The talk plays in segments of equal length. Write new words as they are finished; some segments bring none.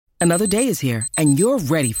Another day is here, and you're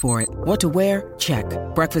ready for it. What to wear? Check.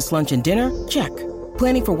 Breakfast, lunch, and dinner? Check.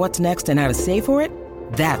 Planning for what's next and how to save for it?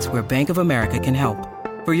 That's where Bank of America can help.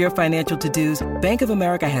 For your financial to-dos, Bank of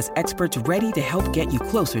America has experts ready to help get you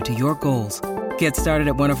closer to your goals. Get started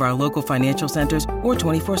at one of our local financial centers or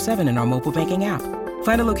 24/7 in our mobile banking app.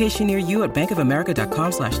 Find a location near you at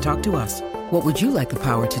bankofamerica.com/talktous. What would you like the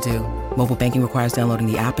power to do? Mobile banking requires downloading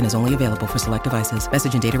the app and is only available for select devices.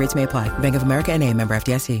 Message and data rates may apply. Bank of America N.A., member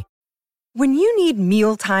FDIC. When you need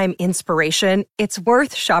mealtime inspiration, it's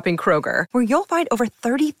worth shopping Kroger, where you'll find over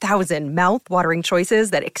 30,000 mouth-watering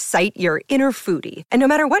choices that excite your inner foodie. And no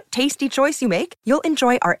matter what tasty choice you make, you'll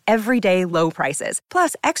enjoy our everyday low prices,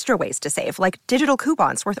 plus extra ways to save, like digital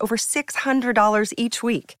coupons worth over $600 each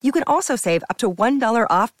week. You can also save up to $1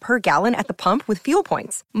 off per gallon at the pump with fuel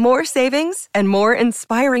points. More savings and more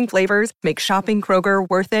inspiring flavors make shopping Kroger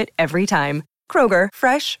worth it every time. Kroger,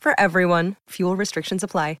 fresh for everyone. Fuel restrictions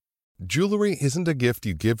apply. Jewelry isn't a gift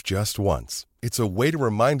you give just once. It's a way to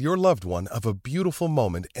remind your loved one of a beautiful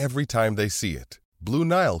moment every time they see it. Blue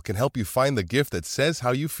Nile can help you find the gift that says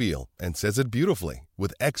how you feel and says it beautifully,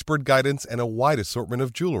 with expert guidance and a wide assortment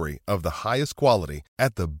of jewelry of the highest quality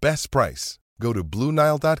at the best price. Go to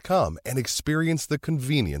BlueNile.com and experience the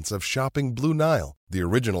convenience of shopping Blue Nile, the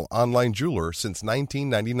original online jeweler since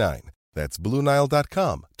 1999. That's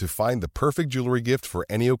BlueNile.com to find the perfect jewelry gift for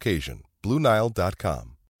any occasion. BlueNile.com.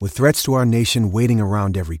 With threats to our nation waiting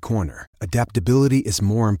around every corner, adaptability is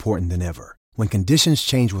more important than ever. When conditions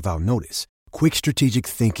change without notice, quick strategic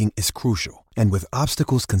thinking is crucial. And with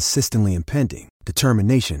obstacles consistently impending,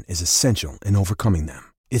 determination is essential in overcoming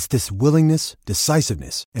them. It's this willingness,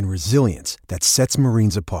 decisiveness, and resilience that sets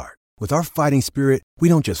Marines apart. With our fighting spirit, we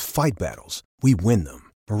don't just fight battles, we win them.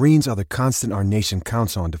 Marines are the constant our nation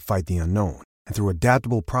counts on to fight the unknown. And through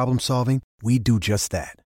adaptable problem solving, we do just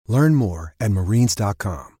that. Learn more at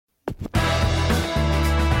marines.com.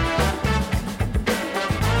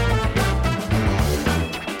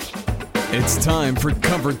 It's time for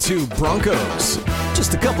Cover 2 Broncos.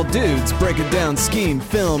 Just a couple dudes breaking down scheme,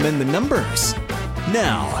 film, and the numbers.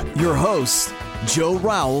 Now, your host, Joe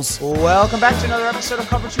Rowles. Welcome back to another episode of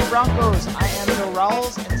Cover 2 Broncos. I am Joe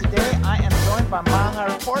Rowles, and today I am joined by Mile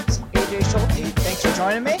High Reports, AJ Schulte. Thanks for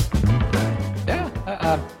joining me.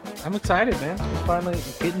 Yeah, I'm excited, man. We're finally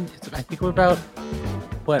getting, I think we're about,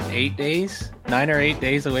 9 or 8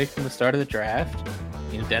 days away from the start of the draft.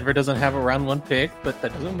 You know, Denver doesn't have a round one pick, but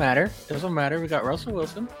that doesn't matter. We got Russell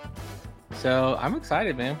Wilson. So I'm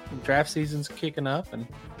excited, man. The draft season's kicking up, and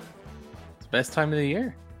it's the best time of the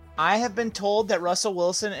year. I have been told that Russell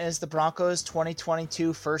Wilson is the Broncos'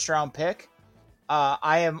 2022 first-round pick.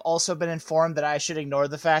 I am also been informed that I should ignore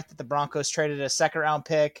the fact that the Broncos traded a second-round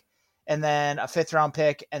pick and then a fifth-round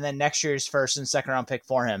pick and then next year's first and second-round pick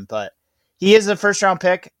for him. But he is a first-round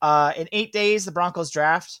pick. In 8 days, the Broncos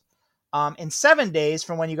draft. In 7 days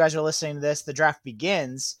from when you guys are listening to this, the draft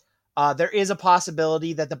begins. There is a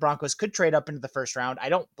possibility that the Broncos could trade up into the first round. I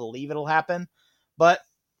don't believe it'll happen, but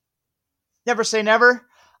never say never.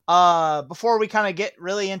 Before we kind of get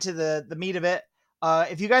really into the meat of it,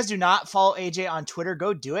 if you guys do not follow AJ on Twitter,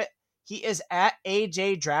 go do it. He is at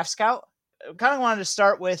AJ Draft Scout. I kind of wanted to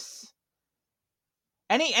start with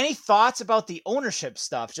any thoughts about the ownership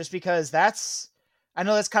stuff, just because I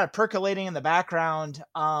know that's kind of percolating in the background.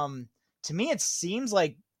 To me, it seems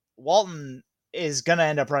like Walton is going to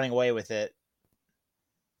end up running away with it.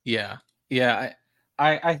 Yeah.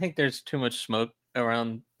 I think there's too much smoke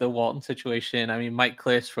around the Walton situation. I mean, Mike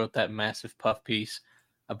Klis wrote that massive puff piece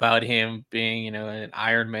about him being, an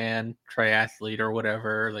Iron Man triathlete or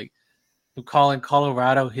whatever, like calling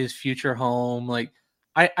Colorado his future home. Like,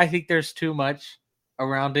 I think there's too much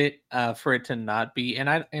around it for it to not be.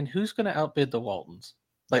 And who's going to outbid the Waltons?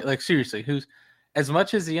 Like seriously, who's, as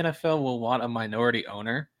much as the NFL will want a minority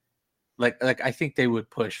owner, like I think they would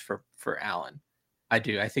push for Allen. I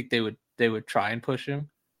do. I think they would try and push him.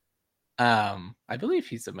 I believe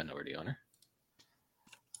he's a minority owner.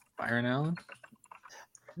 Byron Allen.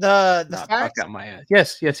 The fact got my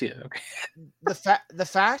yes, yeah, okay. the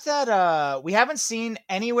fact that we haven't seen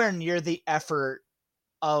anywhere near the effort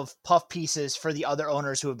of puff pieces for the other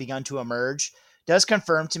owners who have begun to emerge does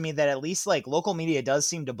confirm to me that at least like local media does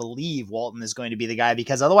seem to believe Walton is going to be the guy,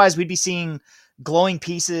 because otherwise we'd be seeing glowing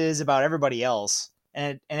pieces about everybody else,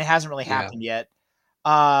 and it hasn't really happened yet.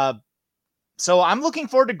 So I'm looking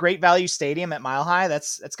forward to Great Value Stadium at Mile High.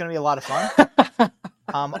 That's going to be a lot of fun.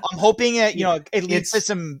 I'm hoping it leads to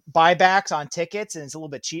some buybacks on tickets, and it's a little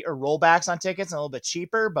bit cheap, or rollbacks on tickets and a little bit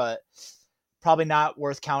cheaper, but probably not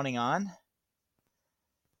worth counting on.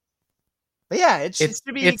 But yeah, it's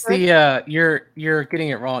to be. It's the you're getting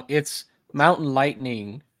it wrong. It's Mountain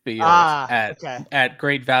Lightning field at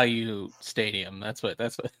Great Value Stadium. That's what.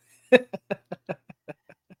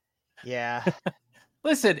 Yeah.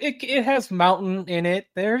 Listen, it has mountain in it.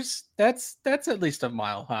 That's at least a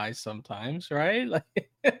mile high sometimes, right? Like,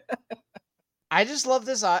 I just love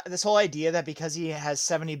this whole idea that because he has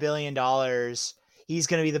 $70 billion, he's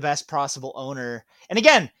going to be the best possible owner. And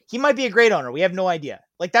again, he might be a great owner. We have no idea.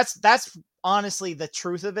 Like that's honestly the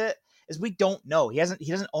truth of it is we don't know. He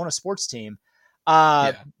doesn't own a sports team.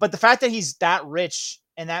 But the fact that he's that rich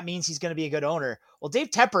and that means he's going to be a good owner. Well, Dave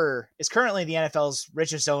Tepper is currently the NFL's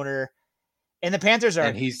richest owner, and the Panthers are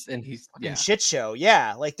and he's shit show.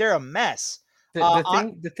 Yeah, like they're a mess.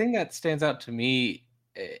 The thing that stands out to me,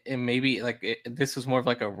 and maybe like this is more of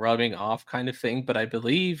like a rubbing off kind of thing, but I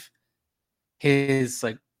believe his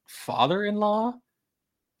like father-in-law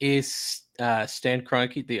is Stan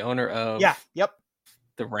Kroenke, the owner of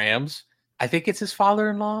the Rams. I think it's his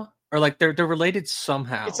father-in-law, or like they're related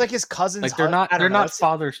somehow. It's like his cousins. Like they're not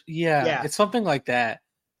fathers. Yeah, it's something like that.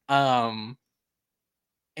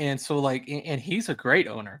 And so like, and he's a great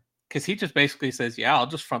owner because he just basically says, "Yeah, I'll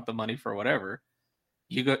just front the money for whatever.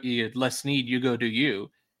 You go, you less need, you go do you."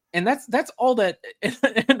 And that's all that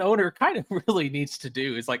an owner kind of really needs to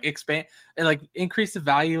do is like expand and like increase the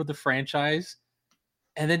value of the franchise,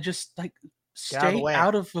 and then just like stay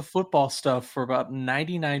out of the football stuff for about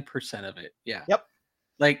 99% of it. Yeah. Yep.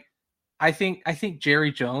 Like I think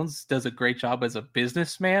Jerry Jones does a great job as a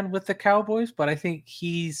businessman with the Cowboys, but I think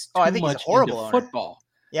he's too much into football.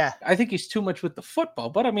 Yeah. I think he's too much with the football,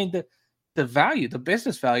 but I mean the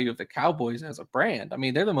business value of the Cowboys as a brand. I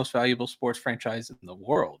mean, they're the most valuable sports franchise in the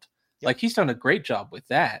world. Yep. Like he's done a great job with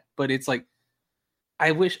that, but it's like,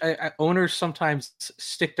 I wish owners sometimes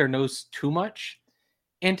stick their nose too much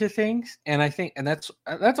into things. And I think, and that's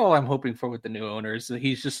all I'm hoping for with the new owners. That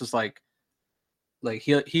he's just as like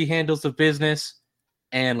he handles the business,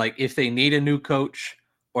 and like, if they need a new coach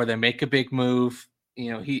or they make a big move,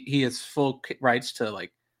 you know, he has full rights to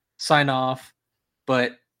like sign off,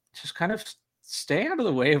 but just kind of stay out of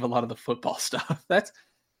the way of a lot of the football stuff. That's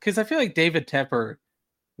because I feel like David Tepper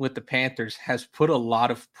with the Panthers has put a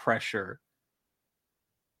lot of pressure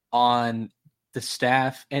on the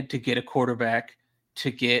staff and to get a quarterback,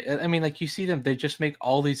 I mean, like you see them, they just make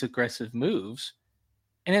all these aggressive moves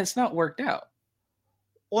and it's not worked out.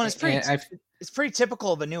 Well, it's pretty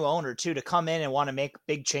typical of a new owner too, to come in and want to make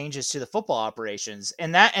big changes to the football operations.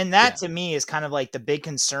 And that to me is kind of like the big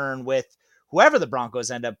concern with whoever the Broncos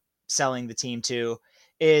end up selling the team to,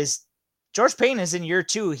 is George Paton is in year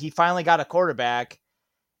 2. He finally got a quarterback.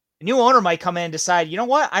 A new owner might come in and decide, you know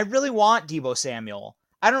what? I really want Deebo Samuel.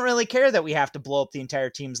 I don't really care that we have to blow up the entire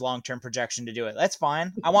team's long-term projection to do it. That's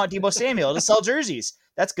fine. I want Deebo Samuel to sell jerseys.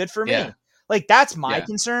 That's good for me. Yeah. Like, that's my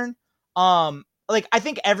concern. Like, I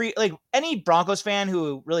think any Broncos fan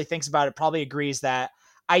who really thinks about it probably agrees that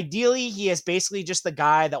ideally he is basically just the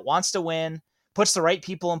guy that wants to win, puts the right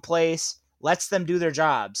people in place, lets them do their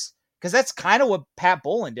jobs. Because that's kind of what Pat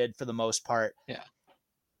Bowlen did for the most part. Yeah.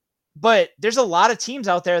 But there's a lot of teams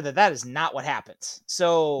out there that is not what happens.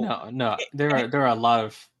 So no, there are a lot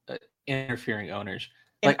of interfering owners.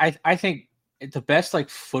 Like I think the best like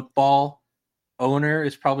football owner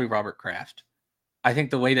is probably Robert Kraft. I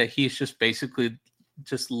think the way that he's just basically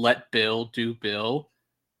just let Bill do Bill.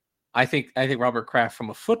 I think Robert Kraft, from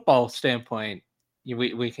a football standpoint,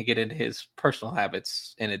 we can get into his personal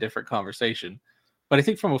habits in a different conversation. But I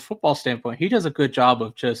think from a football standpoint, he does a good job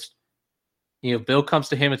of just, you know, Bill comes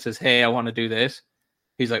to him and says, "Hey, I want to do this."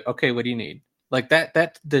 He's like, "Okay, what do you need?" Like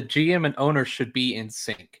that the GM and owner should be in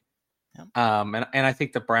sync. Yep. And I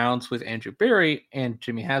think the Browns with Andrew Berry and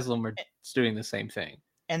Jimmy Haslam are doing the same thing.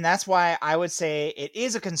 And that's why I would say it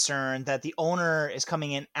is a concern that the owner is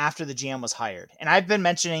coming in after the GM was hired. And I've been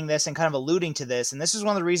mentioning this and kind of alluding to this. And this is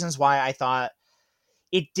one of the reasons why I thought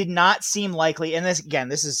it did not seem likely. And this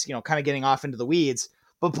is, you know, kind of getting off into the weeds,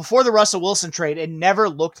 but before the Russell Wilson trade, it never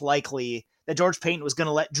looked likely that George Paton was going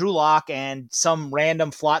to let Drew Lock and some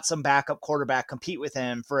random flotsam backup quarterback compete with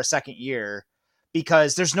him for a second year,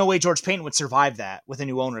 because there's no way George Paton would survive that with a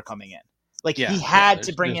new owner coming in. Like, he had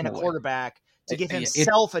to bring in a quarterback to give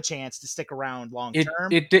himself a chance to stick around long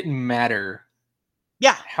term. It didn't matter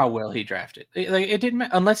how well he drafted. It didn't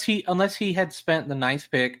matter unless he had spent the 9th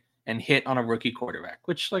pick and hit on a rookie quarterback,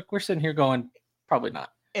 which, like, we're sitting here going, probably not.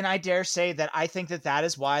 And I dare say that I think that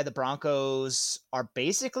is why the Broncos are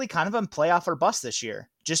basically kind of in playoff or bust this year.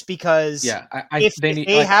 Just because if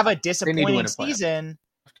they have a disappointing season,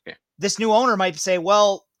 this new owner might say,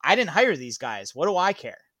 well, I didn't hire these guys. What do I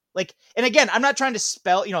care? Like, and again, I'm not trying to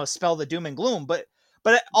spell the doom and gloom, but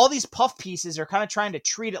all these puff pieces are kind of trying to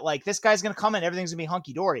treat it like this guy's going to come in, everything's going to be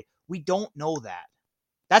hunky dory. We don't know that.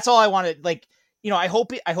 That's all I wanted. Like, I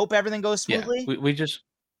hope everything goes smoothly. Yeah, we just,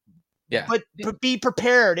 yeah. But be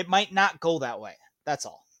prepared. It might not go that way. That's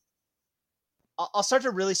all. I'll start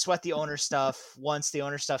to really sweat the owner stuff once the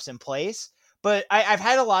owner stuff's in place. But I've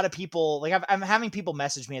had a lot of people, like I'm having people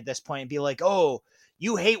message me at this point and be like, oh,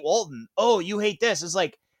 you hate Walton. Oh, you hate this. It's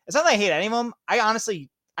like, it's not that I hate any of them.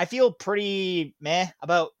 I feel pretty meh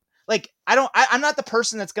about, like, I'm not the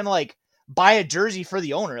person that's going to like buy a jersey for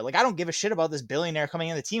the owner. Like, I don't give a shit about this billionaire coming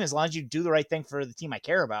in the team as long as you do the right thing for the team I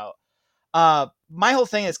care about. My whole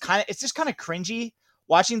thing is it's just kind of cringy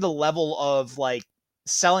watching the level of like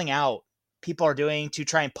selling out people are doing to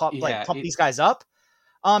try and pump these guys up.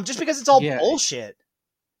 Just because it's all bullshit.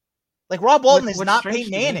 Like, Rob Walton is not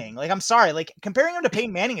Peyton Manning. Like, I'm sorry. Like, comparing him to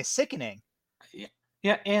Peyton Manning is sickening.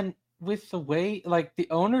 Yeah, and with the way, like, the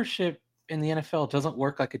ownership in the NFL doesn't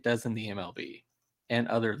work like it does in the MLB and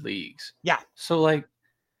other leagues. Yeah. So, like,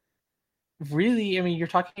 really, I mean, you're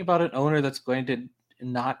talking about an owner that's going to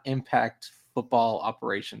not impact football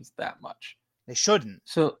operations that much. They shouldn't.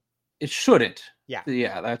 So, it shouldn't. Yeah.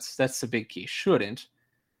 Yeah, that's the big key. Shouldn't.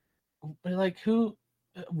 But, like, who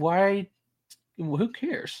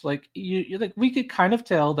cares? Like, you like, we could kind of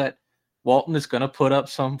tell that Walton is going to put up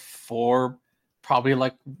some probably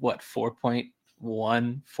like what,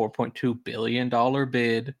 4.2 billion dollar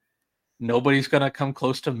bid. Nobody's going to come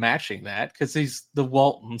close to matching that because he's the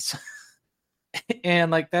Waltons.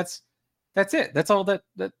 And like, that's it. That's all that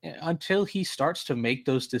until he starts to make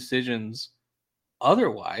those decisions.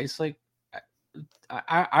 Otherwise, like,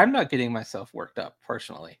 I'm not getting myself worked up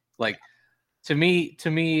personally. Like, to me,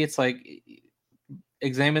 it's like,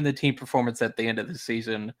 examine the team performance at the end of the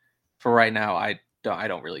season. For right now, I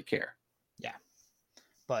don't really care. Yeah,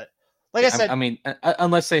 but like I said, I mean,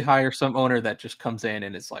 unless they hire some owner that just comes in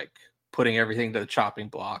and is like putting everything to the chopping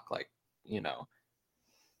block, like,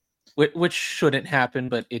 which shouldn't happen,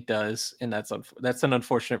 but it does, and that's an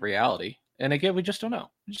unfortunate reality. And again, we just don't know.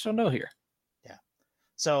 We just don't know here. Yeah.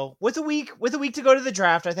 So with a week to go to the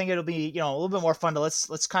draft, I think it'll be a little bit more fun to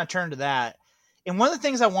let's kind of turn to that. And one of the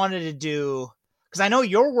things I wanted to do, because I know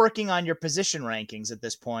you're working on your position rankings at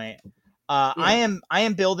this point. I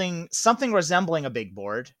am building something resembling a big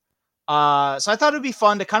board. So I thought it'd be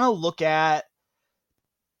fun to kind of look at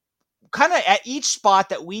each spot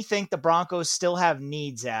that we think the Broncos still have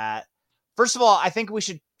needs at. First of all, I think we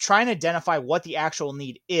should try and identify what the actual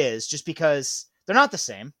need is, just because they're not the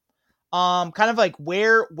same. Kind of like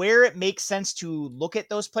where it makes sense to look at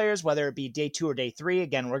those players, whether it be day 2 or day 3.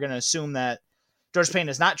 Again, we're going to assume that George Paton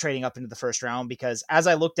is not trading up into the first round, because as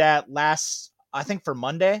I looked at I think for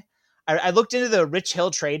Monday, I looked into the Rich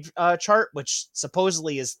Hill trade chart, which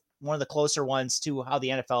supposedly is one of the closer ones to how the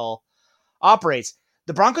NFL operates.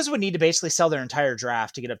 The Broncos would need to basically sell their entire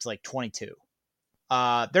draft to get up to like 22.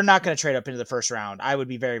 They're not going to trade up into the first round. I would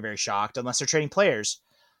be very, very shocked unless they're trading players.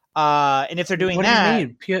 And if they're doing what that, do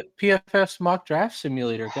you mean? PFF's mock draft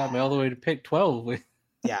simulator got me all the way to pick 12.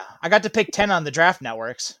 Yeah, I got to pick 10 on the draft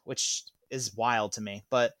networks, which is wild to me.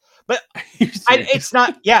 But it's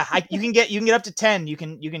not. Yeah, you can get up to 10. You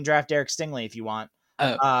can draft Derek Stingley if you want.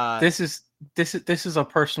 This is a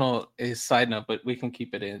personal side note, but we can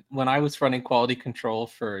keep it in. When I was running quality control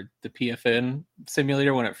for the PFN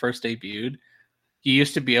simulator when it first debuted, you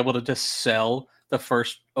used to be able to just sell the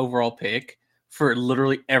first overall pick for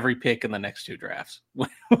literally every pick in the next 2 drafts when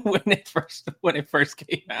it first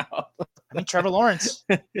came out. I mean, Trevor Lawrence.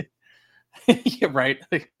 Yeah, right.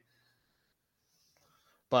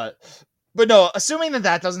 But no, assuming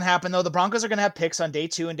that doesn't happen, though, the Broncos are going to have picks on day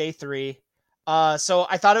 2 and day 3. So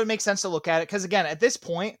I thought it would make sense to look at it, because again, at this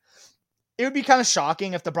point, it would be kind of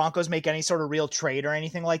shocking if the Broncos make any sort of real trade or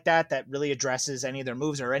anything like that really addresses any of their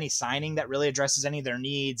moves, or any signing that really addresses any of their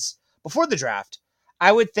needs before the draft.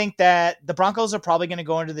 I would think that the Broncos are probably going to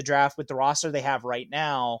go into the draft with the roster they have right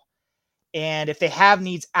now. And if they have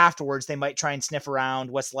needs afterwards, they might try and sniff around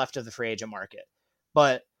what's left of the free agent market.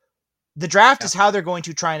 But the draft is how they're going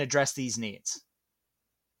to try and address these needs.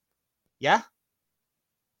 Yeah?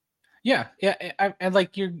 Yeah. And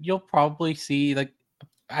like you'll probably see, like,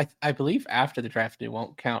 I believe after the draft, it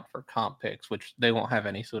won't count for comp picks, which they won't have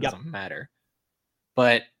any, so it doesn't matter.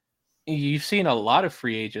 But you've seen a lot of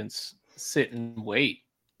free agents sit and wait.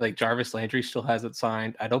 Like Jarvis Landry still hasn't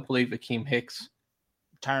signed. I don't believe Akeem Hicks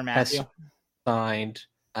Tyrann Mathieu has signed.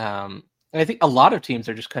 I think a lot of teams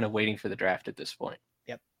are just kind of waiting for the draft at this point.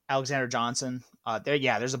 Yep. Alexander Johnson.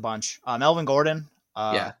 There's a bunch. Melvin Gordon.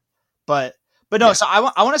 Yeah. But no, yeah. So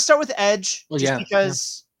I want to start with edge,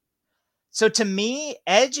 because. Yeah. So to me,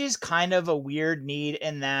 edge is kind of a weird need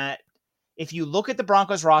in that if you look at the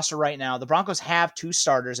Broncos roster right now, the Broncos have 2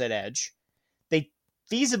 starters at edge. They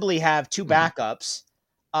feasibly have 2 backups.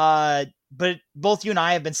 But both you and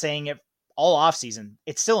I have been saying it all offseason.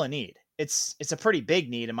 It's still a need. It's a pretty big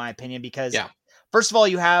need, in my opinion, because first of all,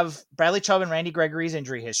 you have Bradley Chubb and Randy Gregory's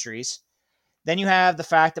injury histories. Then you have the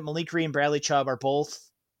fact that Malik Reed and Bradley Chubb are both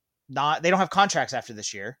they don't have contracts after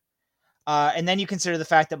this year. And then you consider the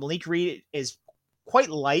fact that Malik Reed is quite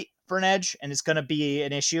light for an edge, and it's going to be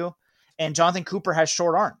an issue. And Jonathan Cooper has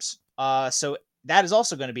short arms. So that is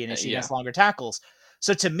also going to be an issue against longer tackles.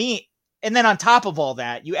 So to me, and then on top of all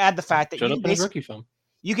that, you add the fact that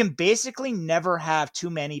you can basically never have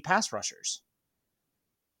too many pass rushers.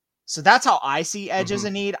 So that's how I see edge as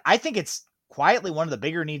a need. I think it's quietly one of the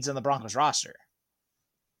bigger needs on the Broncos roster.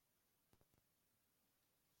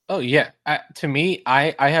 Oh, yeah. To me,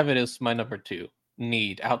 I have it as my number 2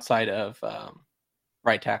 need outside of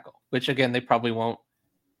right tackle, which, again, they probably won't.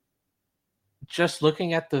 Just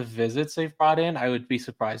looking at the visits they've brought in, I would be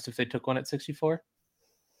surprised if they took one at 64.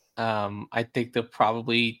 I think they'll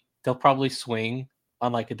probably swing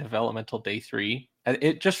on like a developmental day 3.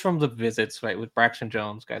 It just from the visits, right, with Braxton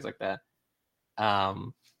Jones, guys like that.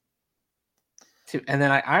 And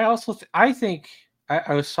then I think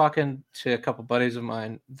I was talking to a couple buddies of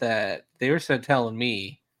mine that they were telling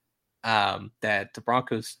me that the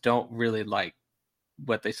Broncos don't really like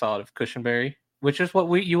what they saw out of Cushenberry, which is what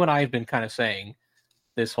you and I have been kind of saying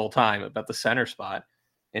this whole time about the center spot.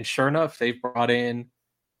 And sure enough, they've brought in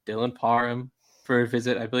Dylan Parham for a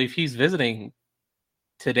visit. I believe he's visiting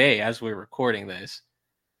today as we're recording this.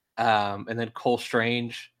 And then Cole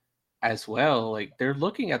Strange as well. Like, they're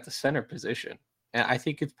looking at the center position. And I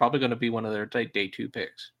think it's probably going to be one of their day 2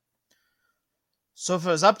 picks. So if it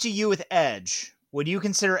was up to you with edge, would you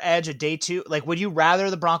consider edge a day 2? Like, would you rather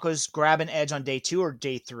the Broncos grab an edge on day 2 or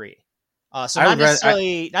day 3? So not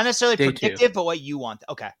necessarily predictive, but what you want.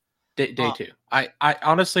 Okay. Day 2. I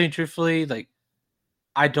honestly and truthfully, like,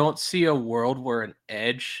 I don't see a world where an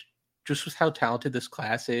edge, just with how talented this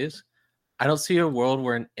class is, I don't see a world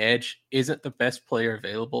where an edge isn't the best player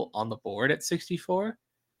available on the board at 64,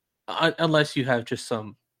 unless you have just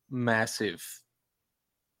some massive,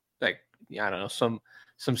 like, I don't know,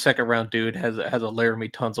 some second round dude has a Laramie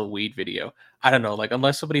Tunsil weed video. I don't know, like,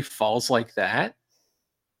 unless somebody falls like that,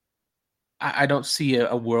 I don't see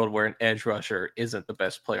a world where an edge rusher isn't the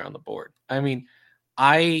best player on the board. I mean,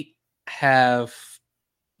 I have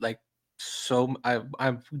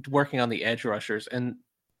I'm working on the edge rushers, and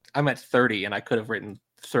I'm at 30, and I could have written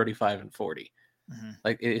 35 and 40.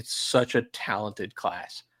 Like, it's such a talented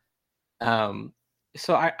class. So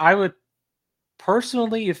I would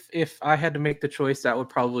personally, if I had to make the choice, that would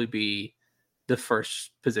probably be the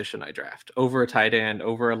first position I draft over a tight end,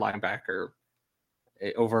 over a linebacker,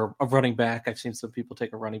 over a running back. I've seen some people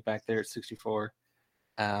take a running back there at 64.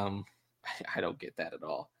 I don't get that at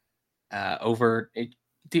all.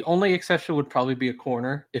 The only exception would probably be a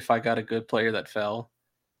corner if I got a good player that fell,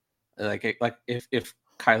 like if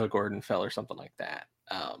Kyler Gordon fell or something like that.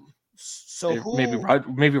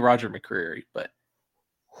 Maybe Roger McCreary, but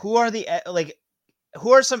who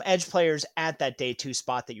are some edge players at that day 2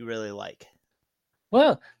 spot that you really like?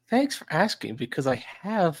 Well, thanks for asking, because I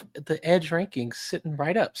have the edge rankings sitting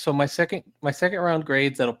right up. So my second round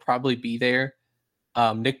grades that'll probably be there.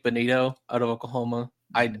 Nick Bonito out of Oklahoma.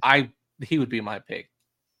 He would be my pick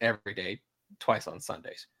every day, twice on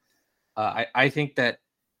Sundays. I think that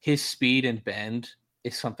his speed and bend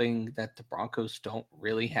is something that the Broncos don't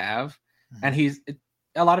really have. And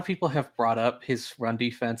a lot of people have brought up his run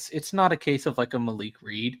defense. It's not a case of like a Malik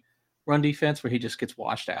Reed run defense where he just gets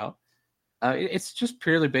washed out. It's just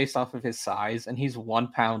purely based off of his size, and he's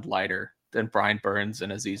 1 pound lighter than Brian Burns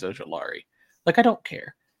and Azeez Ojulari. Like, I don't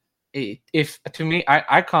care. If to me,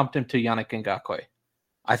 I comped him to Yannick Ngakoue.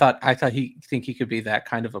 I thought he could be that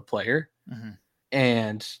kind of a player.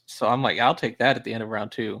 And so I'm like, I'll take that at the end of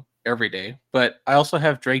round 2 every day. But I also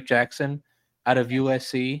have Drake Jackson out of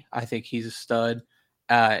USC. I think he's a stud.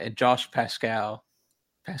 And Josh Pascal.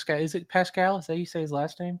 Is it Pascal? Is that how you say his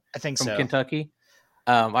last name? I think from so. Kentucky.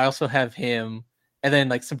 I also have him. And then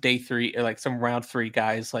like some day 3, or like some round 3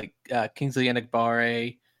 guys like Kingsley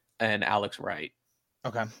Enagbare and Alex Wright.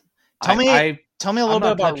 Okay. Tell me a little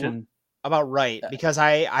bit about Wright, because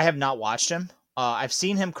I have not watched him. I've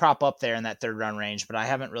seen him crop up there in that 3rd round range, but I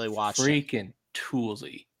haven't really watched him. Freaking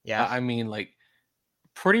toolsy. Yeah. I mean, like,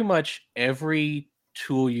 pretty much every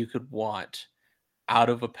tool you could want out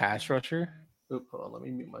of a pass rusher. Hold on, let me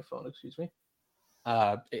mute my phone, excuse me.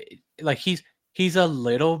 Like, he's a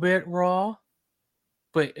little bit raw,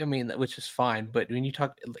 but I mean, which is fine. But when you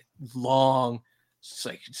talk like long,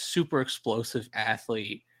 like super explosive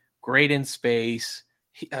athlete, great in space,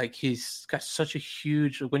 he's got such a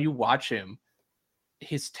huge. When you watch him,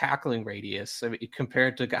 his tackling radius, I mean,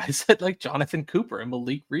 compared to guys like Jonathan Cooper and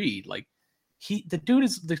Malik Reed, like the dude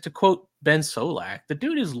is, to quote Ben Solak, the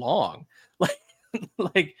dude is long.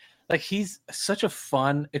 Like, like he's such a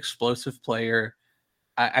fun, explosive player.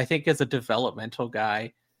 I think as a developmental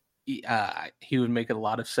guy, he would make a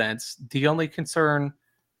lot of sense. The only concern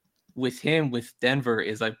with him with Denver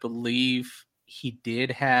is I believe he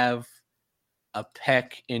did have a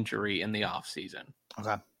pec injury in the offseason.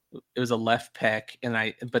 Okay. It was a left pec,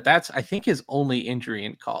 but that's, I think, his only injury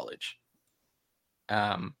in college.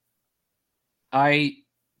 As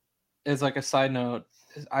like a side note,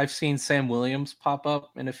 I've seen Sam Williams pop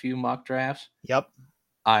up in a few mock drafts. Yep.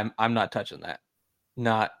 I'm not touching that.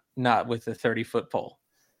 Not with the 30-foot pole.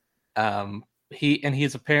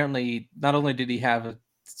 He's apparently, not only did he have a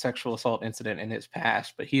sexual assault incident in his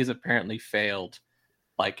past, but he has apparently failed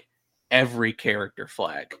like every character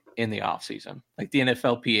flag in the offseason. Like the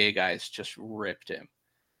NFLPA guys just ripped him.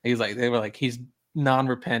 They were like, he's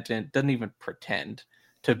non-repentant, doesn't even pretend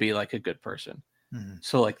to be like a good person. Mm-hmm.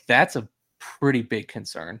 So like that's a pretty big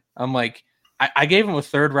concern. I'm like, I gave him a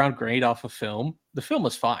 3rd round grade off of film. The film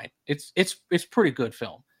was fine. It's pretty good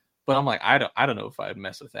film. But I'm like, I don't know if I'd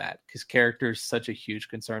mess with that, because character is such a huge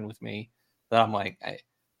concern with me that I'm like,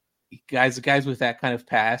 guys with that kind of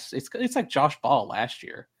past, it's like Josh Ball last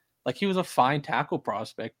year. Like he was a fine tackle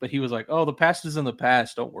prospect, but he was like, oh, the past is in the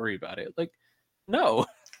past, don't worry about it. Like, no,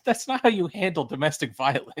 that's not how you handle domestic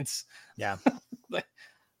violence. Yeah.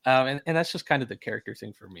 And that's just kind of the character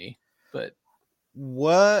thing for me. But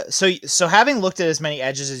what? So having looked at as many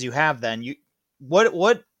edges as you have, then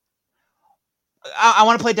what? I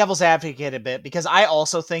want to play devil's advocate a bit, because I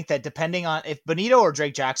also think that depending on if Bonito or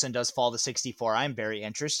Drake Jackson does fall to 64, I'm very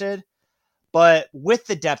interested. But with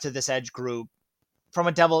the depth of this edge group, from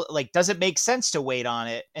a devil, like, does it make sense to wait on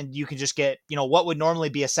it? And you can just get, what would normally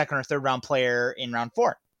be a 2nd or 3rd round player in round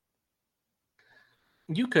 4.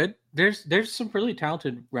 You could. There's some really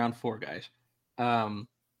talented round 4 guys.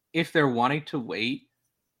 If they're wanting to wait,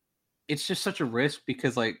 it's just such a risk,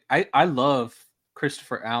 because like I love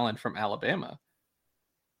Christopher Allen from Alabama.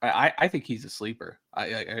 I think he's a sleeper,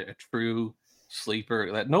 a true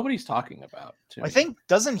sleeper that nobody's talking about. I think,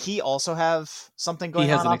 doesn't he also have something going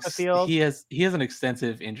on off the field? He has an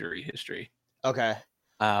extensive injury history. Okay.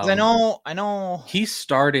 I know. He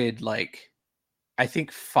started like, I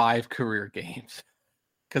think 5 career games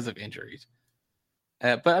because of injuries.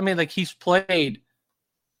 But I mean, like, he's played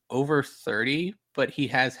over 30, but he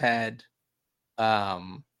has had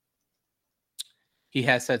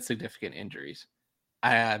significant injuries.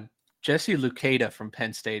 Jesse Luketa from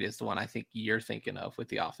Penn State is the one I think you're thinking of with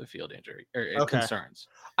the off the field injury or concerns.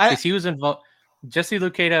 Because he was involved. Jesse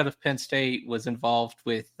Luketa out of Penn State was involved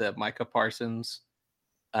with the Micah Parsons.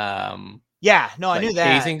 I knew that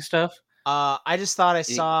hazing stuff. I just thought I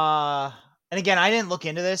saw, and again, I didn't look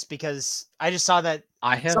into this because I just saw that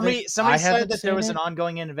somebody said that there was an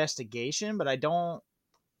ongoing investigation, but I don't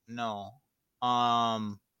know.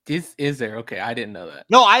 Is there? Okay, I didn't know that.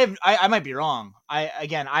 No, I might be wrong.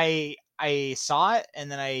 I saw it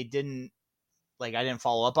and then I didn't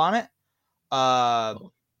follow up on it.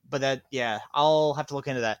 But that, yeah, I'll have to look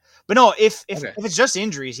into that. But no, if it's just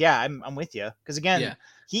injuries, yeah, I'm with you, because again,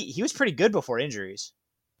 he was pretty good before injuries.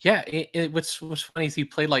 Yeah, what's funny is he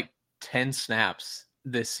played like 10 snaps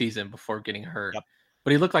this season before getting hurt,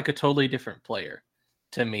 but he looked like a totally different player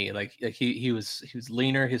to me. Like he was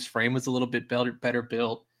leaner, his frame was a little bit better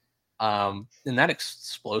built. And that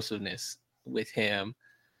explosiveness with him,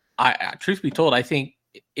 I truth be told, I think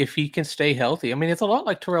if he can stay healthy, I mean, it's a lot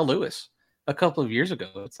like Terrell Lewis a couple of years ago.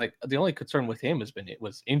 It's like the only concern with him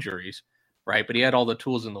was injuries, right? But he had all the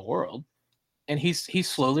tools in the world, and he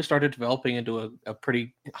slowly started developing into a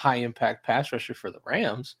pretty high impact pass rusher for the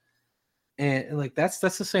Rams. And like that's the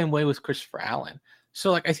same way with Christopher Allen.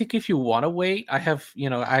 So like I think if you want to wait, I have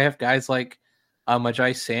guys like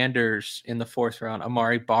Majai Sanders in the 4th round,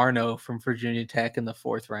 Amari Barno from Virginia Tech in the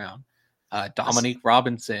 4th round, Dominique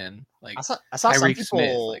Robinson, like I saw some people.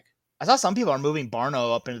 Smith, I saw some people are moving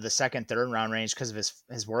Barno up into the 2nd, 3rd round range because of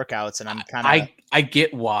his workouts, and I'm kind of I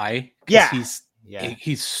get why. He's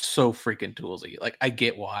so freaking toolsy. Like I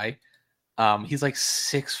get why. He's like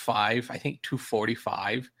 6'5", I think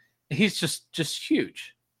 245. He's just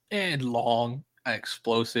huge and long,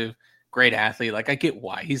 explosive. Great athlete. Like I get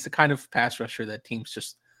why. He's the kind of pass rusher that teams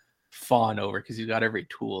just fawn over because he's got every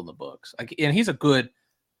tool in the books. Like, and he's a good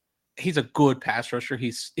pass rusher.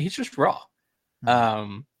 He's just raw.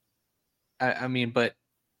 I mean, but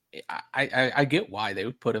I get why they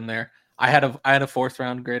would put him there. I had a 4th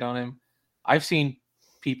round grade on him. I've seen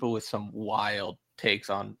people with some wild takes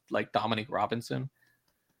on like Dominique Robinson.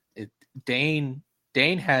 Dane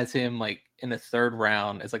Dane has him like in the third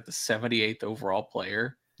round as like the 78th overall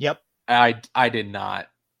player. Yep. I did not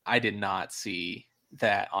see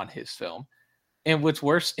that on his film. And what's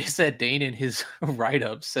worse is that Dane in his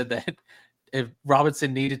write-up said that if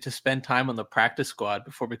Robinson needed to spend time on the practice squad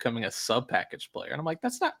before becoming a sub-package player. And I'm like,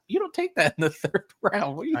 you don't take that in the third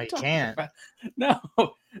round. What are you talking about? No.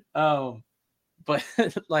 But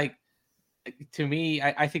like, to me,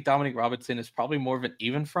 I think Dominic Robinson is probably more of an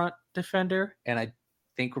even front defender. And I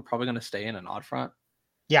think we're probably going to stay in an odd front.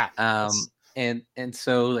 Yeah. And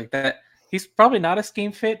so like that, he's probably not a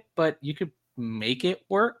scheme fit, but you could make it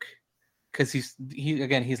work because he's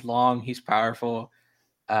long, he's powerful.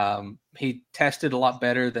 He tested a lot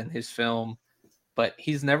better than his film, but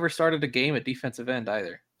he's never started a game at defensive end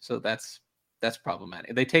either. So that's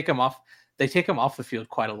problematic. They take him off the field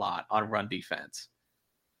quite a lot on run defense.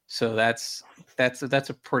 So that's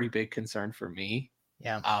a pretty big concern for me.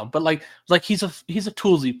 Yeah. But like he's a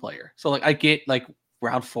toolsy player. So like I get like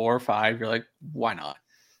round 4 or 5, you're like, why not?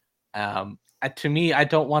 To me, I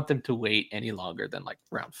don't want them to wait any longer than like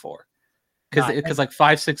round 4. Because like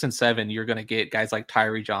 5, 6, and 7, you're gonna get guys like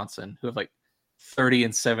Tyree Johnson who have like 30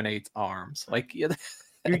 and 7/8 arms. Like you're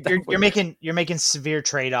making severe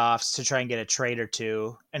trade-offs to try and get a trade or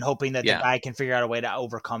two and hoping that the guy can figure out a way to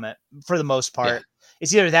overcome it. For the most part,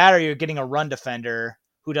 it's either that or you're getting a run defender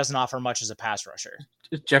who doesn't offer much as a pass rusher.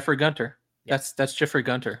 Jeffrey Gunter. Yeah. That's Jeffrey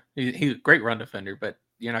Gunter. He's a great run defender, but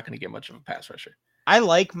you're not going to get much of a pass rusher. I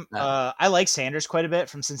like Sanders quite a bit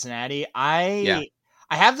from Cincinnati. I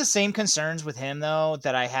have the same concerns with him though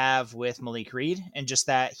that I have with Malik Reed, and just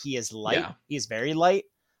that he is light. Yeah. He is very light,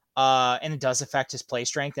 and it does affect his play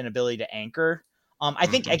strength and ability to anchor. I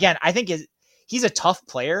think he's a tough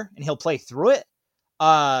player and he'll play through it.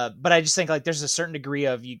 But I just think like there's a certain degree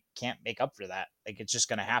of you can't make up for that. Like it's just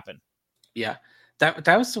going to happen. Yeah,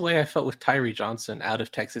 that was the way I felt with Tyree Johnson out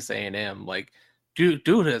of Texas A&M. Like dude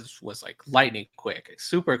was like lightning quick,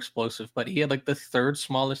 super explosive, but he had like the 3rd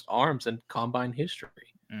smallest arms in combine history,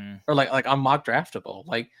 or like on mock draftable.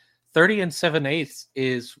 Like 30 and 7/8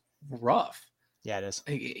 is rough. Yeah, it is.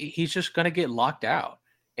 He's just going to get locked out,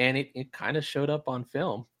 and it kind of showed up on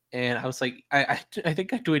film. And I was like, I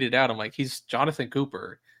think I tweeted out, I'm like, he's Jonathan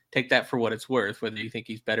Cooper. Take that for what it's worth, whether you think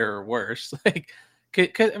he's better or worse. Like,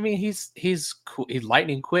 cause I mean, he's cool, he's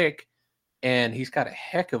lightning quick, and he's got a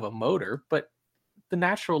heck of a motor. But the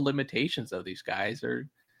natural limitations of these guys are,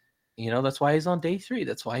 that's why he's on day 3.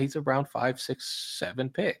 That's why he's a round 5, 6, 7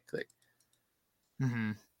 pick. Like,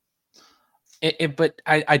 but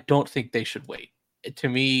I don't think they should wait. To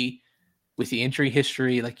me, with the injury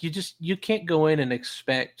history, like you can't go in and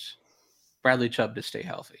expect Bradley Chubb to stay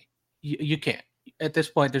healthy. You can't. At this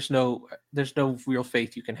point, there's no real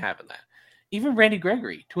faith you can have in that. Even Randy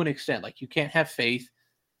Gregory, to an extent, like you can't have faith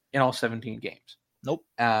in all 17 games. Nope.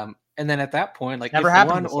 And then at that point, like never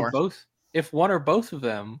happened before. If one or both of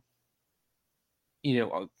them,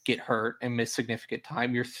 get hurt and miss significant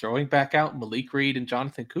time, you're throwing back out Malik Reed and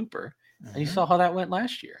Jonathan Cooper, and you saw how that went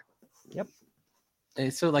last year. Yep.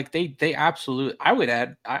 And so like they absolutely, I would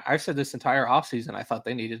add, I said this entire offseason, I thought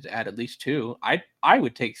they needed to add at least 2. I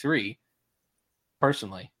would take 3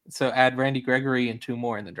 personally. So add Randy Gregory and 2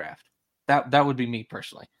 more in the draft. That would be me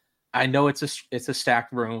personally. I know it's a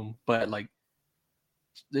stacked room, but like,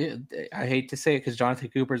 I hate to say it because Jonathan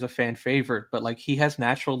Cooper is a fan favorite, but like he has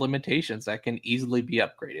natural limitations that can easily be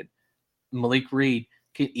upgraded. Malik Reed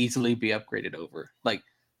can easily be upgraded over. Like,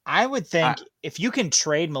 I would think if you can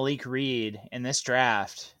trade Malik Reed in this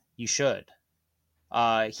draft, you should.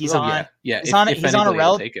 He's on a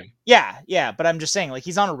relative. Yeah, but I'm just saying, like,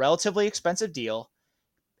 he's on a relatively expensive deal.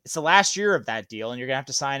 It's the last year of that deal, and you're gonna have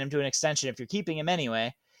to sign him to an extension if you're keeping him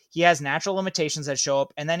anyway. He has natural limitations that show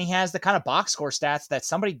up, and then he has the kind of box score stats that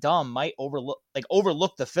somebody dumb might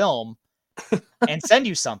overlook the film and send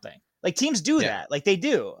you something. Like teams do that, like they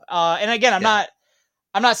do. And again,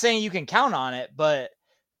 I'm not saying you can count on it, but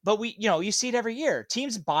we, you see it every year.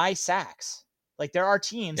 Teams buy sacks. Like there are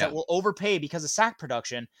teams that will overpay because of sack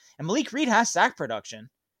production, and Malik Reed has sack production.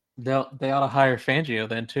 They ought to hire Fangio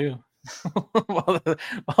then too,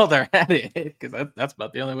 while they're at it, because that's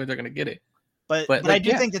about the only way they're going to get it. But I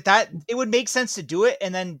do think that it would make sense to do it,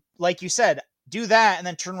 and then, like you said, do that, and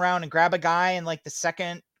then turn around and grab a guy in like the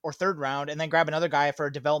 2nd or 3rd round, and then grab another guy for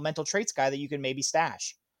a developmental traits guy that you can maybe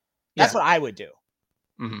stash. That's what I would do.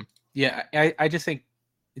 Mm-hmm. Yeah, I just think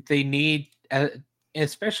they need,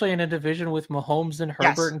 especially in a division with Mahomes and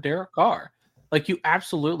Herbert and Derek Carr, like you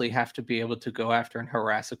absolutely have to be able to go after and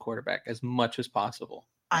harass a quarterback as much as possible.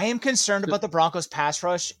 I am concerned about the Broncos pass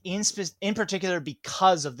rush in particular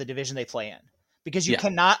because of the division they play in. because you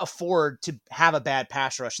cannot afford to have a bad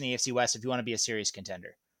pass rush in the AFC West if you want to be a serious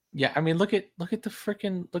contender. Yeah, I mean, look at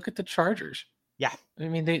the Chargers. Yeah, I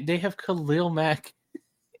mean they have Khalil Mack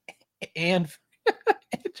and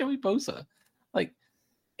Joey Bosa, like,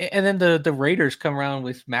 and then the Raiders come around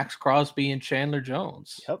with Max Crosby and Chandler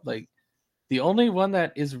Jones. Yep. Like, the only one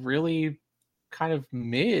that is really kind of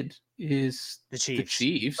mid is the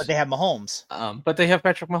Chiefs. But they have Mahomes. But they have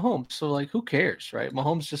Patrick Mahomes. So, like, who cares, right?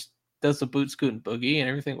 Mahomes just does the boot, scoot, and boogie, and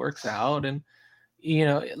everything works out. And, you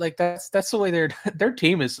know, like, that's the way their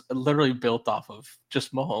team is literally built off of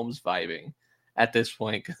just Mahomes vibing at this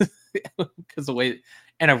point, because the way,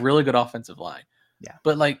 and a really good offensive line. Yeah.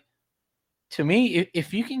 But, like, to me,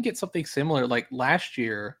 if you can get something similar, like last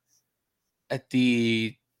year at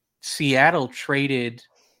the Seattle traded,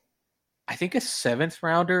 I think, a 7th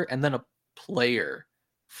rounder and then a player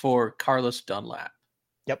for Carlos Dunlap.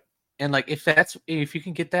 Yep. And, like, if you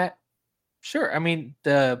can get that, sure. I mean,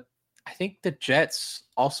 I think the Jets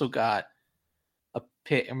also got a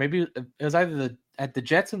pick, or maybe it was either the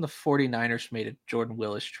Jets and the 49ers made a Jordan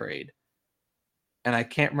Willis trade. And I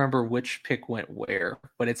can't remember which pick went where,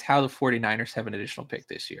 but it's how the 49ers have an additional pick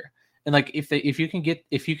this year. And, like, if you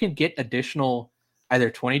can get additional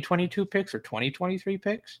either 2022 picks or 2023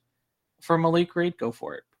 picks for Malik Reed, go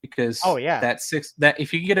for it. Because that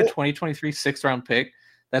if you can get a 2023 6th round pick,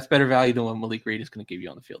 that's better value than what Malik Reed is going to give you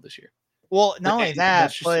on the field this year. Well, not only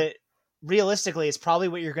that, but realistically, it's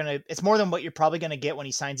more than what you're probably gonna get when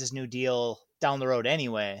he signs his new deal down the road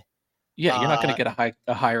anyway. Yeah, you're not going to get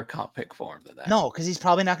a higher comp pick for him than that. No, because he's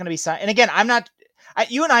probably not going to be signed. And again,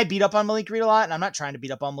 you and I beat up on Malik Reed a lot, and I'm not trying to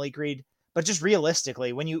beat up on Malik Reed, but just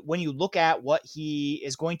realistically, when you look at what he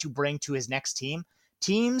is going to bring to his next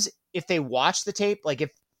teams, if they watch the tape, like,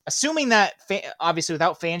 if assuming that obviously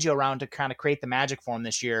without Fangio around to kind of create the magic for him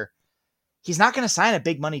this year, he's not going to sign a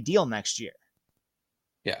big money deal next year.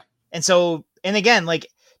 Yeah. And so, and again, like,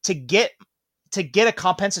 to get a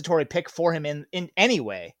compensatory pick for him in any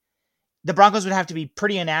way, the Broncos would have to be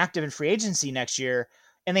pretty inactive in free agency next year,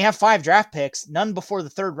 and they have 5 draft picks, none before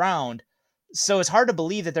the 3rd round. So it's hard to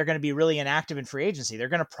believe that they're going to be really inactive in free agency. They're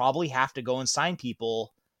going to probably have to go and sign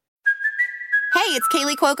people. Hey, it's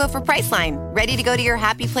Kaylee Cuoco for Priceline. Ready to go to your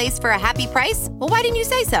happy place for a happy price? Well, why didn't you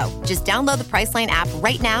say so? Just download the Priceline app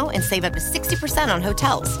right now and save up to 60% on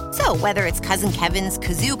hotels. So whether it's Cousin Kevin's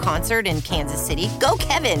Kazoo Concert in Kansas City, go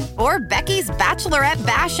Kevin, or Becky's Bachelorette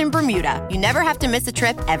Bash in Bermuda, you never have to miss a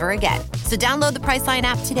trip ever again. So download the Priceline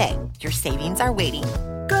app today. Your savings are waiting.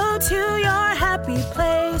 Go to your happy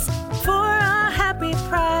place for a happy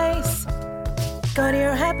price. Go to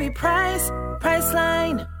your happy price,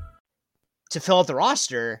 Priceline. To fill out the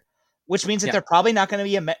roster, which means that they're probably not going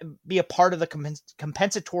to be a part of the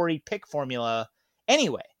compensatory pick formula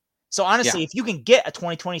anyway. So honestly, if you can get a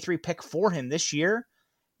 2023 pick for him this year,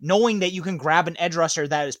 knowing that you can grab an edge rusher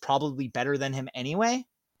that is probably better than him anyway,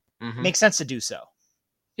 makes sense to do so.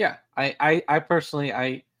 Yeah, I personally,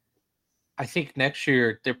 I think next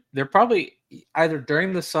year they're probably either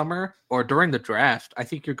during the summer or during the draft. I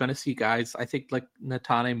think you're going to see guys. I think like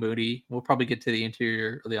Netane Moody. We'll probably get to the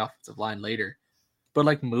interior of the offensive line later, but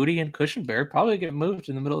like Moody and Cushenberry probably get moved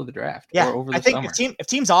in the middle of the draft. Yeah, or over the I think summer. if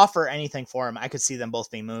teams offer anything for him, I could see them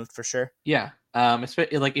both being moved for sure. Yeah,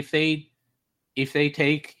 especially like if they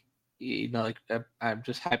take, you know, like I'm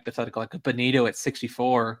just hypothetical, like a Benito at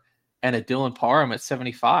 64 and a Dylan Parham at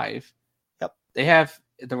 75. Yep, they have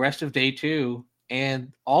the rest of day 2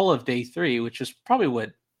 and all of day 3, which is probably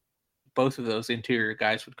what both of those interior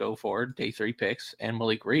guys would go for, day 3 picks and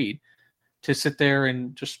Malik Reed, to sit there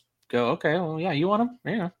and just go, okay, well, yeah, you want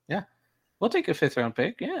him? Yeah. We'll take a 5th round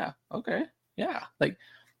pick. Yeah. Okay. Yeah. Like,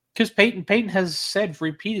 because Peyton has said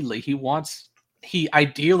repeatedly he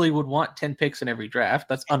ideally would want 10 picks in every draft.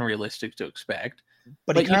 That's unrealistic to expect.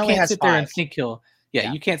 But you can't sit there and think you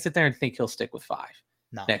can't sit there and think he'll stick with 5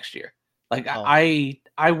 next year. Like,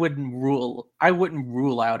 I wouldn't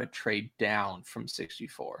rule out a trade down from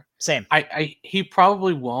 64. Same. He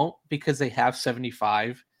probably won't, because they have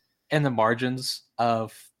 75, and the margins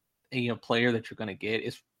of a player that you're going to get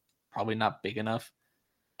is probably not big enough,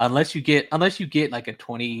 unless you get like a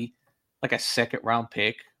 20, like a 2nd round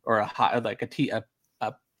pick, or a high, like a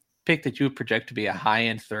pick that you would project to be a high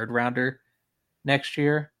end 3rd rounder next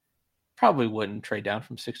year. Probably wouldn't trade down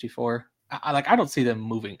from 64. I don't see them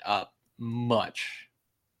moving up much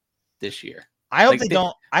this year. I hope they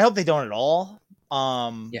don't. I hope they don't at all.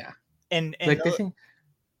 Yeah. And like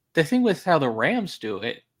the thing with how the Rams do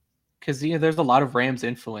it, because there's a lot of Rams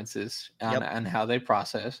influences on how they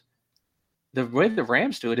process. The way the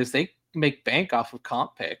Rams do it is they make bank off of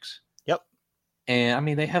comp picks. Yep. And I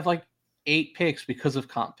mean, they have like 8 picks because of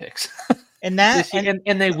comp picks. And that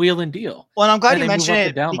and they wheel and deal. Well, and I'm glad And you they move mentioned up it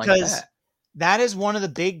and down like because that. that is one of the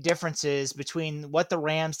big differences between what the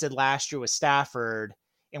Rams did last year with Stafford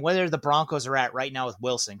and whether the Broncos are at right now with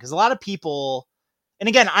Wilson. Because a lot of people, and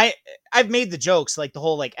again, I've made the jokes like the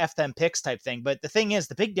whole like F them picks type thing, but the thing is,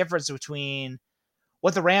 the big difference between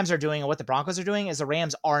what the Rams are doing and what the Broncos are doing is the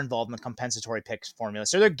Rams are involved in the compensatory picks formula.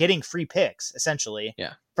 So they're getting free picks essentially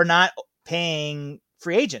for not paying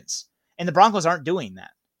free agents. And the Broncos aren't doing that.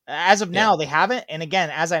 As of now, they haven't. And again,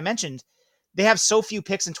 as I mentioned, they have so few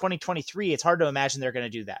picks in 2023. It's hard to imagine they're going to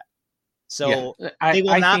do that. So they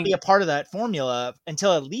will not be a part of that formula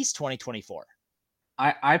until at least 2024.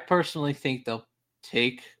 I personally think they'll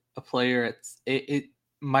take a player at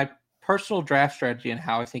my personal draft strategy and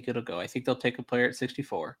how I think it'll go. I think they'll take a player at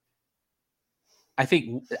 64. I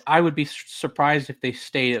think I would be surprised if they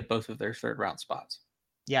stayed at both of their third round spots.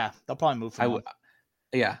 Yeah, they'll probably move.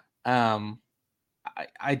 Yeah.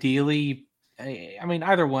 Ideally, I mean,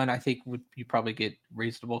 either one, I think you probably get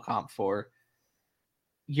reasonable comp for.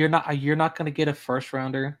 You're not going to get a first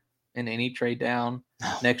rounder in any trade down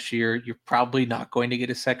next year. You're probably not going to get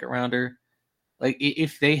a second rounder. Like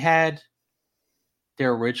if they had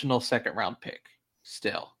their original second round pick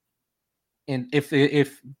still, and if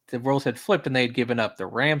the roles had flipped and they had given up the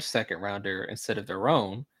Rams second rounder instead of their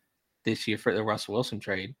own this year for the Russell Wilson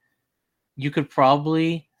trade, you could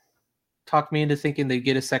probably talk me into thinking they'd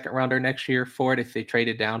get a second rounder next year for it if they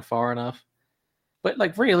traded down far enough. But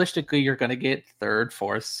like realistically, you're going to get third,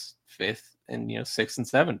 fourth, fifth, and 6 and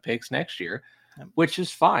 7 picks next year, which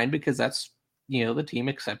is fine because that's the team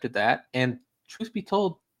accepted that. And truth be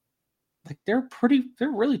told, like they're a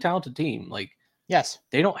really talented team. Like yes,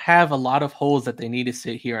 they don't have a lot of holes that they need to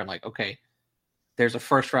sit here and like, okay, there's a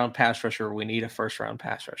first round pass rusher. We need a first round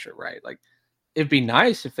pass rusher, right? Like it'd be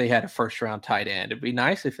nice if they had a first round tight end. It'd be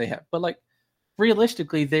nice if they had, but like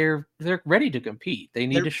realistically, they're ready to compete. They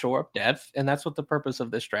need to shore up depth, and that's what the purpose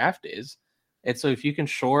of this draft is. And so if you can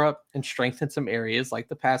shore up and strengthen some areas like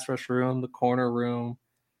the pass rush room, the corner room,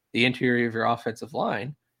 the interior of your offensive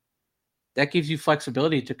line, that gives you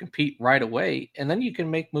flexibility to compete right away, and then you can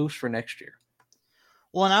make moves for next year.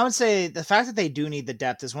 Well, and I would say the fact that they do need the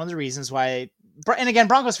depth is one of the reasons why, and again,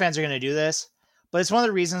 Broncos fans are going to do this, but it's one of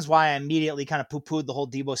the reasons why I immediately kind of poo-pooed the whole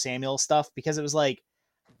Deebo Samuel stuff, because it was like,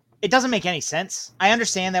 it doesn't make any sense. I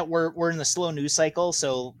understand that we're in the slow news cycle,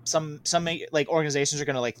 so some like organizations are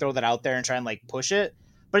going to like throw that out there and try and like push it,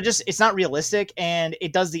 but it's not realistic, and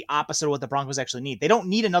it does the opposite of what the Broncos actually need. They don't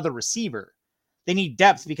need another receiver. They need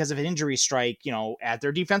depth because of an injury strike, at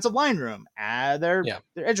their defensive line room, at their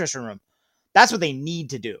edge rusher room. That's what they need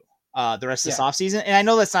to do the rest of this offseason. And I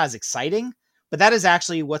know that's not as exciting, but that is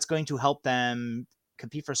actually what's going to help them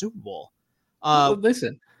compete for Super Bowl.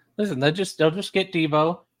 Listen, they'll just get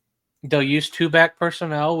Deebo. They'll use 2-back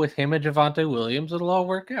personnel with him and Javonte Williams. It'll all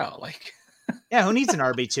work out. Like, yeah, who needs an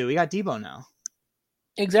RB2? We got Deebo now.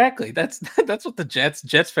 Exactly. That's what the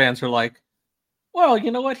Jets fans are like. Well,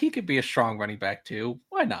 you know what? He could be a strong running back too.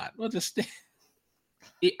 Why not? We'll just.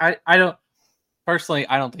 I don't personally.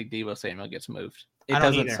 I don't think Deebo Samuel gets moved. It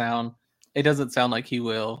doesn't sound like he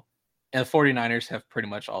will. And the 49ers have pretty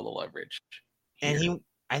much all the leverage. And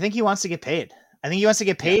I think he wants to get paid. And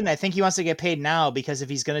I think he wants to get paid now because if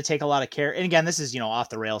he's going to take a lot of care, and again, this is, off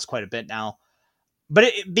the rails quite a bit now,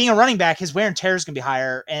 but being a running back, his wear and tear is going to be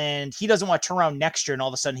higher, and he doesn't want to turn around next year and all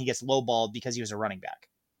of a sudden he gets lowballed because he was a running back.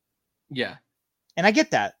 Yeah. And I get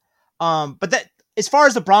that. But that, as far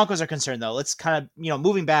as the Broncos are concerned though, let's kind of,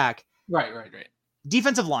 moving back. Right.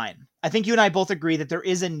 Defensive line. I think you and I both agree that there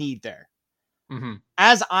is a need there. Mm-hmm.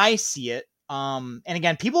 As I see it, and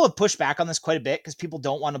again, people have pushed back on this quite a bit because people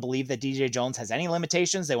don't want to believe that DJ Jones has any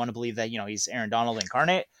limitations. They want to believe that, he's Aaron Donald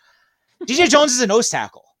incarnate. DJ Jones is a nose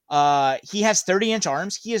tackle. He has 30-inch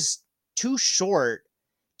arms. He is too short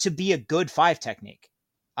to be a good 5 technique.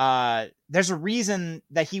 There's a reason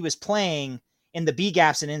that he was playing in the B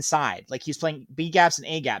gaps and inside. Like he's playing B gaps and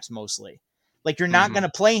A gaps mostly. Like you're not going to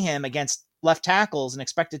play him against left tackles and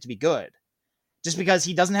expect it to be good just because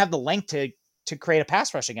he doesn't have the length to create a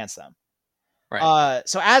pass rush against them. Right.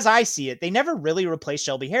 So as I see it, they never really replaced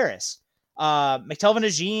Shelby Harris. McTelvin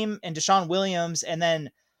Agim and Deshaun Williams, and then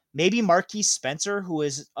maybe Marquise Spencer, who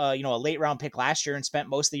is a late round pick last year and spent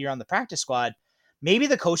most of the year on the practice squad. Maybe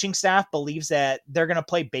the coaching staff believes that they're going to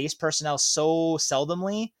play base personnel so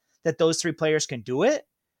seldomly that those 3 players can do it.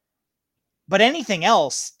 But anything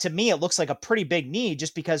else, to me, it looks like a pretty big need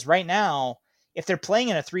just because right now, if they're playing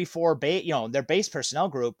in a 3-4 their base personnel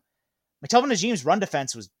group, McTelvin Agim's run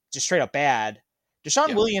defense was just straight up bad.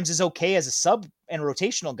 Deshaun Williams is okay as a sub and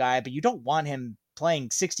rotational guy, but you don't want him playing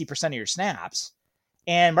 60% of your snaps.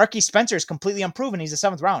 And Marquise Spencer is completely unproven. He's a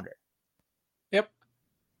 7th rounder.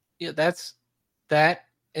 Yeah, that's that.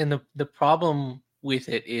 And the problem with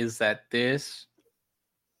it is that this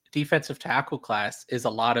defensive tackle class is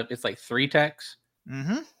it's like 3 techs,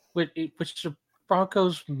 which the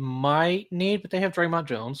Broncos might need, but they have Draymond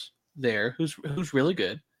Jones there, who's really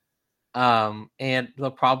good. And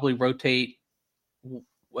they'll probably rotate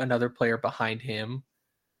another player behind him.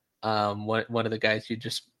 One of the guys you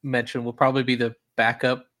just mentioned will probably be the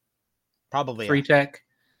backup, probably 3 tech.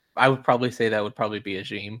 I would probably say that would probably be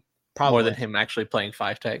Ajim, more than him actually playing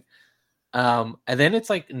 5 tech. And then it's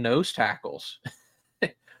like nose tackles,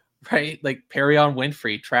 right? Like Perion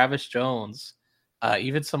Winfrey, Travis Jones,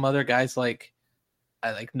 even some other guys like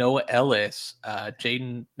Noah Ellis, not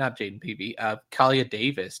Jaden Peavy, Kalia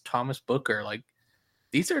Davis, Thomas Booker. Like,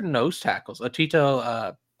 these are nose tackles.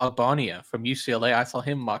 Atito Albania from UCLA, I saw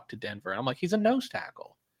him mocked to Denver, and I'm like, he's a nose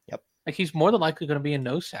tackle. Yep. Like, he's more than likely going to be a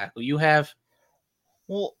nose tackle. You have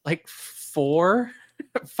like 4,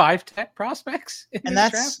 5 tech prospects in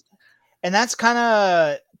this draft. And that's kind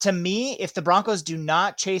of, to me, if the Broncos do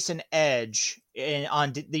not chase an edge in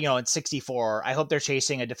 64, I hope they're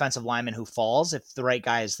chasing a defensive lineman who falls if the right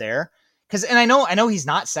guy is there. And I know he's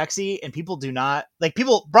not sexy, and people do not like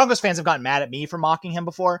Broncos fans have gotten mad at me for mocking him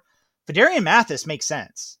before. Phidarian Mathis makes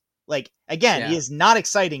sense. Like, again, He is not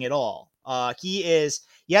exciting at all. He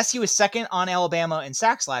was second on Alabama in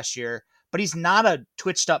sacks last year, but he's not a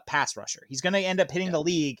twitched up pass rusher. He's going to end up hitting the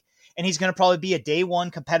league, and he's going to probably be a day one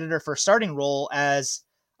competitor for a starting role as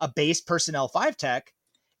a base personnel 5 tech.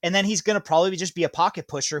 And then he's going to probably just be a pocket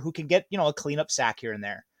pusher who can get, a cleanup sack here and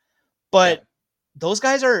there. But those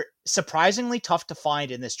guys are surprisingly tough to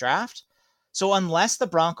find in this draft. So unless the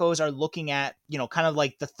Broncos are looking at, kind of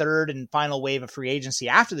like the third and final wave of free agency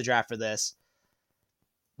after the draft for this,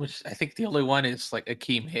 which I think the only one is like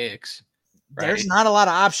Akeem Hicks. Right? There's not a lot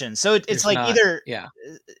of options. So it's like either,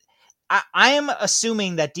 I am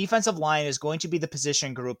assuming that defensive line is going to be the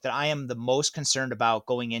position group that I am the most concerned about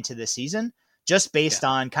going into this season, just based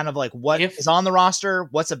on kind of like what is on the roster,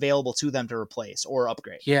 what's available to them to replace or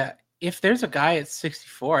upgrade. Yeah. If there's a guy at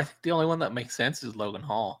 64, I think the only one that makes sense is Logan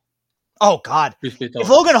Hall. Oh God. If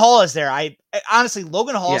Logan Hall is there, honestly,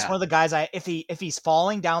 Logan Hall is one of the guys if he's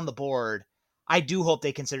falling down the board, I do hope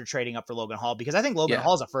they consider trading up for Logan Hall, because I think Logan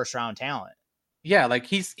Hall is a first round talent. Yeah, like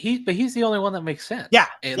he's the only one that makes sense. Yeah,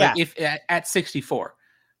 like if at 64,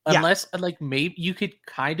 unless like maybe you could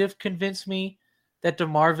kind of convince me that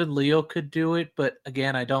DeMarvin Leo could do it, but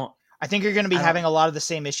again, I don't. I think you're going to be having a lot of the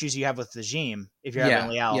same issues you have with the Najim if you're having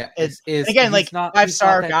Leal. Yeah, again, like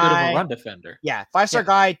 5-star guy, good of a run defender. Yeah, 5-star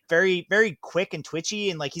guy, very very quick and twitchy,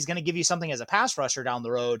 and like he's going to give you something as a pass rusher down the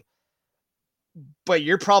road. But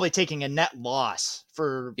you're probably taking a net loss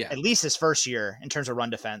for at least his first year in terms of run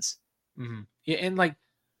defense. Mm-hmm. Yeah, and like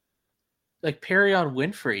Perion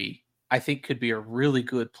Winfrey, I think could be a really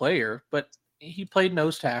good player, but he played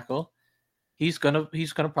nose tackle. He's gonna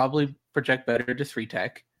probably project better to 3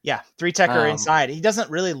 tech. Yeah, 3 tech or inside. He doesn't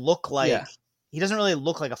really look like a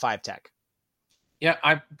 5 tech.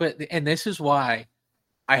 Yeah, and this is why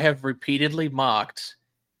I have repeatedly mocked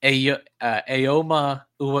Aoma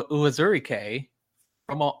Uwazurike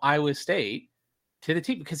from Iowa State to the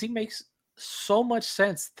team, because he makes so much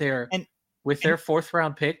sense there with their 4th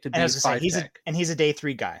round pick to be 5 tech. And he's a day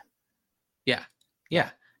 3 guy. Yeah.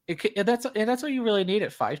 That's what you really need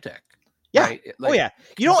at 5 tech. Yeah. Right? Like,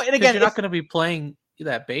 you know, and again, you're not going to be playing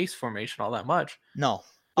that base formation all that much. No.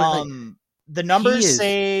 The numbers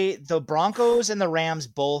say the Broncos and the Rams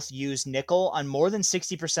both used nickel on more than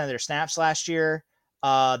 60% of their snaps last year.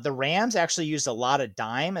 The Rams actually used a lot of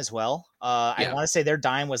dime as well. I want to say their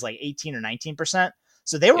dime was like 18 or 19%.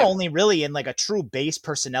 So they were only really in like a true base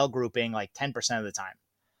personnel grouping like 10% of the time.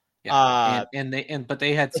 Yeah. But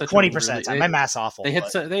they had such 20% of the time. My math's awful. They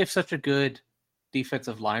have such a good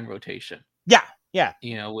defensive line rotation. Yeah. Yeah.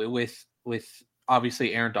 With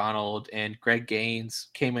obviously Aaron Donald and Greg Gaines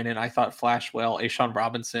came in, and I thought flashed well. Ashawn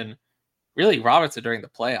Robinson during the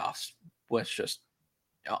playoffs was just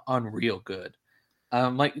unreal good.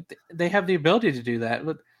 They have the ability to do that.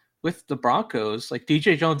 But with the Broncos, like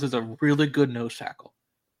DJ Jones is a really good nose tackle,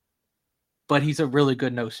 but he's a really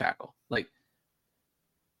good nose tackle. Like,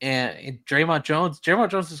 and Draymond Jones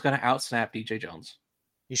is going to outsnap DJ Jones.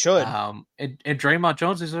 He should. And Draymond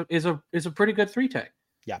Jones is a pretty good 3 tech.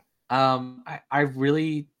 Yeah. But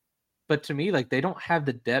to me, like, they don't have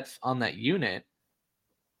the depth on that unit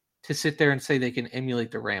to sit there and say they can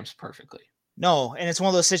emulate the Rams perfectly. No, and it's one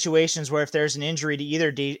of those situations where if there's an injury to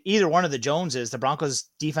either one of the Joneses, the Broncos'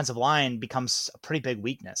 defensive line becomes a pretty big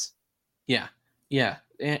weakness. Yeah.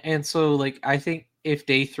 And so, like, I think if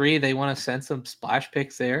day 3 they want to send some splash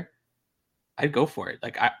picks there, I'd go for it.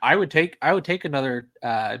 Like I would take another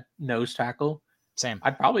nose tackle. Same.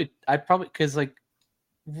 I'd probably because like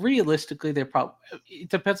realistically it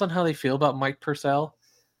depends on how they feel about Mike Purcell.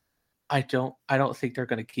 I don't think they're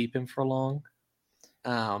going to keep him for long.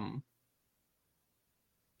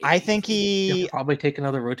 I think he'll probably take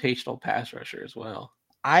another rotational pass rusher as well.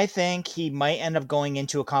 I think he might end up going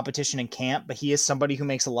into a competition in camp, but he is somebody who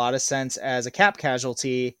makes a lot of sense as a cap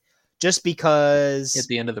casualty just because at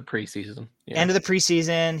the end of the preseason. Yeah. End of the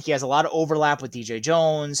preseason, he has a lot of overlap with DJ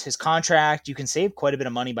Jones. His contract, you can save quite a bit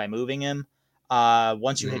of money by moving him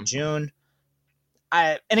once you hit June.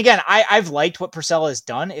 I've liked what Purcell has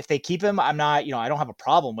done. If they keep him, I don't have a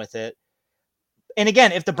problem with it. And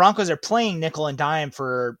again, if the Broncos are playing nickel and dime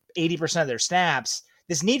for 80% of their snaps,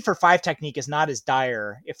 this need for 5 technique is not as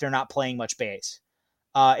dire if they're not playing much base.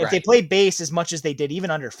 If they play base as much as they did even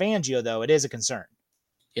under Fangio, though, it is a concern.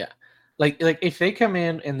 Yeah. Like if they come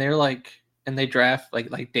in and they're like, and they draft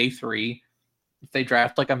like day 3, if they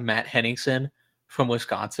draft like a Matt Henningsen from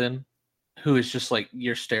Wisconsin, who is just like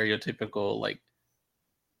your stereotypical like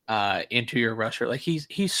interior rusher, like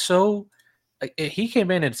he's so like he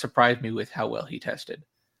came in and surprised me with how well he tested.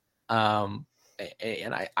 And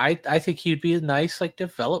I think he'd be a nice like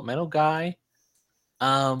developmental guy.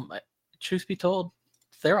 Truth be told,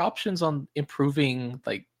 their options on improving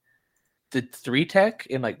like the 3 tech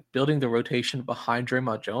and like building the rotation behind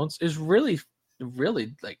Draymond Jones is really,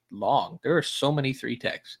 really like long. There are so many 3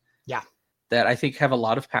 techs. Yeah. That I think have a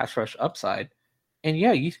lot of pass rush upside. And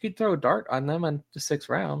yeah, you could throw a dart on them in the 6th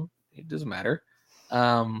round. It doesn't matter.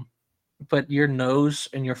 But your nose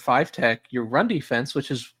and your 5 tech, your run defense,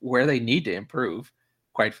 which is where they need to improve,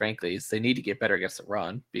 quite frankly, is they need to get better against the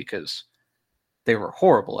run because they were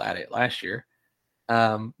horrible at it last year.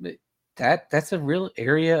 That's a real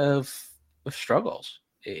area of struggles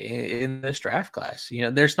in this draft class. You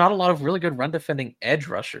know, there's not a lot of really good run defending edge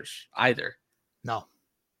rushers either. No,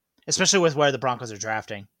 especially with where the Broncos are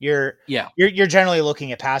drafting. You're generally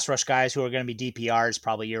looking at pass rush guys who are going to be DPRs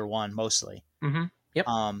probably year 1 mostly. Mm-hmm. Yep.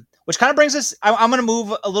 Which kind of brings us. I'm going to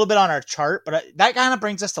move a little bit on our chart, but that kind of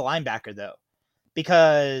brings us to linebacker though,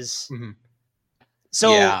 because. Mm-hmm.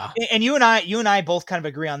 So, and you and I both kind of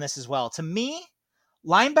agree on this as well. To me,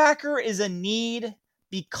 linebacker is a need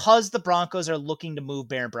because the Broncos are looking to move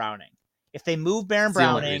Baron Browning. If they move Baron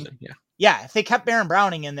Browning, if they kept Baron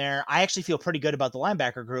Browning in there, I actually feel pretty good about the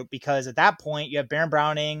linebacker group because at that point you have Baron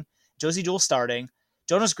Browning, Josie Jewell starting,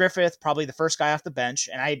 Jonas Griffith, probably the first guy off the bench.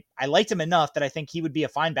 And I liked him enough that I think he would be a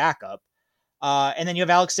fine backup. And then you have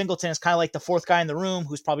Alex Singleton as kind of like the 4th guy in the room,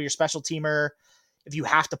 who's probably your special teamer. If you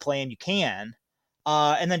have to play him, you can.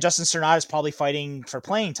 And then Justin Cernat is probably fighting for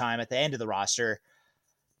playing time at the end of the roster.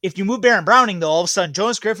 If you move Baron Browning, though, all of a sudden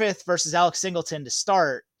Jonas Griffith versus Alex Singleton to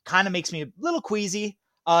start kind of makes me a little queasy.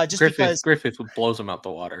 Because Griffith blows him out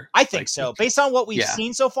the water. I think so. Based on what we've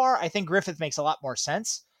seen so far, I think Griffith makes a lot more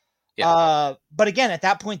sense. Yeah. But again, at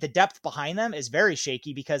that point, the depth behind them is very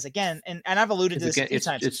shaky because again, and I've alluded to this a few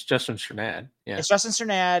times. It's Justin Cernat. Yeah. It's Justin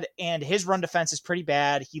Cernat, and his run defense is pretty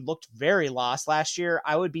bad. He looked very lost last year.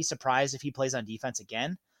 I would be surprised if he plays on defense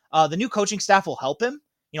again. The new coaching staff will help him.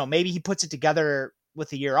 You know, maybe he puts it together with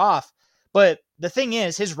the year off. But the thing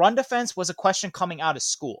is, his run defense was a question coming out of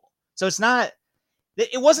school. So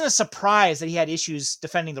it wasn't a surprise that he had issues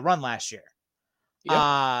defending the run last year.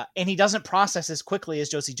 Yep. And he doesn't process as quickly as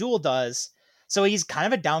Josie Jewell does. So he's kind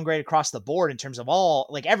of a downgrade across the board in terms of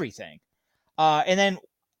everything. And then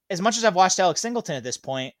as much as I've watched Alex Singleton at this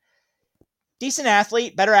point, decent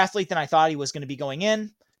athlete, better athlete than I thought he was going to be going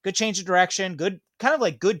in. Good change of direction, good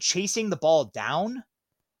chasing the ball down.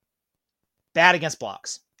 Bad against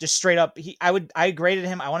blocks. Just straight up. I graded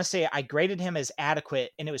him. I want to say I graded him as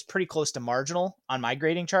adequate, and it was pretty close to marginal on my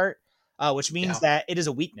grading chart. Which means that it is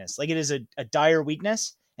a weakness. Like it is a dire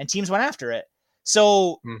weakness, and teams went after it.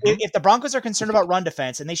 So if the Broncos are concerned about run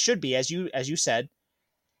defense, and they should be, as you said,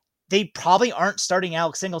 they probably aren't starting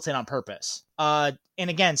Alex Singleton on purpose. And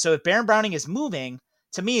again, so if Baron Browning is moving,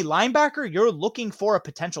 to me, linebacker, you're looking for a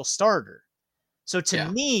potential starter. So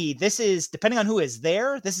to me, this is, depending on who is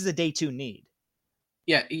there, this is a day 2 need.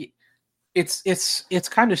 Yeah, it's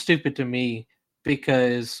kind of stupid to me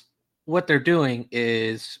because what they're doing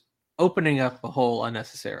is opening up a hole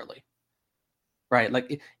unnecessarily, right?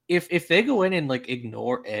 Like if they go in and like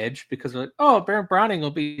ignore edge because they're like, oh, Baron Browning will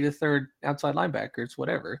be the 3rd outside linebacker, it's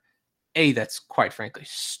whatever. That's quite frankly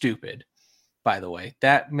stupid. By the way,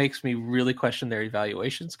 that makes me really question their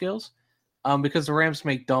evaluation skills, because the Rams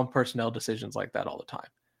make dumb personnel decisions like that all the time.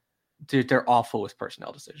 Dude, they're awful with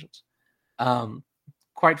personnel decisions.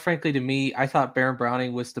 Quite frankly, to me, I thought Baron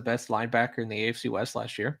Browning was the best linebacker in the AFC West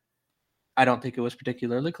last year. I don't think it was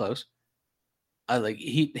particularly close. Like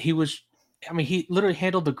he was, I mean, he literally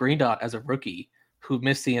handled the green dot as a rookie who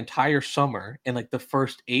missed the entire summer in like the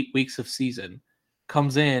first 8 weeks of season,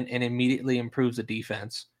 comes in and immediately improves the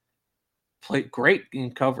defense. Played great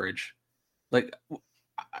in coverage. Like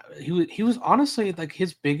he was honestly like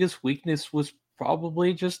his biggest weakness was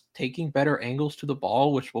probably just taking better angles to the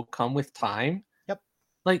ball, which will come with time. Yep.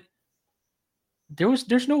 Like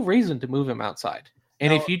there's no reason to move him outside.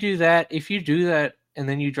 And No. if you do that, and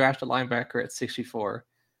then you draft a linebacker at 64,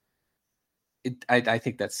 I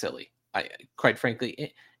think that's silly. Quite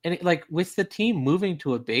frankly, like with the team moving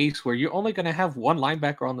to a base where you're only going to have one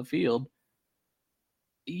linebacker on the field,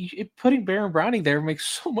 putting Baron Browning there makes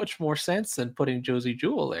so much more sense than putting Josey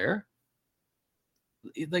Jewell there.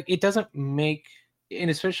 Like it doesn't make, and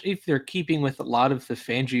especially if they're keeping with a lot of the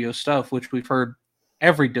Fangio stuff, which we've heard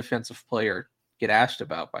every defensive player get asked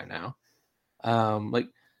about by now. Like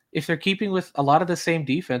if they're keeping with a lot of the same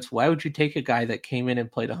defense, why would you take a guy that came in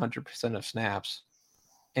and played 100% of snaps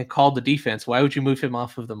and called the defense? Why would you move him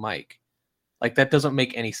off of the mic? Like that doesn't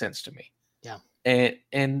make any sense to me. Yeah. And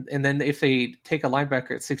then if they take a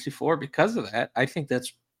linebacker at 64 because of that, I think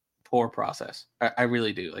that's poor process. I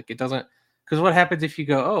really do. Like it doesn't, because what happens if you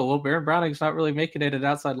go, oh well, Baron Browning's not really making it an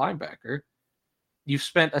outside linebacker. You've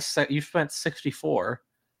spent 64.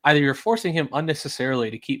 Either you're forcing him unnecessarily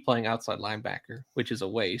to keep playing outside linebacker, which is a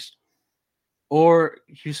waste, or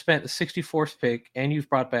you spent the 64th pick and you've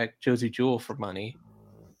brought back Josey Jewell for money.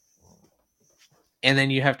 And then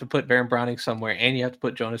you have to put Baron Browning somewhere and you have to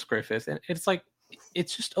put Jonas Griffith. And it's like,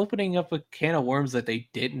 it's just opening up a can of worms that they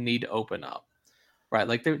didn't need to open up, right?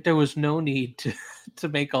 Like there was no need to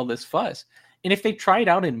make all this fuss. And if they try it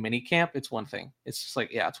out in minicamp, it's one thing. It's just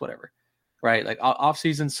like, yeah, it's whatever, right? Like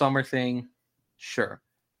off-season summer thing, sure.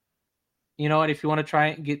 You know what? If you want to try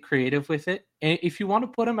and get creative with it, and if you want to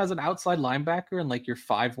put him as an outside linebacker and like your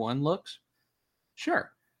 5-1 looks,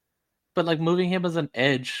 sure. But like moving him as an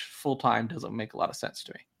edge full time doesn't make a lot of sense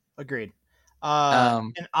to me. Agreed.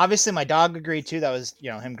 And obviously my dog agreed too. That was,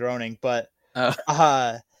 him groaning, but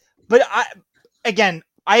I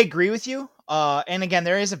agree with you. And again,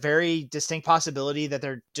 there is a very distinct possibility that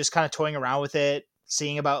they're just kind of toying around with it,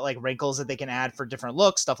 seeing about like wrinkles that they can add for different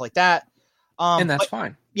looks, stuff like that. And that's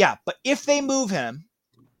fine. Yeah. But if they move him,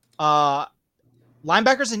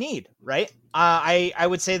 linebacker's a need, right? I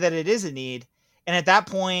would say that it is a need. And at that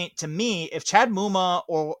point, to me, if Chad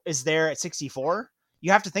Muma is there at 64,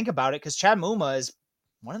 you have to think about it because Chad Muma is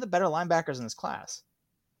one of the better linebackers in this class.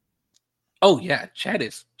 Oh yeah, Chad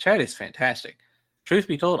is fantastic. Truth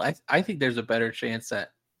be told, I think there's a better chance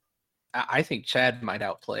that I think Chad might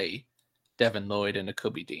outplay Devin Lloyd and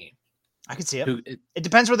Nakobe Dean. I could see it. It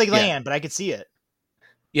depends where they land, but I could see it.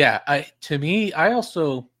 Yeah, I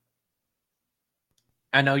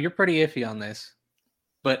know you're pretty iffy on this,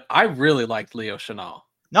 but I really liked Leo Chenal.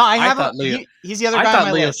 No, he's the other guy on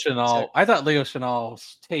my list. I thought Leo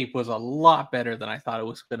Chenal's tape was a lot better than I thought it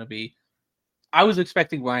was going to be. I was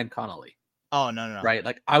expecting Ryan Connolly. Oh, no. Right?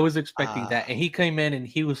 Like I was expecting that, and he came in and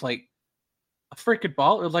he was like a freaking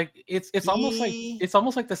ball. Like it's almost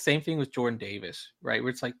like the same thing with Jordan Davis, right?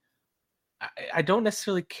 Where it's like I don't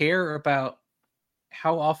necessarily care about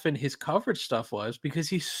how often his coverage stuff was because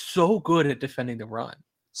he's so good at defending the run.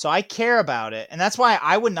 So I care about it. And that's why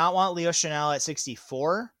I would not want Leo Chenal at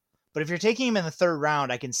 64. But if you're taking him in the third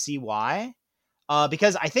round, I can see why.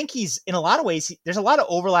 Because I think he's, in a lot of ways, there's a lot of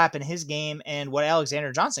overlap in his game and what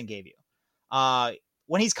Alexander Johnson gave you.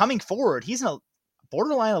 When he's coming forward, he's a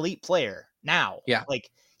borderline elite player now. Yeah. Like,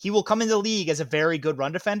 he will come into the league as a very good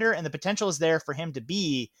run defender, and the potential is there for him to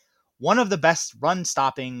be one of the best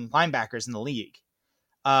run-stopping linebackers in the league.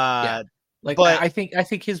 Yeah. Like, but I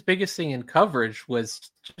think his biggest thing in coverage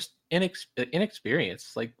was just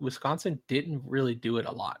inexperience. Like Wisconsin didn't really do it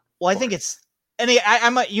a lot. Well, I think it's, and you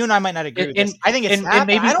and I might not agree with this. I think it's,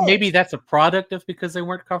 and maybe that's a product of because they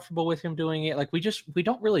weren't comfortable with him doing it. Like we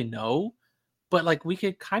don't really know, but like we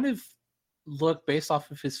could kind of look based off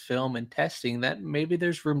of his film and testing that maybe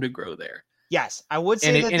there's room to grow there. Yes, I would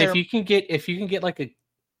say and if you can get like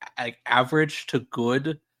a average to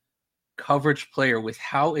good coverage player with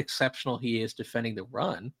how exceptional he is defending the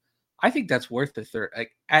run, I think that's worth the third,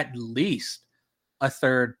 like at least a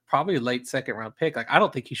third, probably late second round pick. Like I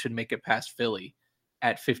don't think he should make it past Philly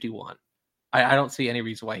at 51. I don't see any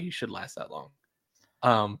reason why he should last that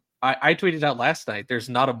long. I tweeted out last night, there's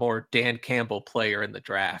not a more Dan Campbell player in the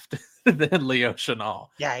draft than Leo Chenal.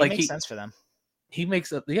 Yeah, it makes sense for them. He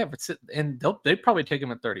makes it, and they'd probably take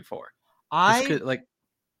him at 34.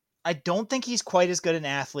 I don't think he's quite as good an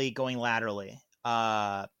athlete going laterally.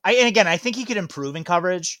 I think he could improve in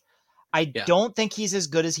coverage. I don't think he's as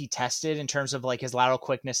good as he tested in terms of like his lateral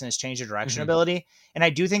quickness and his change of direction ability. And I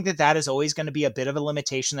do think that is always going to be a bit of a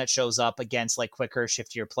limitation that shows up against like quicker,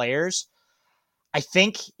 shiftier players. I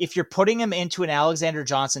think if you're putting him into an Alexander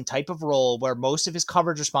Johnson type of role where most of his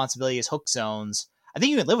coverage responsibility is hook zones, I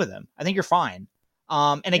think you can live with him. I think you're fine.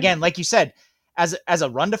 And again, like you said, as a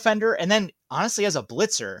run defender, and then honestly as a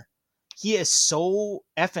blitzer, he is so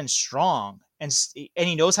strong. And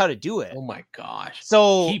he knows how to do it. Oh my gosh!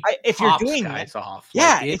 So if you're doing guys off,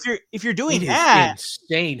 if you're doing that, it's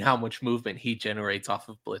insane how much movement he generates off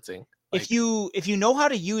of blitzing. Like, if you know how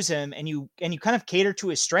to use him and you kind of cater to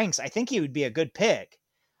his strengths, I think he would be a good pick.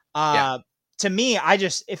 To me,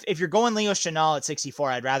 if you're going Leo Chenal at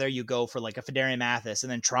 64, I'd rather you go for like a Fedarian Mathis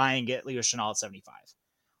and then try and get Leo Chenal at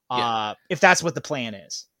 75. If that's what the plan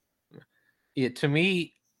is. Yeah, to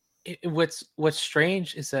me. What's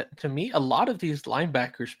strange is that to me a lot of these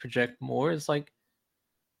linebackers project more as like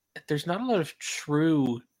there's not a lot of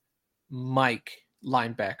true Mike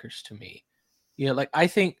linebackers to me. You know, like I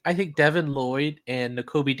think Devin Lloyd and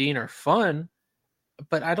Nakobe Dean are fun,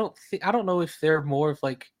 but I don't know if they're more of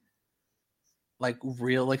like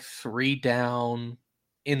real like 3 down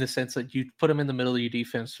in the sense that you put them in the middle of your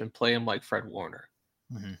defense and play them like Fred Warner.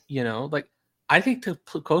 Mm-hmm. You know, like I think the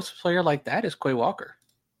closest player like that is Quay Walker.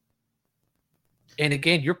 And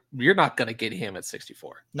again, you're not going to get him at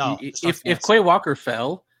 64. No. If Quay Walker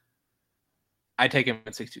fell, I'd take him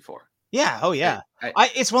at 64. Yeah. Oh yeah.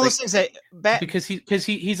 It's one of those things that because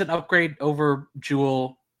he's an upgrade over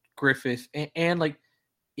Jewel Griffith and like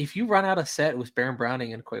if you run out of set with Baron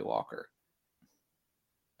Browning and Quay Walker,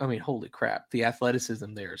 I mean, holy crap, the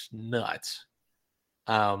athleticism there is nuts.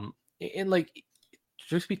 And like,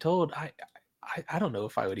 truth be told, I don't know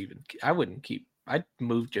if I wouldn't keep. I'd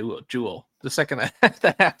move Jewel the second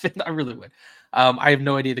that happened. I really would. I have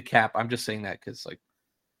no idea the cap. I'm just saying that because like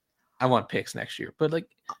I want picks next year. But like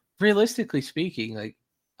realistically speaking, like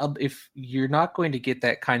if you're not going to get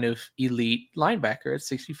that kind of elite linebacker at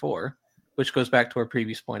 64, which goes back to our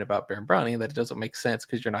previous point about Baron Browning, that it doesn't make sense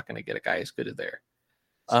because you're not going to get a guy as good as there.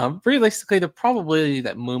 Realistically, the probability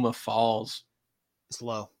that Muma falls is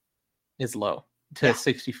low to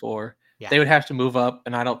 64. Yeah. They would have to move up,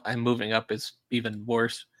 and moving up is even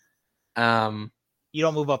worse. You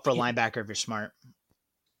don't move up for a linebacker if you're smart.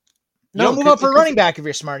 You don't move up for running back if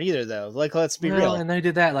you're smart either, though. Like, let's be real. And they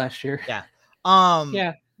did that last year. Yeah.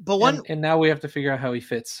 But and now we have to figure out how he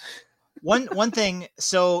fits. one thing.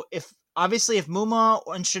 So if Muma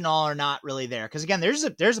and Chenal are not really there, because again, there's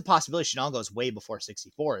a possibility Chenal goes way before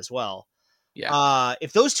 64 as well. Yeah.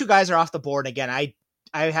 If those two guys are off the board, again, I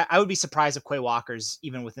would be surprised if Quay Walker's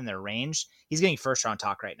even within their range. He's getting first round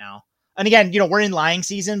talk right now. And again, we're in lying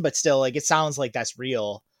season, but still, like, it sounds like that's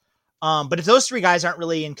real. But if those three guys aren't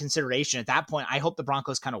really in consideration at that point, I hope the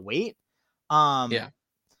Broncos kind of wait. I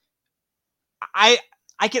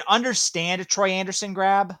can understand a Troy Anderson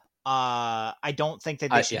grab. I don't think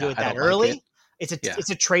that they should do it that early. Like it's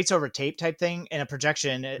a traits over tape type thing and a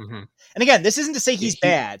projection. Mm-hmm. And again, this isn't to say he's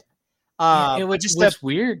bad. What's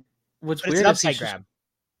weird it's an upside grab.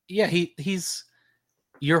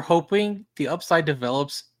 You're hoping the upside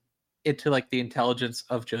develops into like the intelligence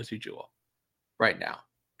of Josie Jewell right now.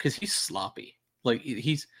 Cause he's sloppy. Like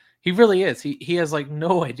he really is. He has like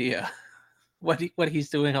no idea what he's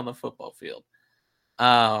doing on the football field.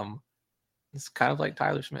 It's kind of like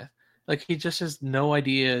Tyler Smith. Like he just has no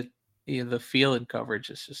idea. The feel and coverage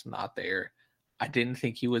is just not there. I didn't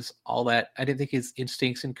think he was all that. I didn't think his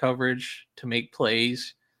instincts in coverage to make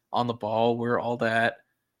plays on the ball were all that.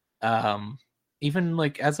 Even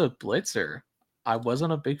like as a blitzer, I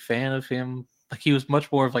wasn't a big fan of him. Like he was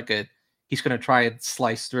much more of like he's going to try and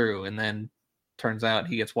slice through, and then turns out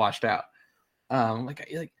he gets washed out. And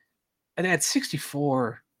at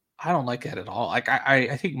 64, I don't like that at all. Like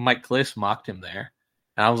I think Mike Kliss mocked him there,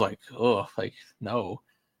 and I was like, oh, like no.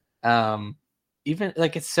 Even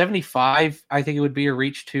like at 75, I think it would be a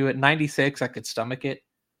reach too. At 96, I could stomach it.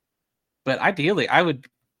 But ideally, I would,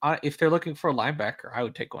 if they're looking for a linebacker, I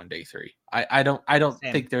would take one day 3. I don't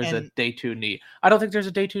think there's a day 2 need. I don't think there's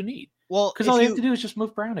a day 2 need. Well, because all you have to do is just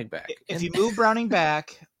move Browning back. If you move Browning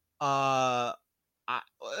back, for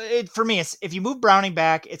me, it's if you move Browning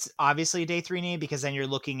back, it's obviously a day 3 need because then you're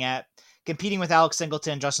looking at competing with Alex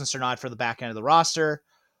Singleton, Justin Strnad for the back end of the roster,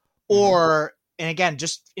 or. And again,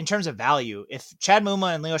 just in terms of value, if Chad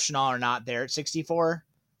Muma and Leo Chenal are not there at 64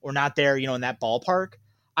 or not there, in that ballpark,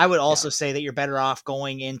 I would also say that you're better off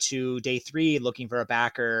going into day 3 looking for a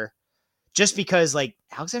backer just because like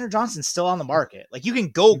Alexander Johnson's still on the market. Like you can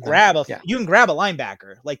go grab you can grab a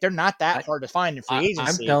linebacker. Like they're not that hard to find in free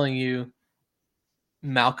agency. I'm telling you,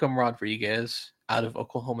 Malcolm Rodriguez out of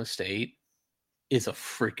Oklahoma State is a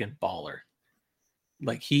freaking baller.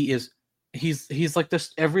 Like he's like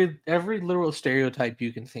this every literal stereotype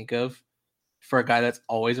you can think of for a guy that's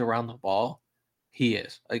always around the ball. He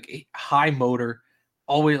is like a high motor,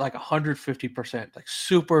 always like 150%, like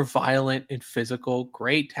super violent and physical,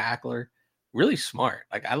 great tackler, really smart.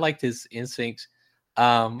 Like I liked his instincts.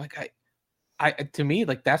 Like I to me,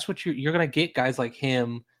 like that's what you're gonna get guys like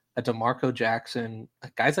him, a DeMarco Jackson,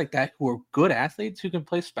 like guys like that who are good athletes who can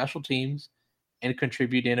play special teams and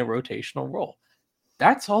contribute in a rotational role.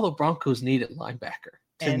 That's all the Broncos need at linebacker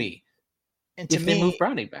to me. And if they move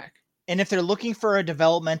Browning back. And if they're looking for a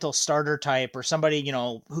developmental starter type or somebody, you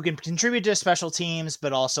know, who can contribute to special teams,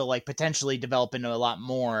 but also like potentially develop into a lot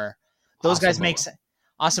more, those guys make sense.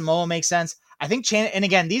 Asamoah makes sense. I think and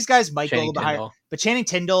again, these guys might go a little bit higher, but Channing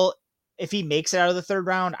Tindall, if he makes it out of the third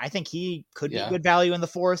round, I think he could be good value in the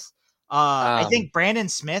fourth. I think Brandon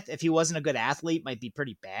Smith, if he wasn't a good athlete, might be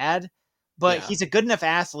pretty bad. But he's a good enough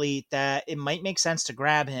athlete that it might make sense to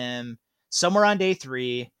grab him somewhere on day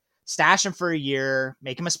 3, stash him for a year,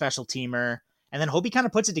 make him a special teamer, and then hope he kind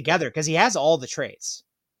of puts it together because he has all the traits.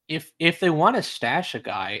 If they want to stash a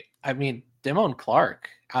guy, I mean, Damone Clark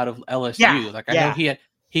out of LSU, I know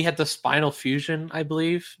he had the spinal fusion, I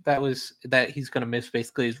believe, that he's going to miss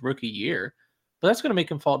basically his rookie year, but that's going to make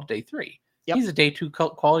him fall to day 3. Yep. He's a day 2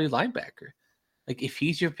 quality linebacker. Like if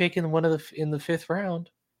he's your pick in the 5th round,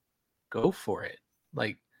 go for it.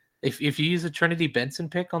 Like if you use a Trinity Benson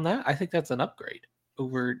pick on that, I think that's an upgrade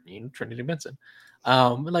over Trinity Benson.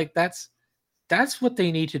 Like that's what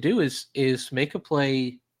they need to do is make a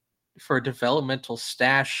play for a developmental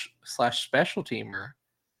stash / special teamer,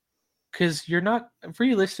 because you're not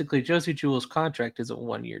realistically Josie Jewell's contract is a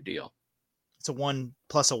 1-year deal. It's a 1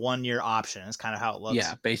 plus a 1-year option. Is kind of how it looks.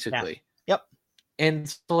 Yeah, basically. Yeah. Yep. And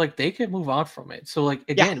so like they can move on from it. So like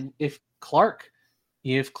again, if Clark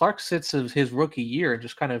sits of his rookie year and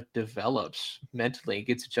just kind of develops mentally and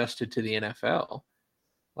gets adjusted to the NFL,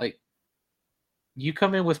 like you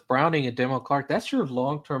come in with Browning and Damone Clark, that's your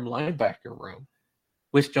long-term linebacker room.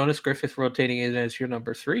 With Jonas Griffith rotating in as your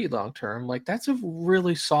number 3 long-term, like that's a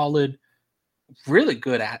really solid, really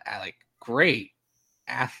good like great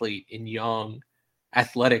athletic and young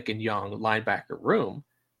linebacker room.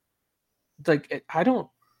 Like I don't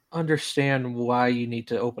understand why you need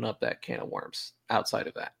to open up that can of worms outside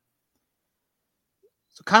of that.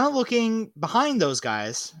 So kind of looking behind those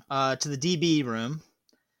guys to the DB room.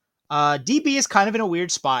 DB is kind of in a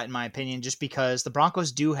weird spot, in my opinion, just because the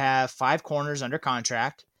Broncos do have 5 corners under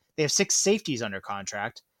contract. They have 6 safeties under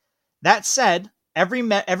contract. That said,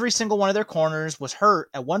 every single one of their corners was hurt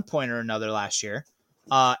at one point or another last year.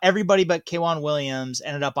 Everybody but K'Waun Williams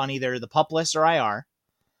ended up on either the PUP list or IR.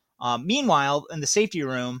 Meanwhile, in the safety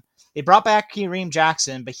room, they brought back Kareem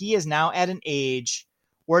Jackson, but he is now at an age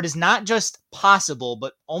where it is not just possible,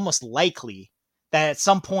 but almost likely that at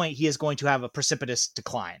some point he is going to have a precipitous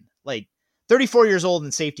decline. Like 34 years old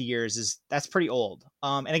in safety years that's pretty old.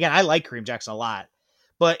 And again, I like Kareem Jackson a lot,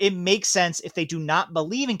 but it makes sense if they do not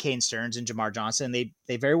believe in Kane Stearns and Jamar Johnson, they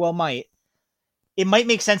very well might. It might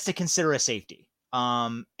make sense to consider a safety.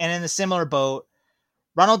 And in a similar boat,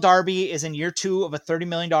 Ronald Darby is in year 2 of a $30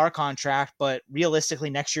 million contract, but realistically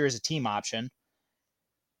next year is a team option.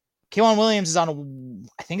 K'Waun Williams is on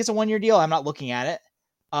I think it's a 1-year deal. I'm not looking at it.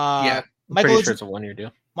 I'm pretty sure it's a 1-year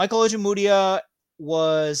deal. Michael Ojemudia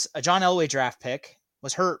was a John Elway draft pick,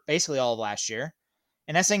 was hurt basically all of last year.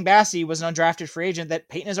 And Essang Bassey was an undrafted free agent that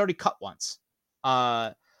Peyton has already cut once.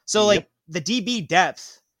 The DB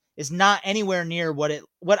depth is not anywhere near what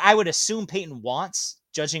I would assume Peyton wants,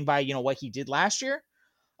 judging by, what he did last year.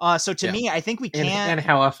 So to me, I think we can. And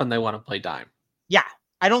how often they want to play dime. Yeah.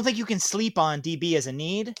 I don't think you can sleep on DB as a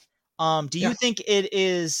need. Do you think it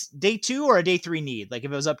is day 2 or a day 3 need? Like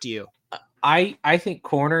if it was up to you? I think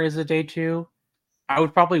corner is a day 2. I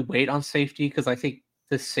would probably wait on safety because I think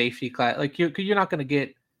the safety class, like you're not going to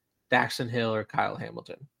get Daxton Hill or Kyle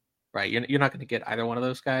Hamilton, right? You're not going to get either one of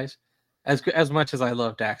those guys. As much as I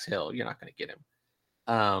love Dax Hill, you're not going to get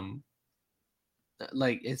him.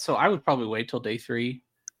 So I would probably wait till day 3,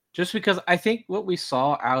 just because I think what we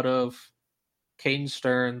saw out of Caden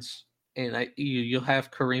Stearns and you'll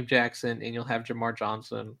have Kareem Jackson and you'll have Jamar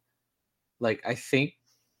Johnson. Like I think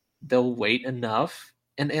they'll wait enough.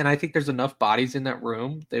 And I think there's enough bodies in that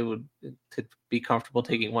room they would to be comfortable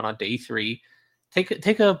taking one on day 3.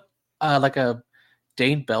 Take a like a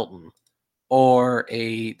Dane Belton or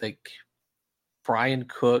a like Brian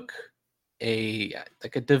Cook, a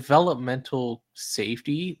developmental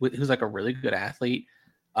safety who's like a really good athlete.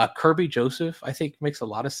 Kirby Joseph, I think makes a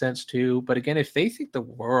lot of sense too. But again, if they think the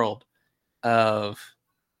world of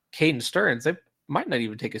Caden Stearns, they might not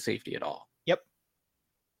even take a safety at all. Yep.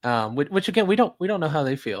 Which again, we don't know how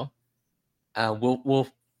they feel. We'll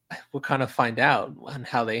kind of find out on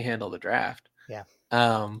how they handle the draft. Yeah.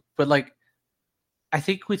 But like, I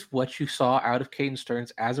think with what you saw out of Caden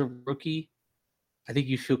Stearns as a rookie, I think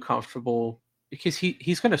you feel comfortable because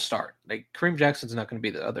he's going to start. Like Kareem Jackson's not going to be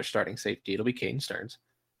the other starting safety; it'll be Caden Stearns.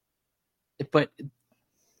 But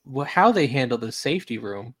how they handle the safety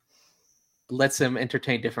room lets them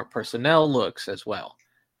entertain different personnel looks as well.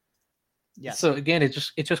 Yes. So again, it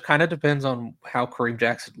just kind of depends on how Kareem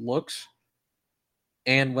Jackson looks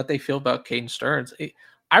and what they feel about Caden Stearns.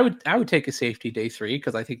 I would take a safety day 3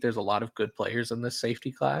 because I think there's a lot of good players in this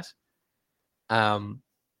safety class.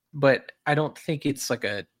 But I don't think it's like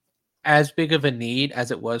as big of a need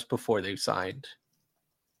as it was before they signed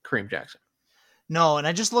Kareem Jackson. No, and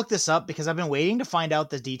I just looked this up because I've been waiting to find out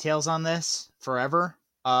the details on this forever.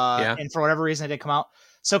 And for whatever reason, it didn't come out.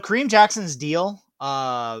 So Kareem Jackson's deal,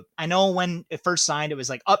 I know when it first signed, it was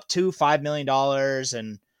like up to $5 million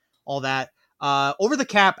and all that. Over the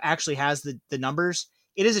Cap actually has the numbers.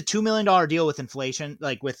 It is a $2 million deal with inflation,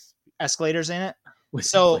 like with escalators in it.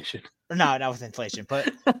 Inflation. No, not with inflation,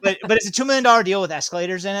 but it's a $2 million deal with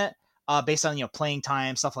escalators in it, based on playing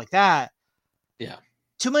time, stuff like that. Yeah,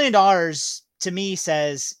 $2 million to me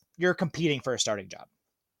says you're competing for a starting job.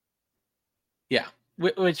 Yeah,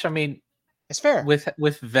 which I mean, it's fair with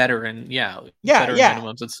veteran, veteran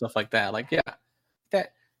minimums and stuff like that. Like,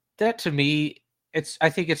 that to me. I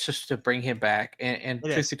think it's just to bring him back and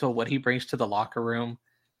truth be told, what he brings to the locker room.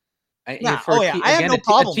 I have no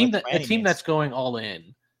problem. A team that's going all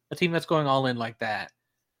in, like that.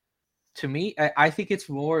 To me, I think it's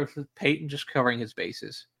more of Peyton just covering his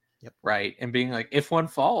bases, right, and being like, if one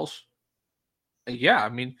falls, I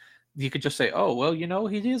mean, you could just say, oh well,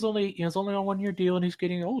 he's only on a 1-year deal and he's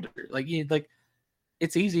getting older. Like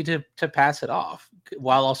it's easy to pass it off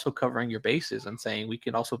while also covering your bases and saying we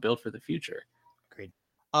can also build for the future.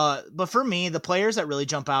 But for me, the players that really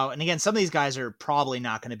jump out, and again, some of these guys are probably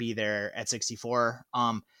not going to be there at 64.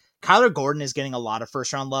 Kyler Gordon is getting a lot of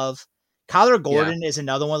first round love. Kyler Gordon is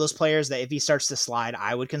another one of those players that if he starts to slide,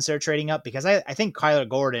 I would consider trading up because I think Kyler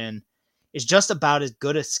Gordon is just about as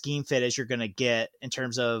good a scheme fit as you're going to get in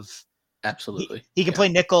terms of absolutely. He can play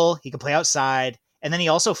nickel, he can play outside, and then he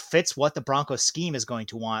also fits what the Broncos scheme is going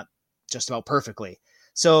to want just about perfectly.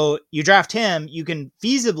 So you draft him, you can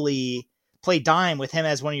feasibly play dime with him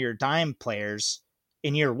as one of your dime players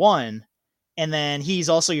in year 1. And then he's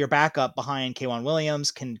also your backup behind K'Waun Williams,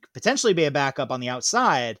 can potentially be a backup on the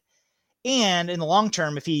outside. And in the long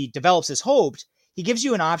term, if he develops as hoped, he gives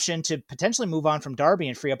you an option to potentially move on from Darby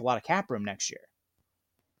and free up a lot of cap room next year.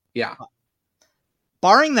 Yeah.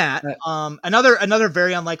 Barring that, another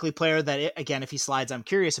very unlikely player that, again, if he slides, I'm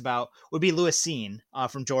curious about would be Lewis Cine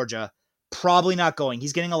from Georgia. Probably not going.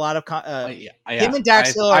 He's getting a lot of him and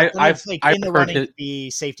Dax Hill are in the running to be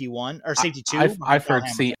safety 1 or safety 2. I've heard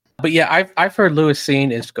Cine, but I've heard Lewis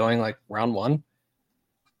Cine is going like round 1.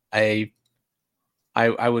 I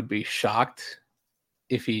would be shocked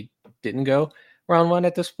if he didn't go round 1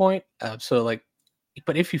 at this point. So like,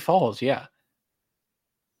 but if he falls, yeah.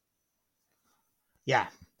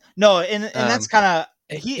 No, and that's kind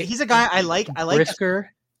of he's a guy I like.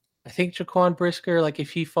 Brisker. I think Jaquan Brisker, like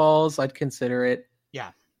if he falls, I'd consider it.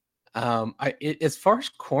 Yeah. As far as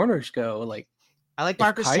corners go, like I like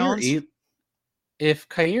Marcus Jones. If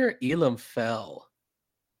Kaiir Elam fell,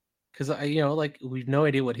 because like we've no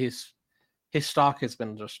idea what his stock has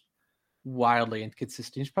been, just wildly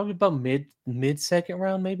inconsistent. He's probably about mid second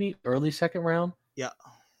round, maybe early second round. Yeah,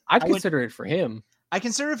 I'd consider it for him. I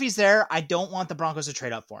consider if he's there. I don't want the Broncos to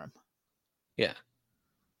trade up for him. Yeah.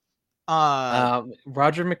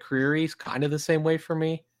 Roger McCreary's kind of the same way for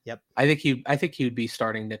me. Yep. I think he would be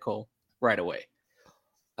starting nickel right away.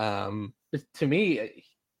 But to me,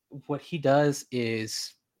 what he does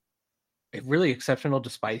is really exceptional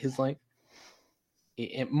despite his length.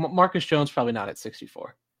 Marcus Jones probably not at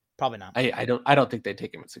 64. Probably not. I don't think they'd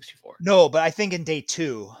take him at 64. No, but I think in day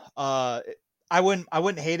 2, I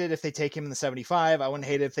wouldn't hate it if they take him in the 75. I wouldn't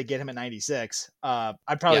hate it if they get him at 96.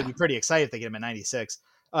 I'd probably be pretty excited if they get him at 96.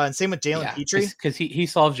 And same with Jalen Petrie, because he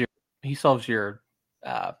solves your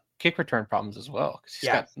kick return problems as well. Because he's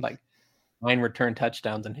got like 9 return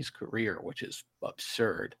touchdowns in his career, which is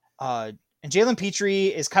absurd. And Jalen Petrie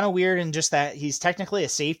is kind of weird in just that he's technically a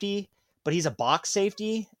safety, but he's a box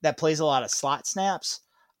safety that plays a lot of slot snaps.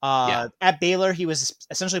 At Baylor, he was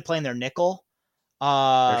essentially playing their nickel.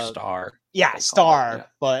 Their star. Star.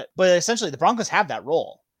 But essentially the Broncos have that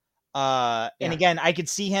role. And again, I could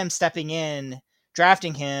see him stepping in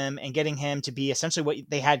drafting him and getting him to be essentially what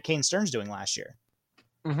they had Kane Stearns doing last year.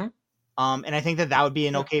 Mm-hmm. And I think that would be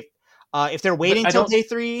an okay. If they're waiting till day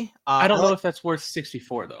 3, I don't know if that's worth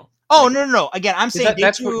 64 though. Oh, no. Again, I'm saying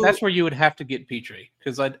that's where you would have to get Petrie,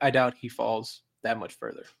 because I doubt he falls that much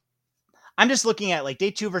further. I'm just looking at like day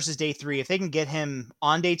 2 versus day 3. If they can get him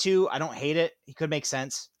on day 2, I don't hate it. He could make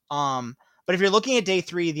sense. But if you're looking at day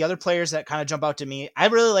 3, the other players that kind of jump out to me, I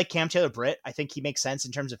really like Cam Taylor-Britt. I think he makes sense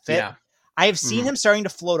in terms of fit. Yeah. I have seen him starting to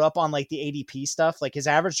float up on like the ADP stuff, like his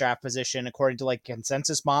average draft position, according to like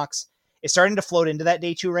consensus mocks, is starting to float into that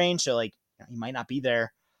day 2 range. So like he might not be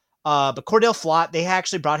there. But Cordell Flott, they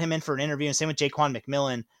actually brought him in for an interview, and same with Jaquan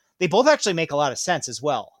McMillan. They both actually make a lot of sense as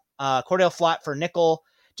well. Cordell Flott for nickel.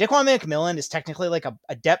 Jaquan McMillan is technically like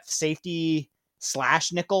a depth safety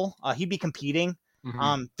 / nickel. He'd be competing.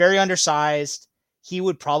 Very undersized. He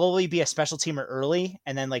would probably be a special teamer early,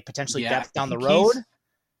 and then like potentially depth down the road.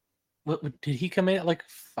 What did he come in at like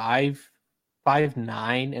 5'9.5"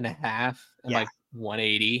 and like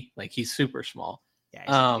 180? Like he's super small. Yeah,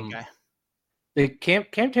 he's a big guy. The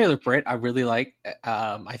Cam Taylor-Britt, I really like.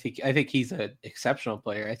 I think he's an exceptional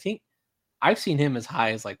player. I think I've seen him as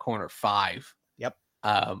high as like corner 5. Yep.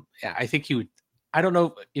 Yeah, I think he would. I don't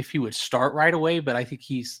know if he would start right away, but I think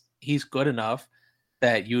he's good enough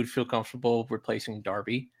that you would feel comfortable replacing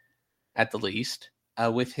Darby at the least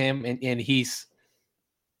with him, and he's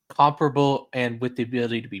comparable and with the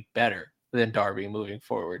ability to be better than Darby moving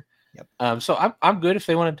forward. Yep. So I'm good if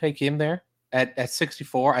they want to take him there at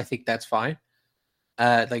 64. I think that's fine.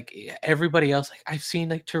 Like everybody else, like I've seen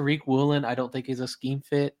like Tariq Woolen. I don't think is a scheme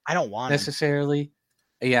fit. I don't want necessarily.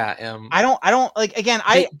 Him. Yeah. I don't like. Again,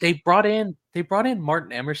 they brought in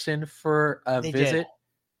Martin Emerson for a visit.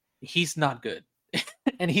 He's not good,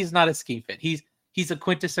 and he's not a scheme fit. He's a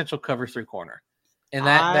quintessential cover 3 corner, and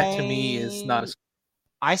that to me is not a.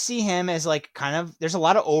 I see him as like kind of. There's a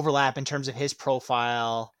lot of overlap in terms of his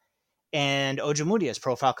profile and Ojemudia's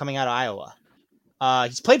profile coming out of Iowa.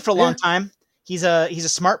 He's played for a long time. He's a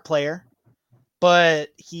smart player, but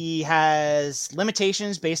he has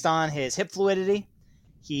limitations based on his hip fluidity.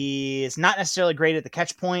 He is not necessarily great at the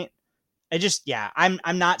catch point. I'm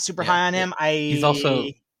not super high on him. He's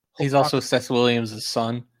also Seth Williams'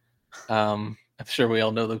 son. I'm sure we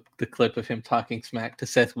all know the clip of him talking smack to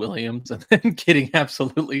Seth Williams and then getting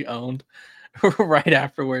absolutely owned right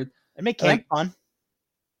afterward. It make camp fun.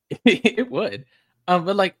 It would.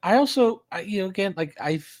 But like I also, again, like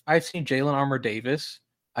I've seen Jalen Armour-Davis.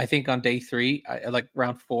 I think on day 3, I like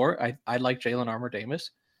round 4. I like Jalen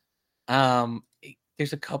Armour-Davis.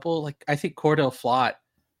 There's a couple like I think Cordell Flott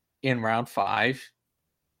in round 5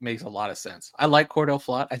 makes a lot of sense. I like Cordell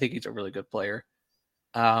Flott. I think he's a really good player.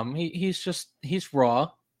 He's raw,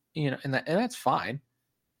 and that's fine.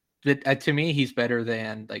 But to me, he's better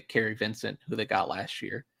than like Kerry Vincent, who they got last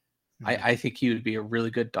year. I think he would be a really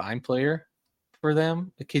good dime player for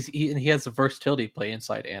them because he has the versatility to play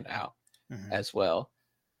inside and out as well.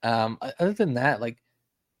 Other than that, like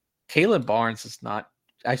Kalen Barnes is not.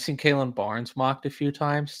 I've seen Kalen Barnes mocked a few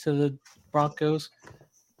times to the Broncos.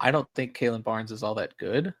 I don't think Kalen Barnes is all that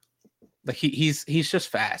good. Like he's just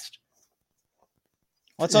fast.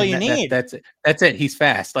 That's all you need. That's it. That's it. He's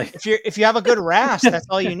fast. Like if you have a good RAS, that's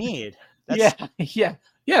all you need. Yeah.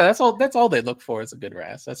 That's all they look for is a good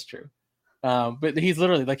RAS. That's true. But he's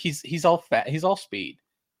literally like he's all fat. He's all speed,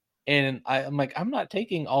 and I'm like I'm not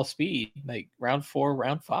taking all speed like round 4,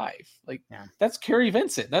 round 5. Like that's Kerry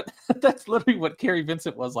Vincent. That's literally what Kerry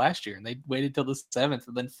Vincent was last year, and they waited till the 7th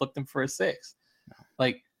and then flipped him for a 6th.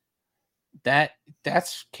 Like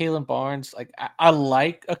that's Kalen Barnes. Like I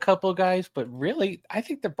like a couple guys, but really I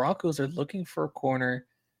think the Broncos are looking for a corner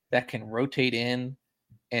that can rotate in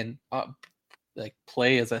and like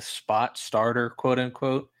play as a spot starter, quote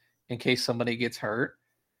unquote, in case somebody gets hurt.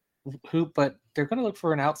 But they're going to look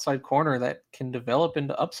for an outside corner that can develop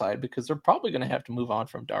into upside because they're probably going to have to move on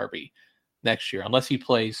from Darby next year unless he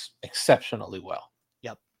plays exceptionally well.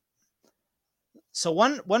 Yep. So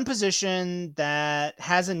one position that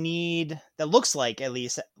has a need that looks like a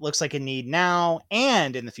need now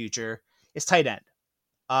and in the future is tight end.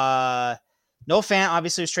 Noah Fant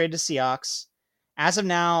obviously was traded to Seahawks. As of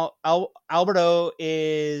now, Alberto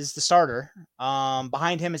is the starter.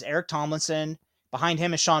 Behind him is Eric Tomlinson. Behind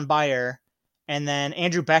him is Sean Byer. And then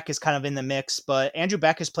Andrew Beck is kind of in the mix, but Andrew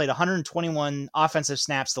Beck has played 121 offensive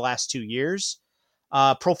snaps the last 2 years.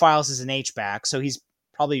 Profiles as an H-back, so he's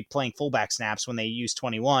probably playing fullback snaps when they use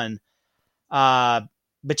 21.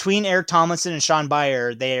 Between Eric Tomlinson and Sean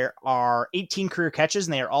Byer, there are 18 career catches,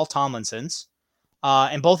 and they are all Tomlinson's.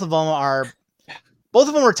 And both of them are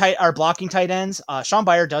blocking tight ends. Sean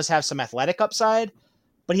Byer does have some athletic upside,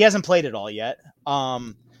 but he hasn't played it all yet.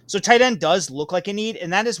 So tight end does look like a need,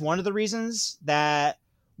 and that is one of the reasons that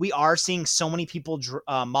we are seeing so many people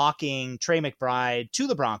mocking Trey McBride to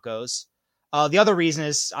the Broncos. The other reason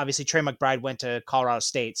is obviously Trey McBride went to Colorado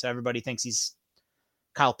State, so everybody thinks he's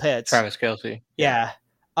Kyle Pitts. Travis Kelce. Yeah.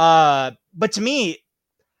 But to me,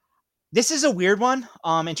 this is a weird one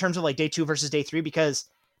in terms of like day 2 versus day 3, because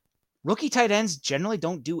rookie tight ends generally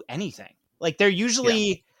don't do anything. Like they're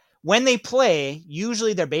usually, when they play,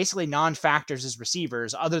 usually they're basically non-factors as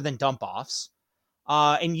receivers other than dump offs.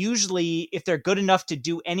 And usually if they're good enough to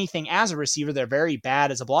do anything as a receiver, they're very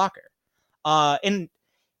bad as a blocker. And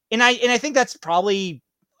I think that's probably,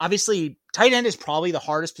 obviously tight end is probably the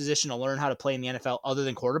hardest position to learn how to play in the NFL other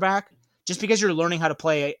than quarterback, just because you're learning how to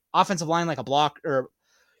play offensive line like a block, or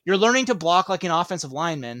you're learning to block like an offensive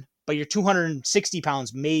lineman, but you're 260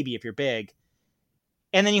 pounds, maybe if you're big.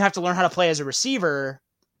 And then you have to learn how to play as a receiver,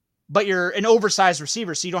 but you're an oversized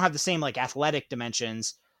receiver. So you don't have the same like athletic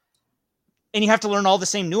dimensions, and you have to learn all the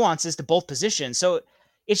same nuances to both positions. So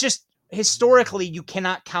it's just, historically, you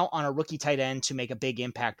cannot count on a rookie tight end to make a big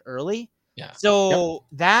impact early. Yeah. So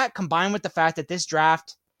that combined with the fact that this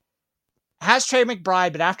draft has Trey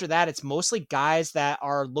McBride, but after that, it's mostly guys that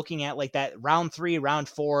are looking at like that round 3, round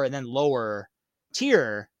 4, and then lower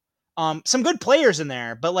tier. Some good players in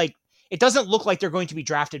there, but like it doesn't look like they're going to be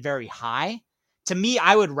drafted very high. To me,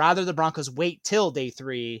 I would rather the Broncos wait till day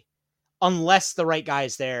 3, unless the right guy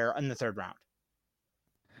is there in the 3rd round.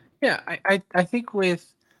 Yeah, I think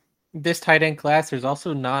with this tight end class, there's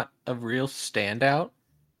also not a real standout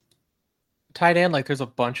tight end. Like there's a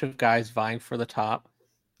bunch of guys vying for the top.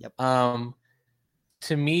 Yep.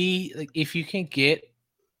 To me, like if you can get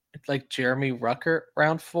like Jeremy Ruckert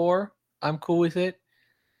round 4, I'm cool with it.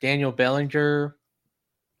 Daniel Bellinger,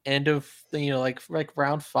 end of like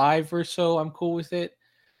round 5 or so, I'm cool with it.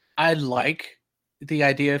 I like the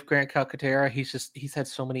idea of Grant Calcaterra. He's had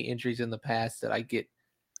so many injuries in the past that I get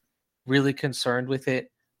really concerned with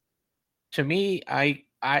it. To me, I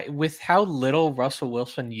with how little Russell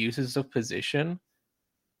Wilson uses the position,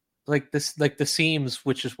 like the seams,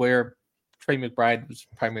 which is where Trey McBride was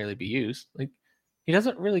primarily be used, like he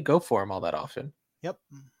doesn't really go for him all that often. Yep.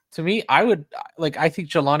 To me, I think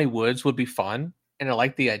Jelani Woods would be fun, and I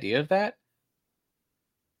like the idea of that.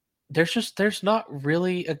 There's not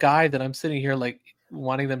really a guy that I'm sitting here like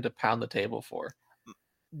wanting them to pound the table for.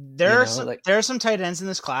 There are some tight ends in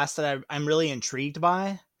this class that I'm really intrigued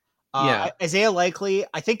by. Isaiah Likely,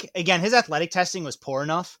 I think, again, his athletic testing was poor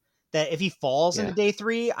enough that if he falls into day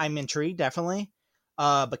 3, I'm intrigued, definitely.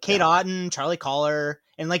 But Cade Otton, Charlie Collar,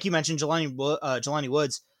 and like you mentioned, Jelani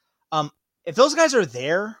Woods, if those guys are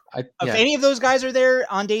there, if any of those guys are there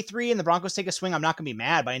on day 3 and the Broncos take a swing, I'm not going to be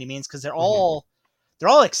mad by any means, because they're all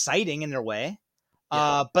exciting in their way.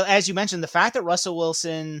 But as you mentioned, the fact that Russell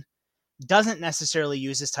Wilson doesn't necessarily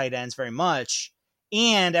use his tight ends very much,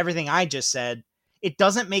 and everything I just said, it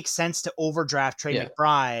doesn't make sense to overdraft Trey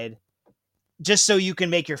McBride just so you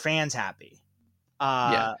can make your fans happy.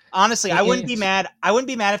 Honestly, I wouldn't be mad. I wouldn't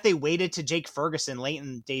be mad if they waited to Jake Ferguson late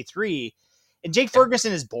in day 3. And Jake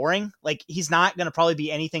Ferguson is boring. Like he's not going to probably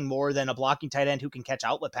be anything more than a blocking tight end who can catch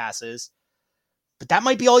outlet passes. But that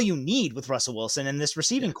might be all you need with Russell Wilson in this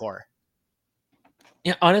receiving core.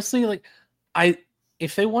 Yeah, honestly, like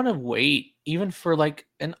if they want to wait even for like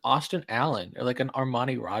an Austin Allen or like an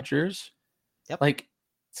Armani Rogers, like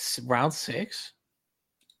round 6,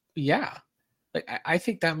 like I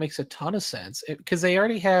think that makes a ton of sense, because they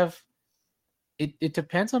already have. It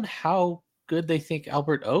depends on how good they think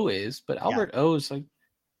Albert O is, but Albert O is like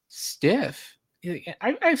stiff.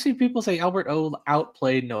 I've seen people say Albert O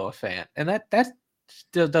outplayed Noah Fant, and that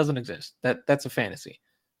still doesn't exist. That's a fantasy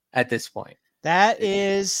at this point. That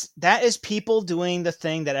is people doing the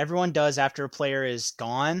thing that everyone does after a player is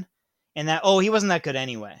gone, and that he wasn't that good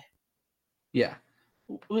anyway. Yeah,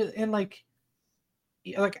 and like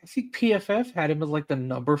I think PFF had him as like the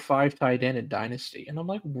number 5 tight end in Dynasty, and I'm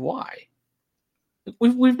like, why?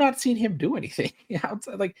 We've not seen him do anything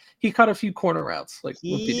outside. Like he caught a few corner routes. Like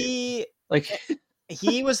he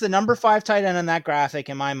was the number 5 tight end on that graphic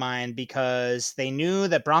in my mind, because they knew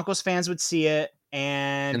that Broncos fans would see it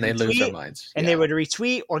and they lose their minds, and they would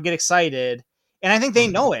retweet or get excited. And I think they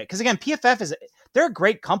know it, because again, PFF they're a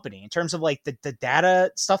great company in terms of like the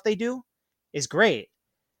data stuff they do is great.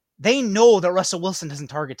 They know that Russell Wilson doesn't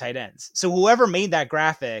target tight ends. So whoever made that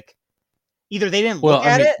graphic, either they didn't look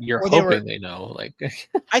at it, you're hoping they know. Like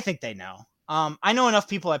I think they know. I know enough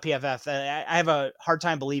people at PFF that I have a hard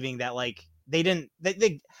time believing that like they didn't. I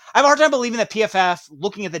have a hard time believing that PFF,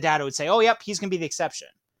 looking at the data, would say, "Oh, yep, he's going to be the exception."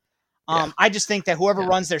 I just think that whoever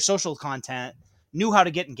runs their social content knew how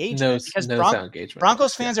to get engagement because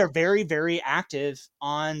Broncos fans are very, very active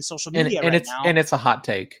on social media right now. And it's a hot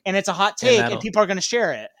take. And it's a hot take, and people are going to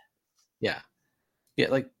share it. Yeah. Yeah,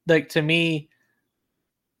 like to me,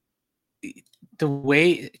 the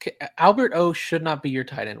way Albert O should not be your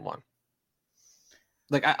tight end one.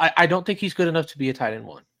 Like, I don't think he's good enough to be a tight end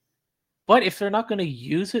one. But if they're not going to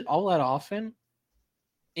use it all that often,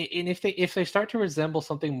 and if they start to resemble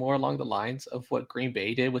something more along the lines of what Green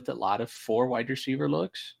Bay did with a lot of 4 wide receiver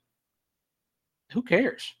looks, who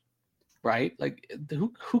cares, right? Like,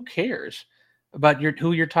 who cares about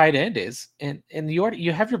who your tight end is? And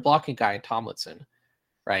you have your blocking guy in Tomlinson,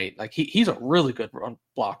 right? Like he's a really good run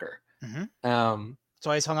blocker. Mm-hmm. That's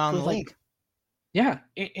why he's hung on in the league. Yeah,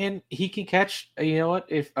 and he can catch. You know what?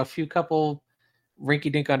 If a couple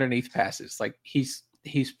rinky-dink underneath passes, like he's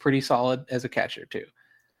pretty solid as a catcher too.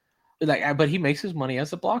 But he makes his money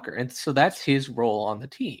as a blocker, and so that's his role on the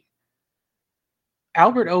team.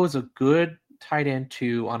 Albert O is a good tight end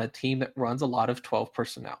too on a team that runs a lot of 12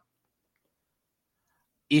 personnel.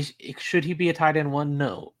 Should he be a tight end one?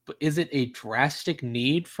 No, but is it a drastic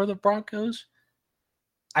need for the Broncos?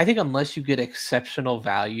 I think unless you get exceptional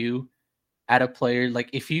value at a player, like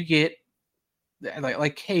if you get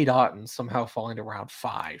like Cade Otton somehow falling to round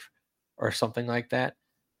 5 or something like that.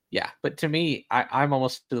 Yeah, but to me, I'm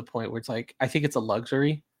almost to the point where it's like, I think it's a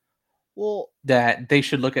luxury. Well, that they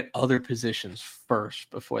should look at other positions first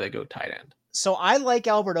before they go tight end. So I like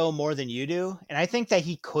Albert O more than you do, and I think that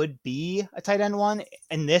he could be a tight end one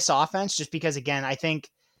in this offense, just because, again, I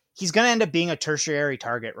think he's going to end up being a tertiary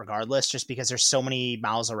target regardless, just because there's so many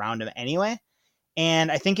mouths around him anyway.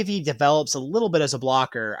 And I think if he develops a little bit as a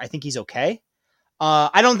blocker, I think he's okay.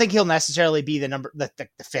 I don't think he'll necessarily be the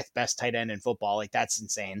 5th best tight end in football. Like, that's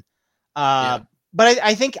insane. But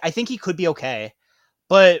I think he could be okay.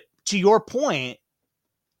 But to your point,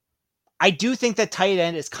 I do think that tight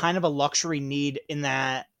end is kind of a luxury need in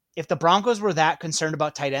that if the Broncos were that concerned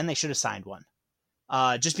about tight end, they should have signed one.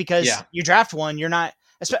 Just because you draft one, you're not,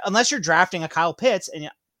 unless you're drafting a Kyle Pitts, and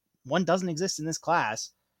one doesn't exist in this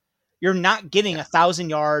class, you're not getting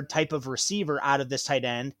 1,000-yard type of receiver out of this tight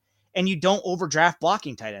end. And you don't overdraft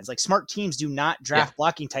blocking tight ends. Like, smart teams do not draft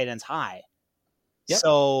blocking tight ends high. Yep.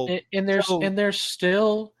 So there's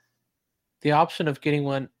still the option of getting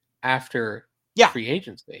one after free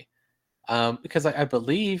agency. Because I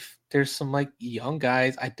believe there's some like young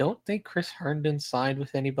guys. I don't think Chris Herndon signed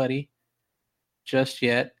with anybody just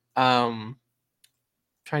yet. Trying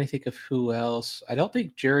to think of who else. I don't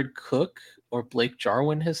think Jared Cook or Blake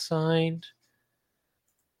Jarwin has signed.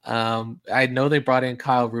 I know they brought in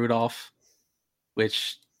Kyle Rudolph,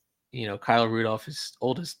 which, Kyle Rudolph is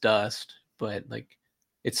old as dust, but like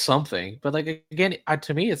it's something. But like, again,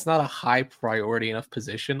 to me, it's not a high priority enough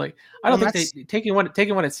position. Like, I don't think taking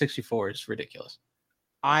one at 64 is ridiculous.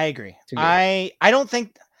 I agree. I don't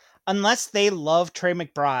think, unless they love Trey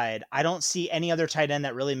McBride, I don't see any other tight end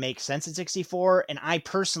that really makes sense at 64. And I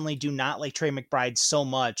personally do not like Trey McBride so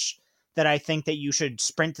much that I think that you should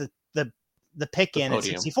sprint the pick in at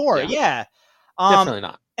 64. Yeah. Definitely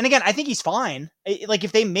not. And again, I think he's fine. Like,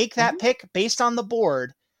 if they make that pick based on the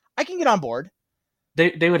board, I can get on board.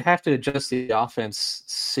 They would have to adjust the offense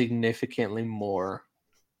significantly more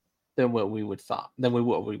than what we would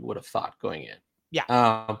have thought going in.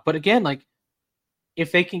 Yeah. But again, like,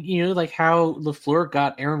 if they can, like how LaFleur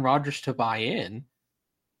got Aaron Rodgers to buy in,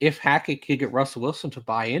 if Hackett could get Russell Wilson to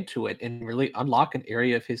buy into it and really unlock an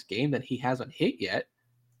area of his game that he hasn't hit yet,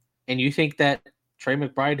 and you think that Trey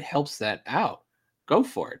McBride helps that out, go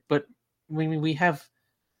for it. But I mean, we have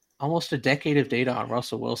almost a decade of data on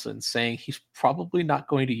Russell Wilson saying he's probably not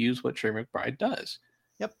going to use what Trey McBride does.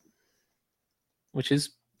 Yep. Which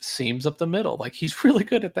seams up the middle. Like, he's really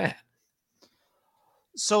good at that.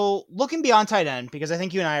 So looking beyond tight end, because I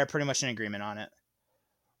think you and I are pretty much in agreement on it,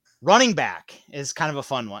 running back is kind of a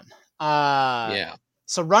fun one.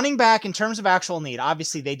 So running back, in terms of actual need,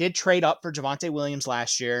 obviously they did trade up for Javonte Williams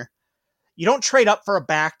last year. You don't trade up for a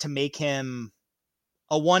back to make him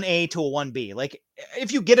a 1A to a 1B. Like,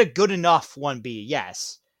 if you get a good enough 1B,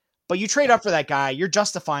 yes. But you trade up for that guy, you're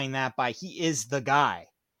justifying that by he is the guy.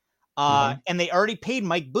 And they already paid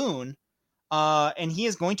Mike Boone, and he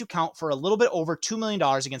is going to count for a little bit over $2 million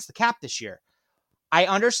against the cap this year. I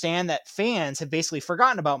understand that fans have basically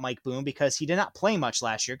forgotten about Mike Boone because he did not play much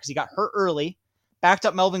last year because he got hurt early, backed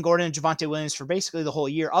up Melvin Gordon and Javonte Williams for basically the whole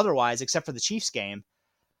year otherwise, except for the Chiefs game.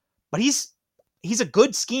 But he's a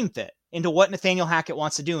good scheme fit into what Nathaniel Hackett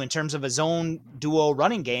wants to do in terms of a zone duo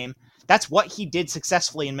running game. That's what he did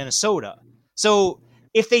successfully in Minnesota. So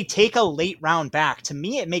if they take a late round back, to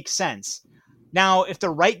me, it makes sense. Now, if the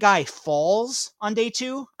right guy falls on day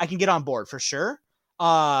 2, I can get on board for sure.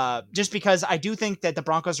 Just because I do think that the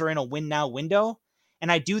Broncos are in a win now window.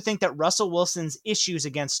 And I do think that Russell Wilson's issues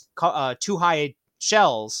against too high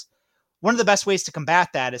shells, one of the best ways to combat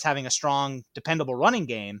that is having a strong, dependable running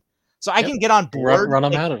game. So I can get on board. Run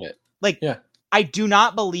them out of it. I do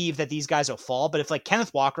not believe that these guys will fall, but if like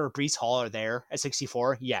Kenneth Walker or Breece Hall are there at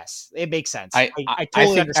 64, yes, it makes sense. I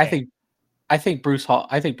totally understand. I think Breece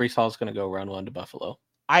Hall is going to go round 1 to Buffalo.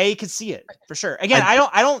 I could see it for sure. Again,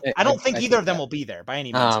 I don't think either of them will be there by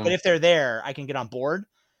any means. But if they're there, I can get on board.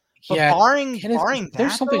 But barring that,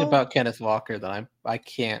 there's something about Kenneth Walker that I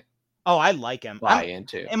can't. Oh, I like him. Buy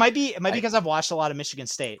into. It might be because I've watched a lot of Michigan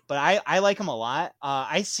State, but I like him a lot.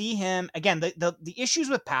 I see him again. The issues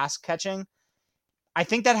with pass catching, I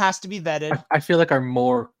think that has to be vetted. I feel like are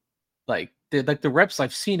more like the reps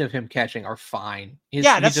I've seen of him catching are fine. He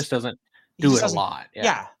just doesn't do it a lot.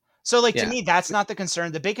 Yeah. So to me, that's not the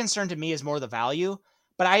concern. The big concern to me is more the value.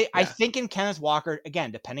 But I think in Kenneth Walker,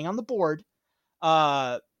 again, depending on the board,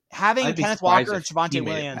 having Kenneth Walker and Javonte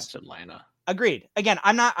Williams. Atlanta. Agreed. Again,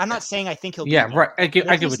 I'm not saying I think he'll be right. I get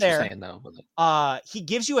what you're saying though. He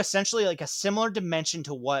gives you essentially like a similar dimension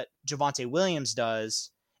to what Javonte Williams does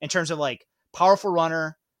in terms of like powerful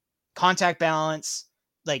runner, contact balance.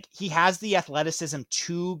 Like he has the athleticism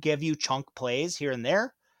to give you chunk plays here and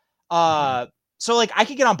there. So like I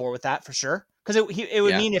could get on board with that for sure. Because it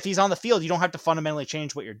would mean if he's on the field, you don't have to fundamentally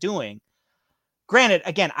change what you're doing. Granted,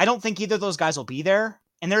 again, I don't think either of those guys will be there.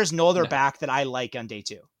 And there's no other back that I like on day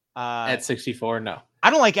 2. At 64, no.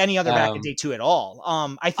 I don't like any other back at day 2 at all.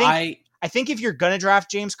 I think if you're gonna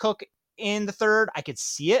draft James Cook in the 3rd, I could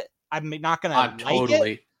see it. I'm not gonna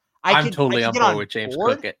it. I'm totally on board with James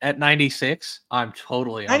Cook at 96. I'm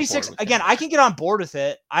totally 96. On board again, I can get on board with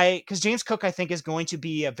it. Because James Cook, I think, is going to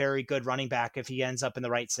be a very good running back if he ends up in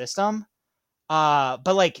the right system.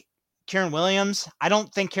 But like Kieran Williams, I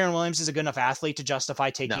don't think Kieran Williams is a good enough athlete to justify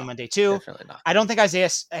taking him on day 2. Definitely not. I don't think Isaiah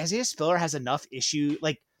Spiller has enough issue.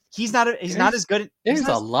 Like he's not as good. There's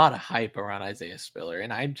a lot of hype around Isaiah Spiller,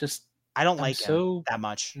 and I don't like him that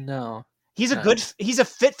much. No, he's a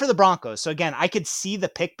fit for the Broncos. So again, I could see the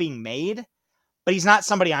pick being made, but he's not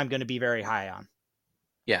somebody I'm going to be very high on.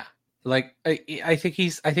 Yeah, like I think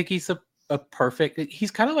he's a perfect.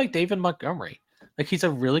 He's kind of like David Montgomery. Like he's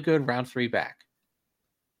a really good round 3 back.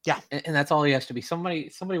 Yeah, and that's all he has to be. Somebody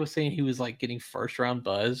was saying he was like getting first round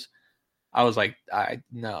buzz. I was like,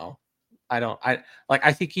 no, I don't.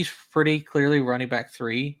 I think he's pretty clearly running back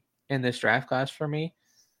 3 in this draft class for me,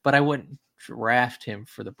 but I wouldn't draft him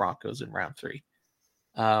for the Broncos in round 3.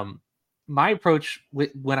 My approach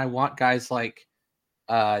when I want guys like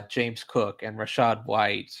James Cook and Rachaad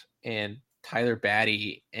White and Tyler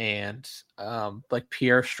Batty and like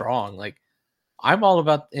Pierre Strong, like I'm all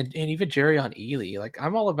about, and even Jerrion Ealy, like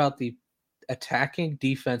I'm all about the attacking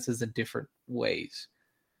defenses in different ways.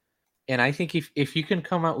 And I think if you can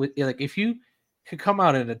come out with, like, if you could come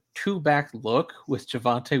out in a 2-back look with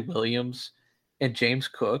Javonte Williams and James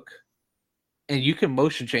Cook, and you can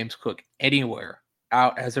motion James Cook anywhere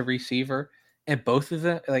out as a receiver, and both of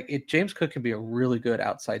them, like James Cook can be a really good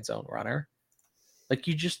outside zone runner. Like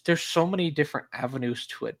there's so many different avenues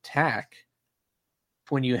to attack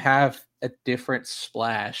when you have a different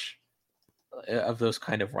splash of those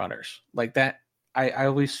kind of runners like that. I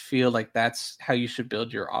always feel like that's how you should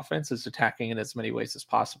build your offense, is attacking in as many ways as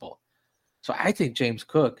possible. So I think James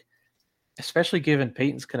Cook, especially given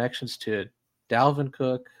Peyton's connections to Dalvin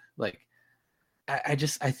Cook, like I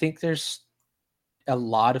think there's a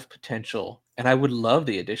lot of potential, and I would love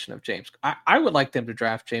the addition of James. I would like them to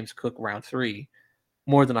draft James Cook round 3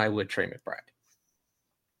 more than I would Trey McBride.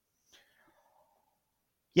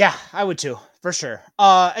 Yeah, I would too, for sure.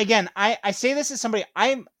 Again, I say this as somebody,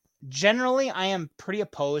 I am pretty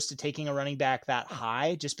opposed to taking a running back that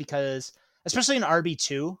high, just because, especially in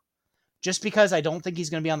RB2, just because I don't think he's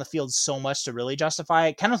going to be on the field so much to really justify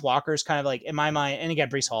it. Kenneth Walker is kind of like, in my mind, and again,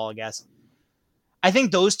 Breece Hall, I guess. I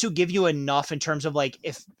think those two give you enough in terms of like,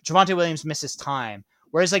 if Javonte Williams misses time,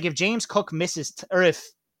 whereas like if James Cook misses, or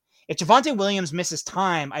if Javonte Williams misses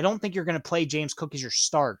time, I don't think you're going to play James Cook as your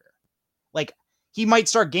starter. Like, he might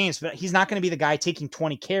start games, but he's not going to be the guy taking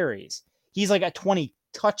 20 carries. He's like a 20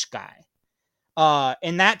 touch guy.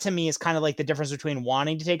 And that to me is kind of like the difference between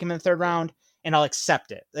wanting to take him in the 3rd round and I'll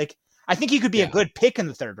accept it. Like, I think he could be a good pick in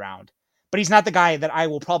the 3rd round, but he's not the guy that I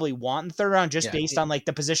will probably want in the 3rd round just based on like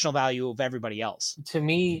the positional value of everybody else. To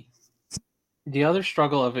me, the other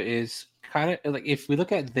struggle of it is kind of like, if we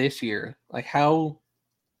look at this year, like how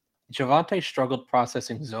Javonte struggled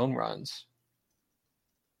processing zone runs.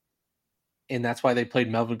 And that's why they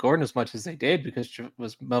played Melvin Gordon as much as they did, because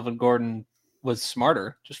was Melvin Gordon was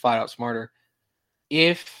smarter, just flat out smarter.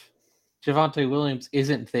 If Javonte Williams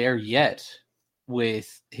isn't there yet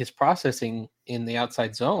with his processing in the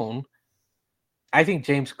outside zone, I think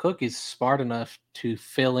James Cook is smart enough to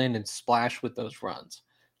fill in and splash with those runs.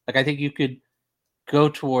 Like, I think you could go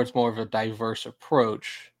towards more of a diverse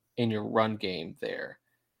approach in your run game there,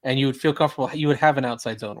 and you would feel comfortable. You would have an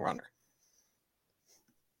outside zone runner.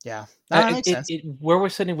 Yeah, that makes sense. Where we're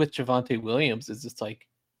sitting with Javonte Williams is it's like,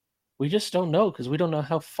 we just don't know, because we don't know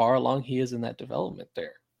how far along he is in that development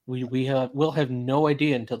there. We'll have no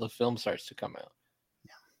idea until the film starts to come out.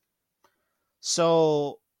 Yeah.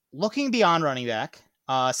 So looking beyond running back,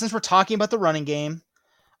 since we're talking about the running game,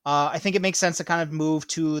 I think it makes sense to kind of move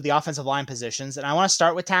to the offensive line positions. And I want to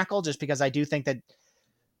start with tackle, just because I do think that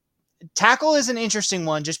tackle is an interesting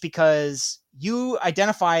one, just because you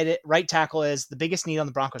identified it, right tackle, as the biggest need on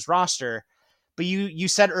the Broncos roster. But you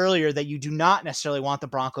said earlier that you do not necessarily want the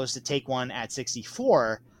Broncos to take one at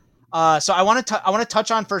 64. So I want to touch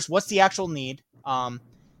on first, what's the actual need?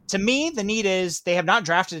 To me, the need is they have not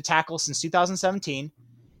drafted a tackle since 2017.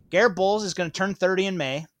 Garrett Bowles is going to turn 30 in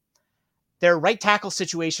May. Their right tackle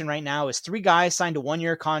situation right now is 3 guys signed to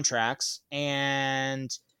 1-year contracts,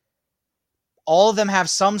 and all of them have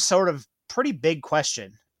some sort of pretty big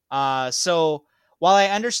question. So while I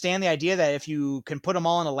understand the idea that if you can put them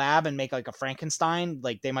all in a lab and make like a Frankenstein,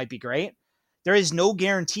 like they might be great, there is no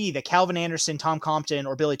guarantee that Calvin Anderson, Tom Compton,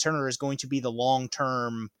 or Billy Turner is going to be the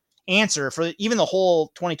long-term answer for even the whole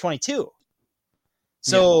 2022.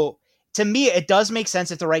 So to me, it does make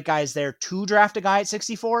sense if the right guy is there to draft a guy at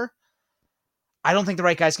 64. I don't think the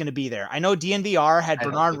right guy's going to be there. I know DNVR had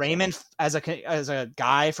Bernard Raymond as a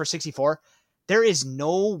guy for 64. There is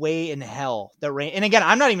no way in hell that and again,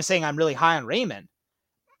 I'm not even saying I'm really high on Raymond.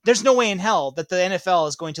 There's no way in hell that the NFL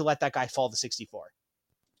is going to let that guy fall to 64.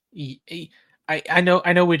 I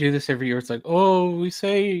know we do this every year. It's like, oh, we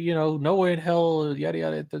say, no way in hell, yada,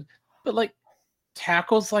 yada. But like,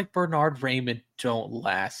 tackles like Bernard Raymond don't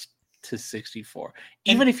last to 64.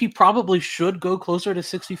 Even if he probably should go closer to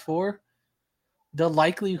 64, the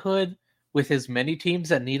likelihood with as many teams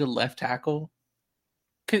that need a left tackle,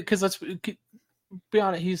 because let's be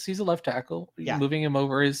honest, he's a left tackle. Yeah. Moving him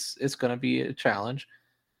over is going to be a challenge.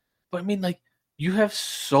 But I mean, like, you have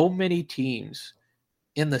so many teams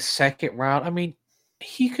in the second round. I mean,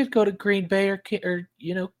 he could go to Green Bay or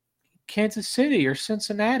Kansas City or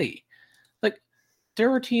Cincinnati. Like,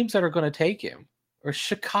 there are teams that are going to take him. Or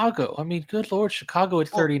Chicago. I mean, good Lord, Chicago at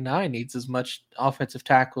 39 needs as much offensive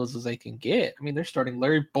tackles as they can get. I mean, they're starting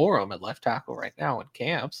Larry Borum at left tackle right now in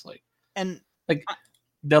camps.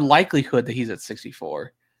 The likelihood that he's at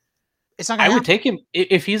 64. It's not. I would take him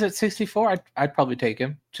if he's at 64. I'd probably take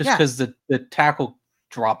him just because the tackle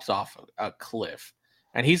drops off a cliff,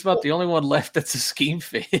 and he's about the only one left that's a scheme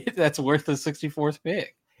fit that's worth the 64th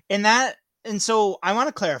pick. And so I want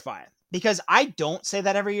to clarify, because I don't say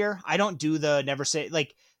that every year. I don't do the never say,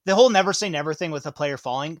 like the whole never say never thing with a player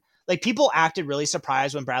falling. Like, people acted really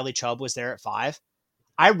surprised when Bradley Chubb was there at 5.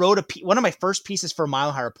 I wrote one of my first pieces for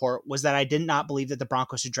Mile High Report was that I did not believe that the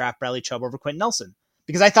Broncos should draft Bradley Chubb over Quentin Nelson,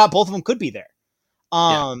 because I thought both of them could be there.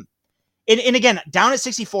 And again, down at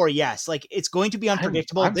 64, yes, like, it's going to be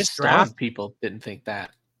unpredictable. I'm this draft, people didn't think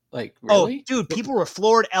that. Like, really? Oh, dude, people were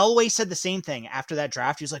floored. Elway said the same thing after that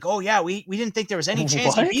draft. He was like, "Oh yeah, we didn't think there was any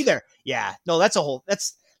chance he'd be there." Yeah, no, that's a whole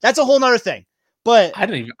nother thing. But I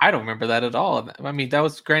don't remember that at all. I mean, that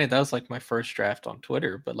was like my first draft on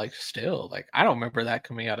Twitter, but like, still, like, I don't remember that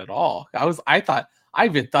coming out at all. I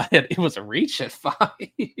even thought it was a reach at 5.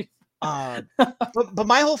 But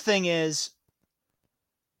my whole thing is,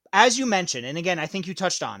 as you mentioned, and again, I think you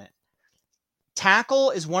touched on it, tackle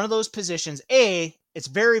is one of those positions. It's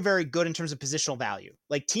very, very good in terms of positional value.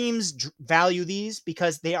 Like, teams value these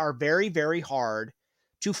because they are very, very hard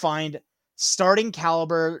to find starting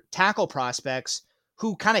caliber tackle prospects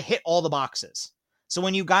who kind of hit all the boxes. So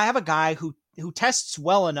when you have a guy who tests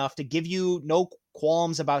well enough to give you no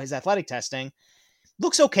qualms about his athletic testing,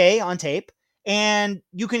 looks okay on tape, and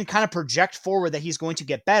you can kind of project forward that he's going to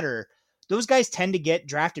get better, those guys tend to get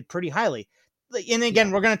drafted pretty highly. And again,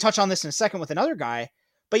 we're going to touch on this in a second with another guy.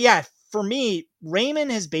 But yeah, for me,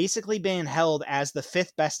 Raymond has basically been held as the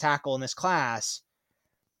 5th best tackle in this class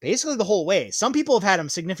basically the whole way. Some people have had him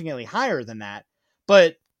significantly higher than that,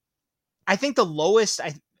 but I think the lowest,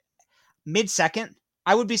 mid-second,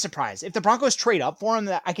 I would be surprised. If the Broncos trade up for him,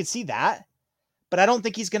 I could see that, but I don't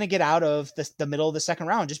think he's going to get out of the middle of the second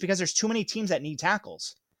round just because there's too many teams that need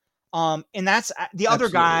tackles. And that's the other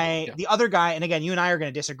guy, and again, you and I are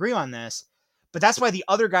going to disagree on this, but that's why the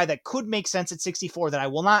other guy that could make sense at 64 that I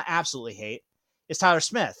will not absolutely hate is Tyler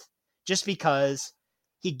Smith, just because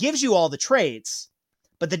he gives you all the traits,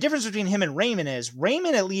 but the difference between him and Raymond is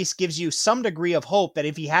Raymond at least gives you some degree of hope that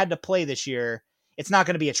if he had to play this year, it's not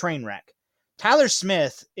going to be a train wreck. Tyler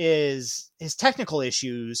Smith his technical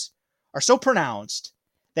issues are so pronounced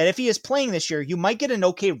that if he is playing this year, you might get an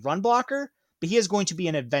okay run blocker, but he is going to be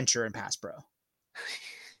an adventure in pass pro.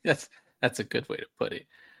 That's a good way to put it.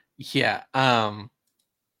 Yeah. I'm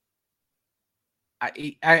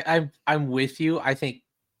with you. I think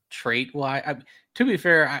trait wise, to be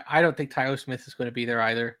fair, I don't think Tyler Smith is going to be there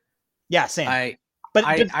either. Yeah, same. But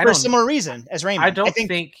for a similar reason as Raymond. I don't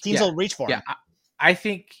think teams will reach for him. I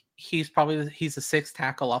think he's the sixth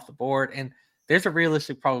tackle off the board, and there's a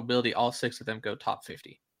realistic probability all 6 of them go top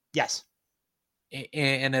 50. Yes.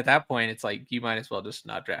 And at that point, it's like you might as well just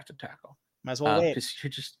not draft a tackle. Might as well wait. Because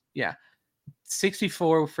you're just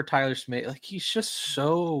 64 for Tyler Smith. Like he's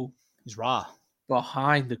raw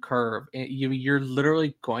behind the curve. And you're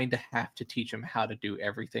literally going to have to teach him how to do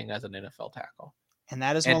everything as an NFL tackle. And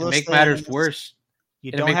that is one of those things. To make matters worse,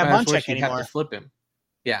 you don't have Munchak anymore. You have to flip him.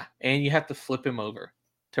 Yeah, and you have to flip him over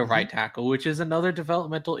to right tackle, which is another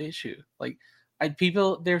developmental issue. Like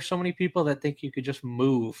there's so many people that think you could just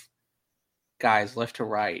move guys left to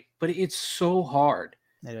right, but it's so hard.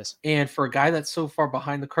 It is. And for a guy that's so far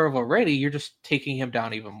behind the curve already, you're just taking him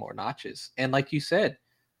down even more notches. And like you said,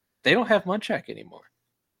 they don't have Munchak anymore.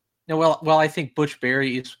 Now, well, I think Butch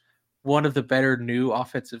Berry is one of the better new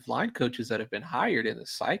offensive line coaches that have been hired in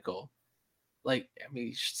this cycle. Like, I mean,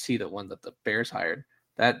 you should see the one that the Bears hired.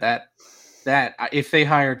 That if they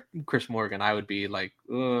hired Chris Morgan, I would be like,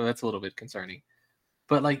 oh, that's a little bit concerning.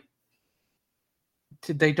 But like,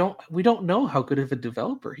 we don't know how good of a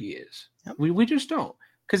developer he is. Yep. We just don't,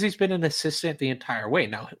 because he's been an assistant the entire way.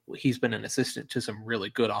 Now he's been an assistant to some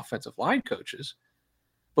really good offensive line coaches,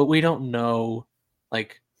 but we don't know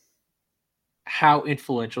like how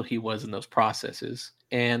influential he was in those processes.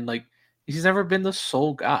 And like, he's never been the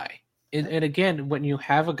sole guy. And again, when you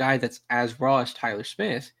have a guy that's as raw as Tyler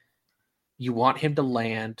Smith, you want him to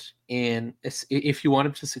land in, if you want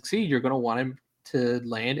him to succeed, you're going to want him to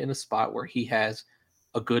land in a spot where he has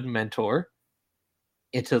a good mentor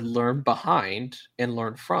and to learn behind and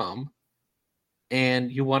learn from.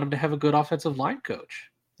 And you want him to have a good offensive line coach.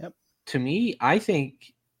 Yep. To me, I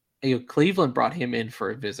think Cleveland brought him in for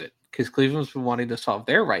a visit because Cleveland's been wanting to solve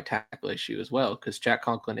their right tackle issue as well, because Jack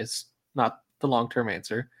Conklin is not the long-term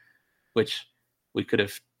answer, which we could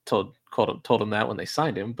have told him that when they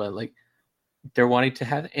signed him, but like they're wanting to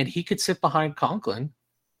have, and he could sit behind Conklin,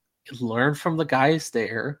 learn from the guys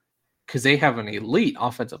there, because they have an elite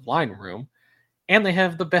offensive line room, and they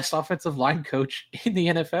have the best offensive line coach in the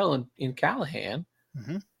NFL in Callahan.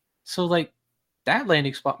 Mm-hmm. So like that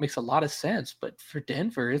landing spot makes a lot of sense, but for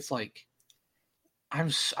Denver, it's like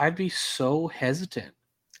I'd be so hesitant.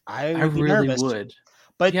 I really nervous. Would.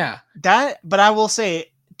 But yeah, but I will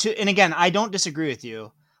say and again, I don't disagree with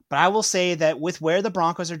you, but I will say that with where the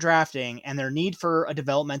Broncos are drafting and their need for a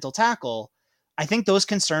developmental tackle, I think those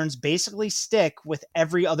concerns basically stick with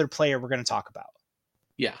every other player we're going to talk about.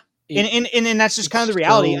 Yeah. And that's just kind of the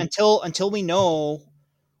reality until we know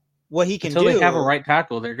what he can do. Until they have a right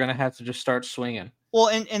tackle, they're going to have to just start swinging. Well,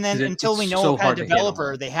 and then until we know what kind of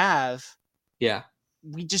developer they have, yeah,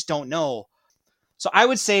 we just don't know. So I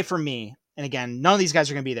would say for me, and again, none of these guys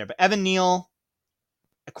are going to be there, but Evan Neal,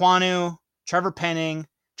 Ekwonu, Trevor Penning,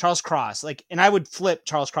 Charles Cross, and I would flip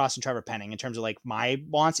Charles Cross and Trevor Penning in terms of like my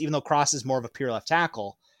wants, even though Cross is more of a pure left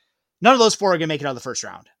tackle. None of those 4 are going to make it out of the first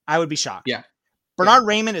round. I would be shocked. Yeah. Bernard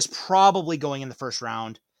Raymond is probably going in the first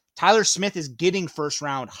round. Tyler Smith is getting first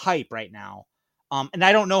round hype right now. And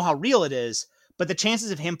I don't know how real it is, but the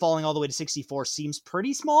chances of him falling all the way to 64 seems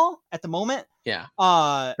pretty small at the moment. Yeah.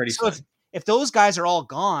 Pretty so if those guys are all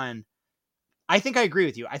gone, I think I agree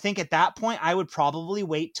with you. I think at that point, I would probably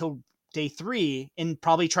wait till day 3 and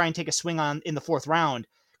probably try and take a swing in the 4th round.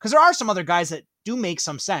 Because there are some other guys that do make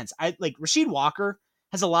some sense. Rasheed Walker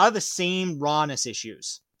has a lot of the same rawness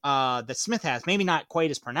issues that Smith has, maybe not quite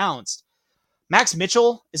as pronounced. Max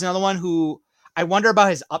Mitchell is another one who I wonder about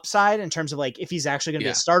his upside in terms of like if he's actually going to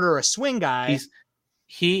be a starter or a swing guy.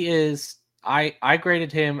 He is. I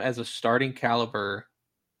graded him as a starting caliber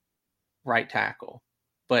right tackle,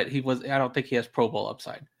 but he was. I don't think he has Pro Bowl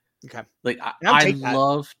upside. Okay, like I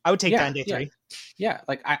would take that in day 3. Yeah,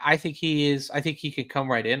 like I think he is. I think he could come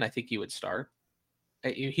right in. I think he would start.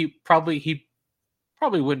 He probably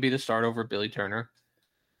wouldn't be the start over Billy Turner.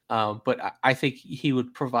 But I think he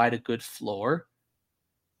would provide a good floor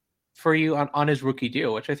for you on his rookie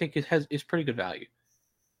deal, which I think is pretty good value.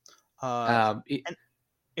 And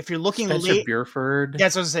if you're looking Spencer late, Burford, yeah, I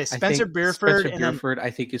was going to say Spencer Burford, I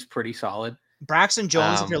think is pretty solid. Braxton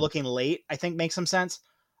Jones, if you're looking late, I think makes some sense.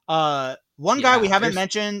 One guy we haven't there's-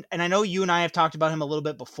 mentioned, and I know you and I have talked about him a little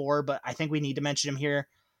bit before, but I think we need to mention him here.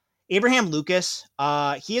 Abraham Lucas.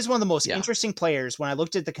 He is one of the most interesting players when I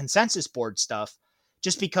looked at the consensus board stuff,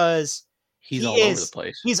 just because he's all over the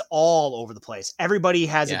place. He's all over the place. Everybody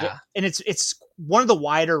has and it's one of the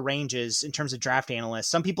wider ranges in terms of draft analysts.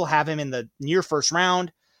 Some people have him in the near first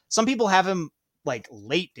round. Some people have him like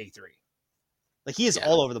late day 3. Like he is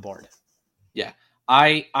all over the board. Yeah.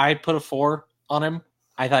 I put a 4 on him.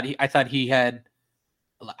 I thought he had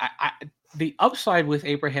the upside with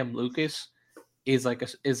Abraham Lucas is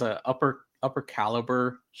a upper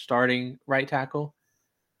caliber starting right tackle.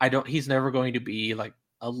 He's never going to be like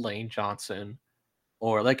a Lane Johnson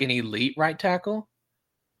or like an elite right tackle,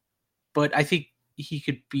 but I think he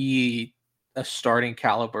could be a starting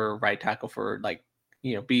caliber right tackle for like,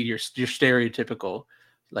 be your stereotypical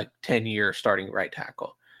like 10-year starting right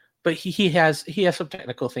tackle. But he has some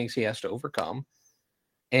technical things he has to overcome.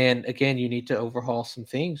 And again, you need to overhaul some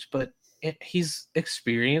things, but he's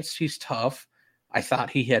experienced. He's tough. I thought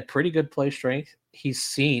he had pretty good play strength. I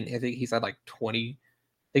think he's at like 20,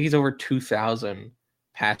 I think he's over 2,000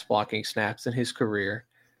 pass blocking snaps in his career.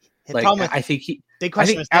 Big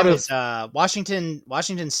question is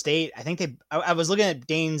Washington State. I think I was looking at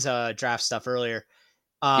Dane's draft stuff earlier.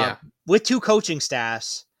 With 2 coaching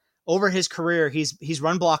staffs over his career, he's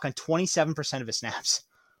run block on 27% of his snaps.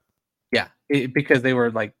 Yeah, because they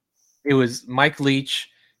were like, it was Mike Leach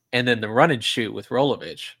and then the run and shoot with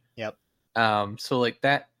Rolovich. Yep. So like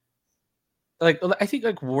that, like I think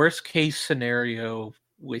like worst case scenario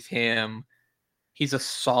with him, he's a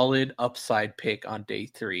solid upside pick on day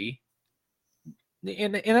 3,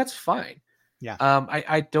 and that's fine. Yeah.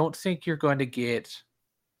 I don't think you're going to get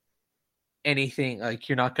anything, like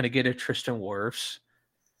you're not going to get a Tristan Wirfs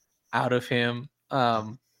out of him.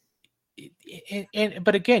 But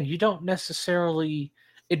again, you don't necessarily.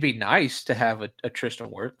 It'd be nice to have a Tristan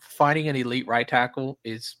Wirfs. Finding an elite right tackle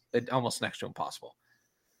is almost next to impossible.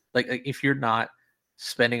 Like if you're not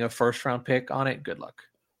spending a first round pick on it, good luck.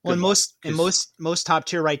 Well, most top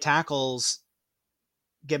tier right tackles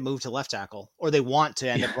get moved to left tackle, or they want to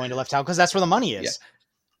end up going to left tackle because that's where the money is.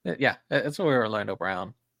 Yeah, that's where Orlando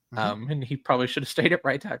Brown. And he probably should have stayed at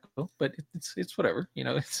right tackle, but it's whatever,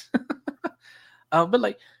 it's. But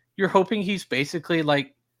like you're hoping he's basically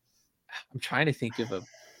like, I'm trying to think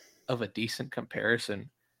of a decent comparison.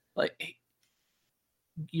 Like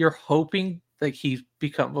you're hoping like he's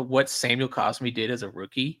become what Samuel Cosmi did as a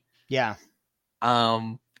rookie. Yeah.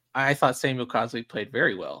 I thought Samuel Cosmi played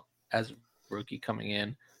very well as a rookie coming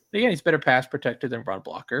in. But again, he's better pass protected than run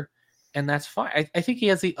blocker, and that's fine. I think he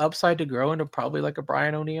has the upside to grow into probably like a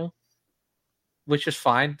Brian O'Neill, which is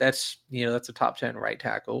fine. That's that's a top 10 right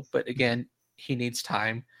tackle. But again, he needs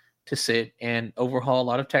time to sit and overhaul a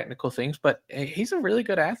lot of technical things, but he's a really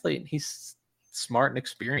good athlete and he's smart and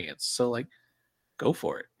experienced. So like, go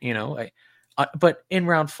for it, but in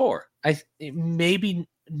round 4, maybe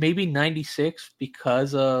 96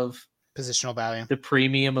 because of positional value, the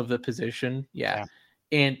premium of the position. Yeah.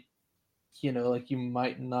 And like you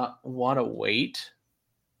might not want to wait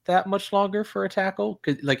that much longer for a tackle.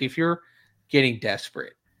 Cause like if you're getting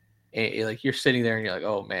desperate, like you're sitting there and you're like,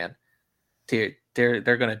 oh man, they're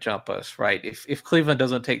going to jump us, right? If Cleveland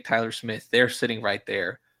doesn't take Tyler Smith, they're sitting right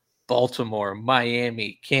there. Baltimore,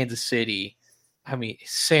 Miami, Kansas City. I mean,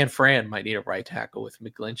 San Fran might need a right tackle with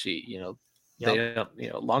McGlinchey. They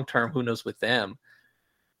don't, long term, who knows with them.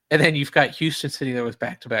 And then you've got Houston sitting there with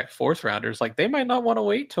back-to-back 4th rounders. Like they might not want to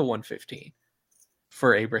wait till 115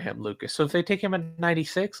 for Abraham Lucas. So if they take him at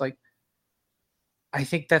 96, like I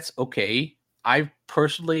think that's okay. I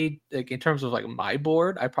personally, like in terms of like my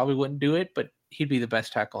board, I probably wouldn't do it, but he'd be the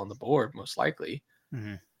best tackle on the board most likely.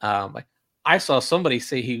 Mm-hmm. Like I saw somebody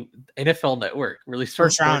say NFL Network really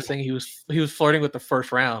started saying he was flirting with the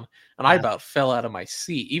first round, and I about fell out of my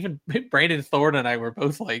seat. Even Brandon Thorne and I were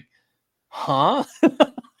both like, "Huh?"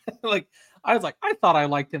 Like I was like, I thought I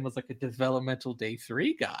liked him as like a developmental day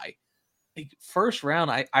 3 guy. Like, first round,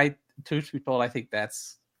 I truth be told, I think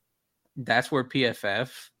that's where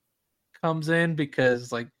PFF comes in,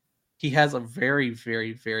 because like he has a very,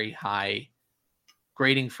 very, very high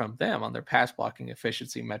grading from them on their pass blocking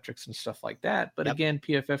efficiency metrics and stuff like that. But again,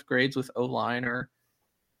 PFF grades with O-line are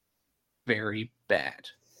very bad.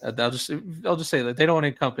 I'll just say that they don't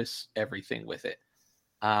encompass everything with it.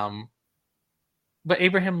 But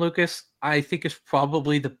Abraham Lucas, I think, is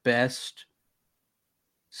probably the best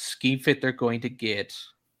scheme fit they're going to get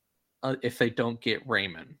if they don't get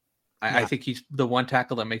Raymond. I think he's the one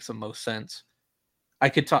tackle that makes the most sense. I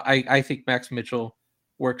think Max Mitchell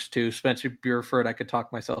works too. Spencer Burford, I could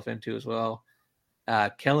talk myself into as well.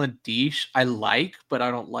 Kellen Diesch, I like, but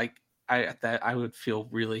I don't like. I would feel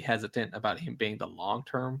really hesitant about him being the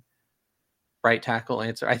long-term right tackle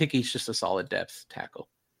answer. I think he's just a solid depth tackle.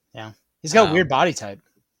 Yeah, he's got a weird body type.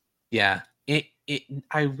 Yeah,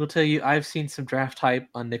 I will tell you, I've seen some draft hype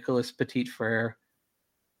on Nicholas Petit-Frere.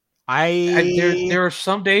 There are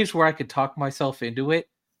some days where I could talk myself into it,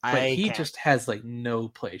 but he just has like no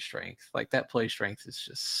play strength. Like that play strength is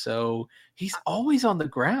just so. He's always on the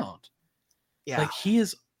ground. Yeah, like he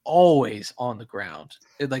is always on the ground.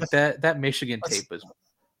 Like that Michigan tape was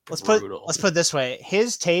brutal. Let's put it this way: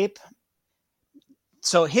 his tape.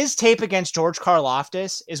 So his tape against George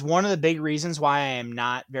Karlaftis is one of the big reasons why I am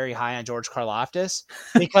not very high on George Karlaftis,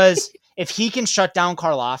 because if he can shut down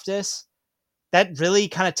Karlaftis, that really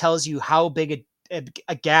kind of tells you how big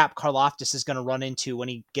a gap Karlaftis is going to run into when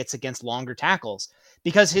he gets against longer tackles,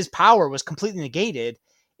 because his power was completely negated,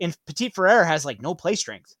 and Petit-Frere has like no play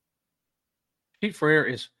strength. Petit-Frere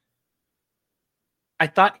is. I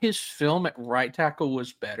thought his film at right tackle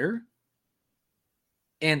was better.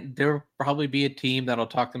 And there'll probably be a team that'll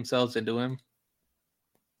talk themselves into him.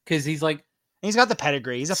 Because he's got the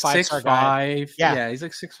pedigree. He's a 5-star guy. Yeah, he's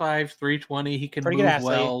like 6'5", 320. He can move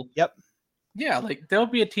well. Yep. Yeah, like there'll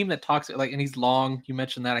be a team that talks and he's long. You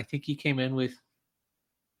mentioned that. I think he came in with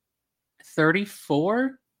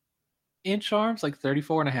 34-inch arms, like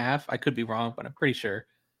 34 and a half. I could be wrong, but I'm pretty sure.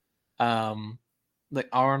 Like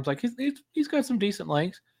arms, like he's got some decent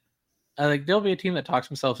length. Like there'll be a team that talks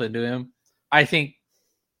themselves into him. I think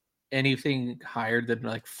anything higher than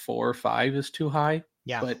like 4 or 5 is too high.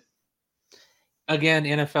 Yeah. But again,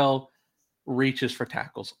 NFL reaches for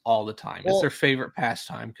tackles all the time. It's their favorite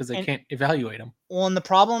pastime because they can't evaluate them. Well, and the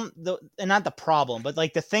problem, and not the problem, but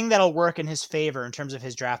like the thing that'll work in his favor in terms of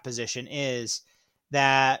his draft position is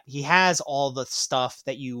that he has all the stuff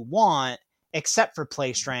that you want except for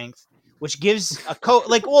play strength, which gives a coach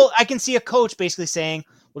I can see a coach basically saying,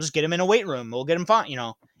 we'll just get him in a weight room. We'll get him fine,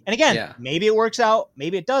 And again, maybe it works out,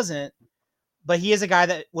 maybe it doesn't. But he is a guy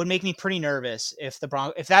that would make me pretty nervous if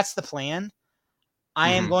that's the plan.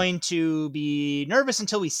 I am going to be nervous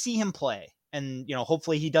until we see him play, and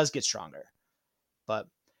hopefully he does get stronger. But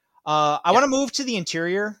I want to move to the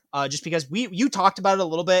interior, just because you talked about it a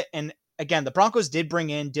little bit, and again, the Broncos did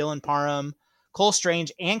bring in Dylan Parham, Cole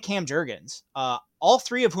Strange, and Cam Jurgens, all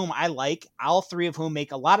three of whom I like, all three of whom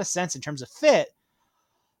make a lot of sense in terms of fit.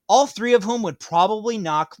 All three of whom would probably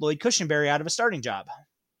knock Lloyd Cushenberry out of a starting job.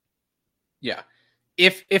 Yeah.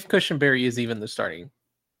 If Cushenberry is even the starting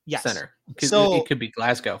center. So, it could be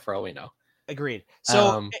Glasgow for all we know. Agreed.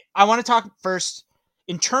 So I want to talk first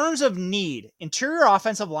in terms of need. Interior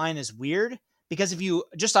offensive line is weird because if you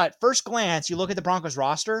just at first glance, you look at the Broncos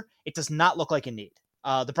roster, it does not look like a need.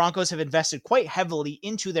 The Broncos have invested quite heavily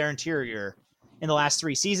into their interior in the last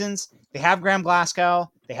 3 seasons. They have Graham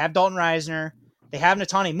Glasgow. They have Dalton Reisner. They have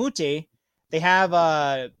Netane Muti. They have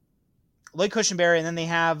Lloyd Cushenberry, and then they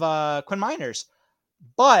have Quinn Miners.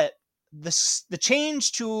 But the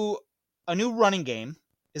change to a new running game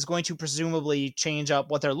is going to presumably change up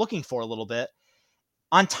what they're looking for a little bit.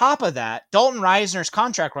 On top of that, Dalton Reisner's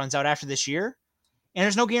contract runs out after this year, and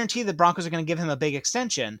there's no guarantee the Broncos are going to give him a big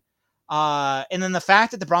extension. And then the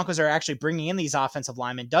fact that the Broncos are actually bringing in these offensive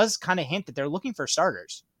linemen does kind of hint that they're looking for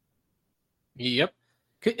starters. Yep.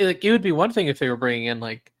 Like, it would be one thing if they were bringing in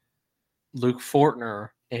like Luke Fortner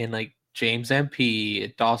and like James MP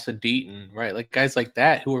and Dawson Deaton, right? Like guys like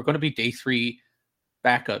that who are going to be day 3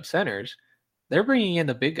 backup centers. They're bringing in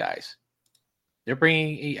the big guys. They're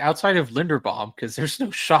bringing outside of Linderbaum because there's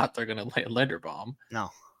no shot they're going to lay Linderbaum.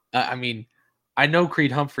 No. I mean, I know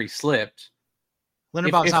Creed Humphrey slipped.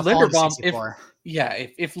 Linderbaum's not Linderbaum.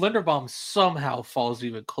 If Linderbaum somehow falls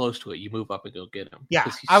even close to it, you move up and go get him. Yeah,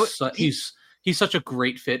 he's such a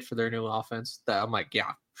great fit for their new offense that I'm like,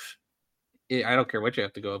 I don't care what you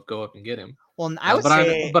have to go up and get him. Well,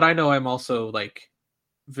 but I know I'm also like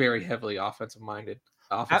very heavily offensive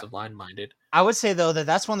line minded. I would say though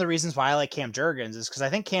that's one of the reasons why I like Cam Jurgens is because I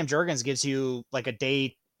think Cam Jurgens gives you like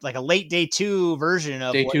a late day 2 version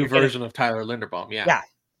of Tyler Linderbaum. Yeah. Yeah.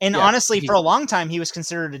 And honestly, for a long time, he was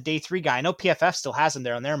considered a day 3 guy. I know PFF still has him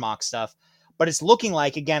there on their mock stuff, but it's looking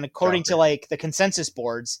like, again, according to like the consensus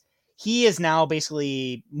boards, he is now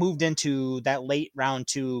basically moved into that late round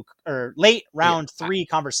 3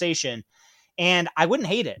 conversation. And I wouldn't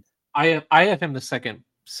hate it. I have him the second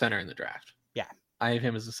center in the draft. Yeah. I have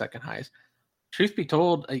him as the second highest. Truth be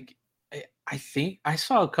told, like, I think I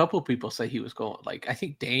saw a couple people say he was going, like, I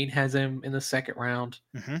think Dane has him in the second round.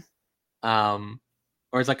 Mm-hmm.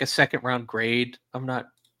 Or it's like a second round grade. I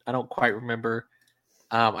don't quite remember.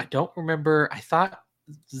 I don't remember. I thought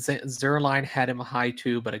Zerline had him a high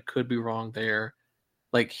 2, but I could be wrong there.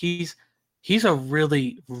 Like he's a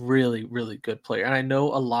really, really, really good player. And I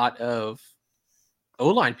know a lot of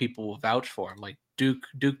O-line people will vouch for him. Like Duke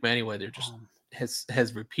Manyweather just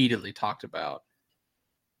has repeatedly talked about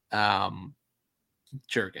Jurgens.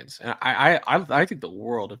 And I think the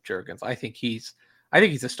world of Jurgens. I think he's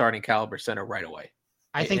a starting caliber center right away.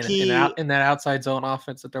 I think in that outside zone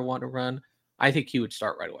offense that they're wanting to run, I think he would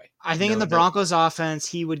start right away. I think in the Broncos offense,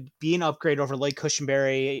 he would be an upgrade over Lloyd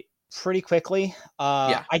Cushenberry pretty quickly.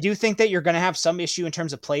 I do think that you're going to have some issue in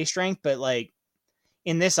terms of play strength, but like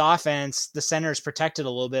in this offense, the center is protected a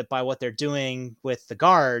little bit by what they're doing with the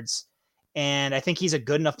guards. And I think he's a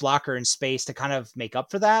good enough blocker in space to kind of make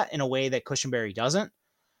up for that in a way that Cushenberry doesn't.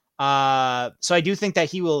 So I do think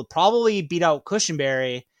that he will probably beat out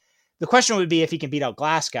Cushenberry. The question would be if he can beat out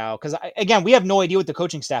Glasgow, because again, we have no idea what the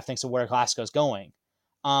coaching staff thinks of where Glasgow's going.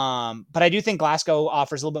 But I do think Glasgow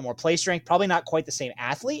offers a little bit more play strength, probably not quite the same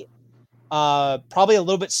athlete, probably a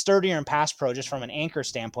little bit sturdier in pass pro just from an anchor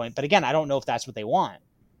standpoint. But again, I don't know if that's what they want.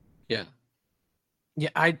 Yeah.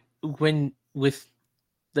 With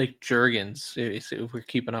like Jurgens, if we're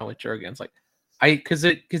keeping on with Jurgens, like because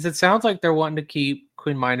it sounds like they're wanting to keep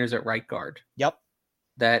Quinn Miners at right guard. Yep.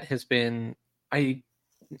 That has been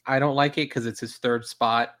I don't like it because it's his third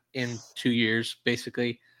spot in 2 years,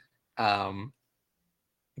 basically.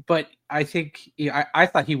 But I think I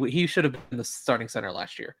thought he should have been the starting center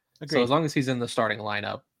last year. Agreed. So as long as he's in the starting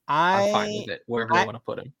lineup, I'm fine with it, wherever they want to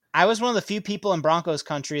put him. I was one of the few people in Broncos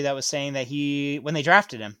country that was saying that when they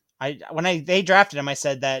drafted him, they drafted him, I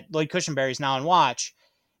said that Lloyd Cushenberry is now on watch.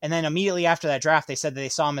 And then immediately after that draft, they said that they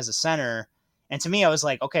saw him as a center. And to me, I was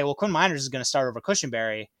like, okay, well, Quinn Miners is going to start over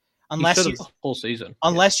Cushenberry. Unless you whole season,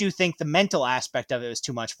 you think the mental aspect of it was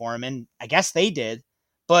too much for him, and I guess they did.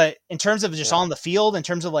 But in terms of just on the field, in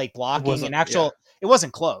terms of like blocking and it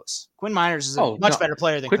wasn't close. Quinn Miners is a much better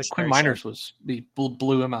player than Quinn Miners was. He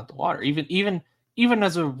blew him out the water. Even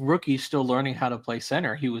as a rookie, still learning how to play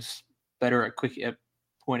center, he was better at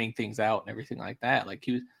pointing things out and everything like that. Like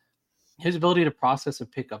his ability to process and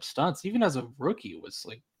pick up stunts, even as a rookie, was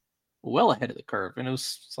like well ahead of the curve. And it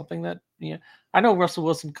was something that, I know Russell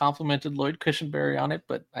Wilson complimented Lloyd Cushenberry on it,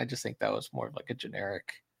 but I just think that was more of like a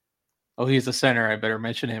generic, he's a center, I better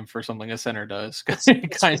mention him for something a center does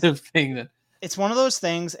kind of thing. That it's one of those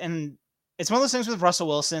things, and it's one of those things with Russell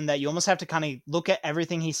Wilson that you almost have to kind of look at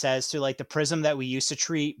everything he says through like the prism that we used to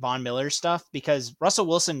treat Von Miller stuff, because Russell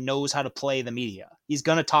Wilson knows how to play the media. He's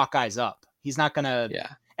going to talk guys up. He's not going to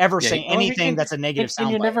ever say anything that's a negative soundbite.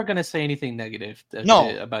 And you're never going to say anything negative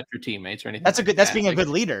about your teammates or anything. That's being a good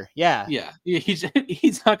leader. Yeah. Yeah.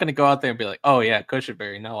 He's not going to go out there and be like, oh yeah,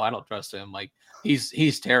 Cushenberry, no, I don't trust him. Like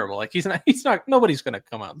he's terrible. Like he's not, nobody's going to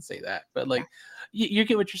come out and say that, but like you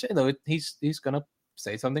get what you're saying though. He's going to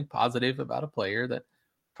say something positive about a player that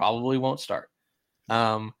probably won't start.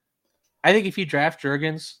 I think if you draft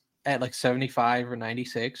Jurgens at like 75 or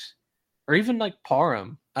 96, or even like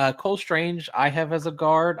Parham, Cole Strange, I have as a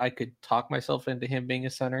guard. I could talk myself into him being a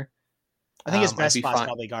center. I think his best spot's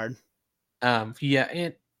probably guard.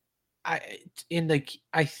 And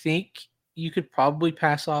I think you could probably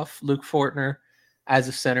pass off Luke Fortner as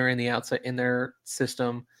a center in the outside in their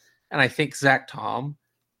system, and I think Zach Tom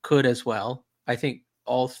could as well. I think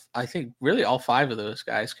really all five of those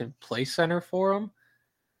guys can play center for him.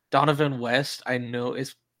 Donovan West, I know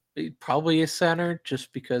is probably a center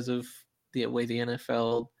just because of the way the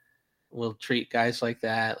NFL will treat guys like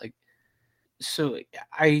that. Like, so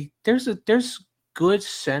there's good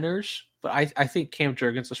centers, but I think Cam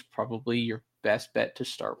Jurgens is probably your best bet to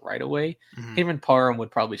start right away. Mm-hmm. Even Parham would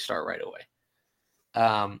probably start right away.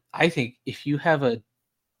 I think if you have an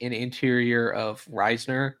interior of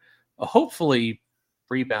Reisner, a hopefully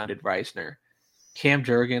rebounded Reisner, Cam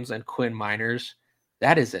Jurgens, and Quinn Miners,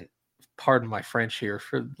 that is pardon my French here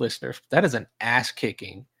for listeners, that is an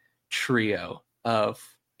ass-kicking trio of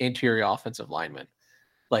interior offensive linemen.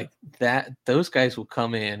 Like that, those guys will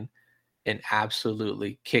come in and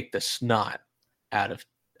absolutely kick the snot out of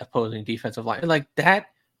opposing defensive line. And like that,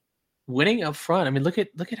 winning up front. I mean, look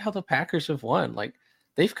at how the Packers have won. Like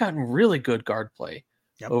they've gotten really good guard play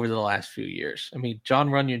over the last few years. I mean, John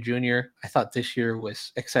Runyon Jr., I thought this year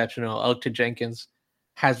was exceptional. Elgton Jenkins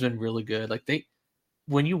has been really good. Like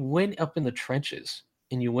when you win up in the trenches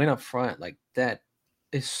and you win up front, like that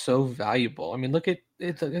is so valuable. I mean, look at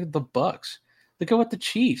the Bucks. Look at what the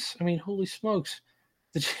Chiefs. I mean, holy smokes,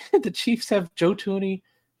 the Chiefs have Joe Thuney,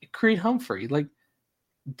 Creed Humphrey. Like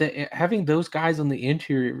having those guys on the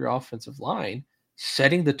interior of your offensive line,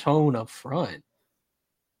 setting the tone up front,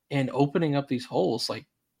 and opening up these holes. Like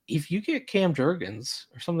if you get Cam Jurgens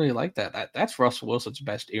or somebody like that, that's Russell Wilson's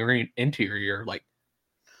best interior. Like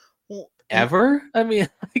ever. I mean,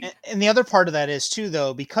 and the other part of that is too,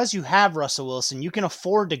 though, because you have Russell Wilson, you can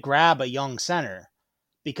afford to grab a young center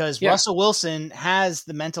because Russell Wilson has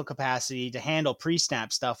the mental capacity to handle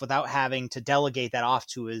pre-snap stuff without having to delegate that off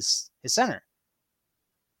to his center.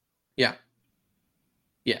 Yeah.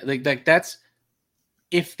 Like that's,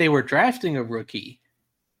 if they were drafting a rookie,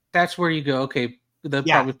 that's where you go, okay, they'll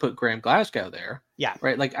probably put Graham Glasgow there. Yeah.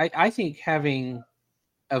 Right. Like I think having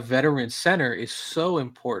a veteran center is so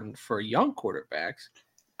important for young quarterbacks.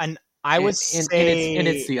 And I would say, and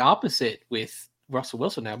it's the opposite with Russell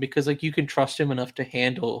Wilson now, because like you can trust him enough to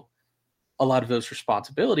handle a lot of those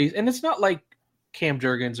responsibilities. And it's not like Cam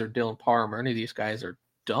Jurgens or Dylan Parham or any of these guys are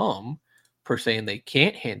dumb per se and they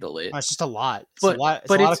can't handle it. It's just a lot. It's a lot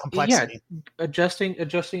of complexity. Yeah,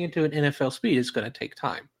 adjusting into an NFL speed is going to take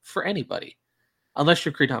time for anybody. Unless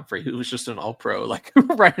you're Creed Humphrey, who was just an all-pro, like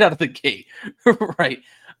right out of the gate, right?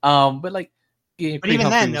 But like, Creed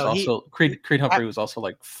Humphrey was also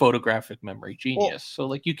like photographic memory genius. Well, so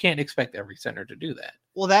like, you can't expect every center to do that.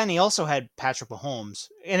 Well, that, and he also had Patrick Mahomes,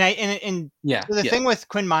 the thing with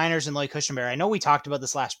Quinn Miners and Lloyd Cushenberry. I know we talked about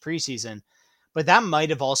this last preseason, but that might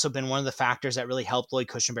have also been one of the factors that really helped Lloyd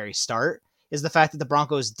Cushenberry start. Is the fact that the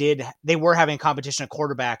Broncos were having competition at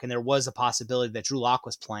quarterback, and there was a possibility that Drew Lock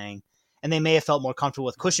was playing. And they may have felt more comfortable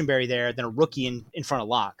with Cushenberry there than a rookie in front of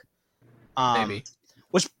Locke. Maybe.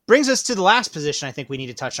 Which brings us to the last position I think we need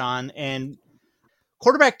to touch on, and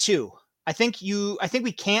quarterback 2. I think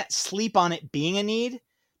we can't sleep on it being a need,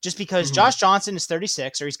 just because Josh Johnson is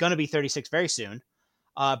 36, or he's going to be 36 very soon.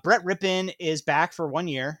 Brett Rippon is back for 1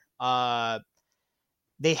 year.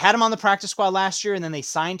 They had him on the practice squad last year, and then they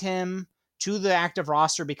signed him to the active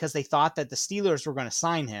roster because they thought that the Steelers were going to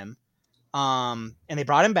sign him. And they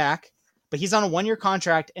brought him back. But he's on a 1-year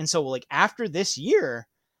contract, and so like after this year,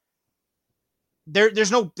 there's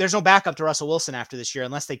no backup to Russell Wilson after this year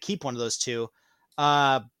unless they keep one of those two.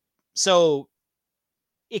 So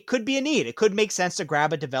it could be a need. It could make sense to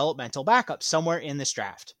grab a developmental backup somewhere in this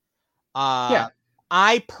draft.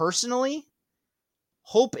 I personally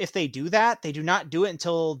hope if they do that, they do not do it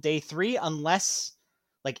until day 3, unless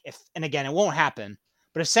and again, it won't happen.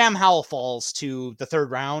 But if Sam Howell falls to the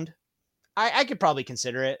 3rd round, I could probably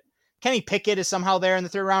consider it. Kenny Pickett is somehow there in the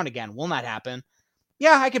 3rd round again. Will not happen.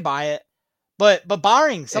 Yeah, I could buy it. But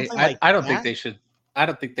barring something I don't think they should. I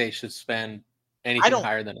don't think they should spend anything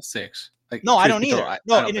higher than a 6. Like, no, I don't either.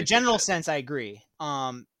 In a general sense, I agree.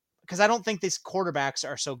 Because I don't think these quarterbacks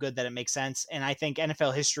are so good that it makes sense. And I think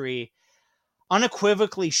NFL history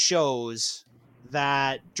unequivocally shows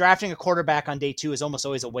that drafting a quarterback on day 2 is almost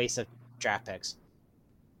always a waste of draft picks.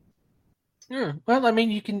 Yeah. Well, I mean,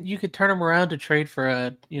 you could turn them around to trade for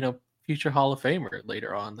a future Hall of Famer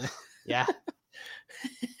later on. Yeah.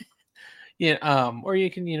 Yeah. Or you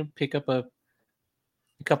can pick up a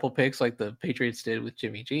couple picks like the Patriots did with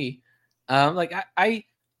Jimmy G. There's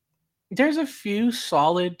a few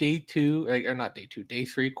solid day 3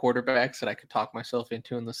 quarterbacks that I could talk myself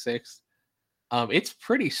into in the 6th. It's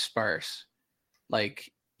pretty sparse.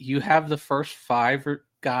 Like, you have the first 5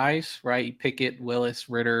 guys, right? Pickett, Willis,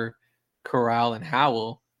 Ritter, Corral, and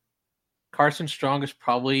Howell. Carson Strong is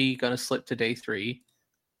probably going to slip to day 3.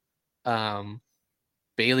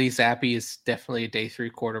 Bailey Zappi is definitely a day 3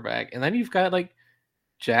 quarterback. And then you've got like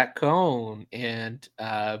Jack Cohn and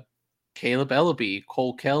Caleb Ellaby,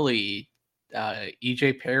 Cole Kelly,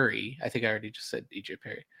 EJ Perry. I think I already just said EJ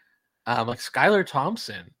Perry. Like Skylar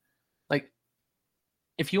Thompson. Like,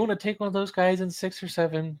 if you want to take one of those guys in 6 or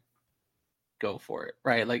 7, go for it.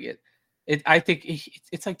 Right? Like I think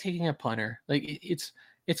it's like taking a punter. Like it's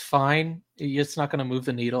fine. It's not going to move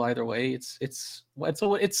the needle either way. It's just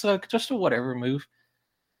a whatever move.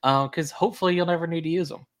 Because hopefully you'll never need to use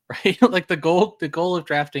them. Right? Like the goal of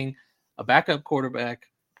drafting a backup quarterback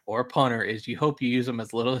or a punter is you hope you use them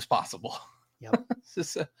as little as possible. Yep.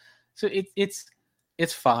 so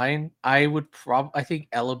it's fine. I think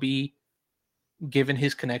Ellaby, given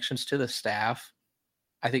his connections to the staff,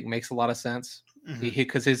 I think makes a lot of sense.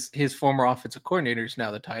 Because his former offensive coordinator is now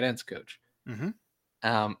the tight ends coach.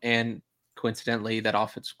 And coincidentally, that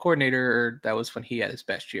offensive coordinator, that was when he had his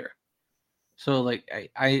best year. So like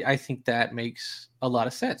I think that makes a lot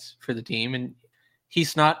of sense for the team. And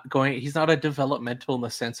he's not a developmental in the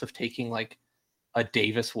sense of taking like a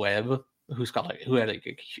Davis Webb who had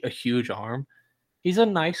a huge arm. He's a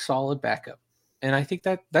nice solid backup. And I think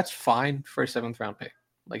that's fine for a 7th round pick.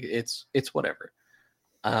 Like it's whatever.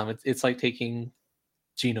 It's like taking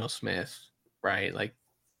Geno Smith, right? Like,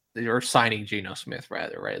 or signing Geno Smith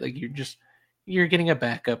rather, right? Like you're getting a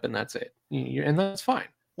backup and that's it. And that's fine.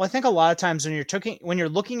 Well, I think a lot of times when you're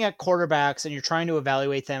looking at quarterbacks and you're trying to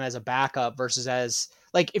evaluate them as a backup versus as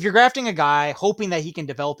like if you're drafting a guy hoping that he can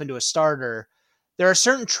develop into a starter, there are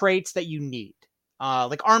certain traits that you need.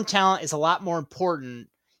 Like arm talent is a lot more important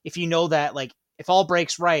if you know that like if all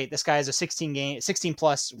breaks right, this guy is a 17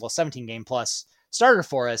 game plus starter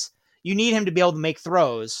for us. You need him to be able to make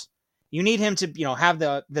throws. You need him to, have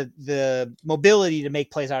the mobility to make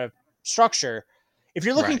plays out of structure. If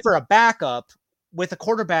you're looking for a backup with a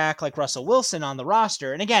quarterback like Russell Wilson on the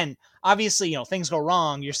roster, and again, obviously, things go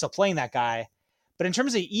wrong, you're still playing that guy. But in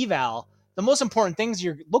terms of eval, the most important things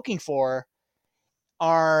you're looking for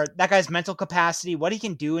are that guy's mental capacity, what he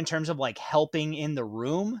can do in terms of like helping in the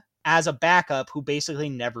room as a backup who basically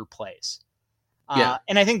never plays.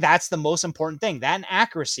 And I think that's the most important thing, that and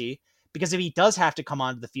accuracy, because if he does have to come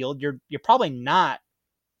onto the field, you're probably not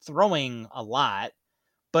throwing a lot,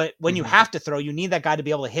 but when you have to throw, you need that guy to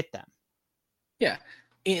be able to hit them. Yeah.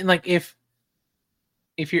 And like if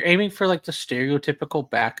you're aiming for like the stereotypical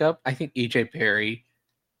backup, I think EJ Perry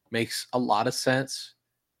makes a lot of sense.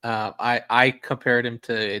 I compared him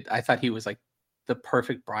to, I thought he was like the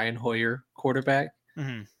perfect Brian Hoyer quarterback.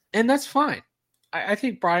 And that's fine. I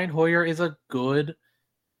think Brian Hoyer is a good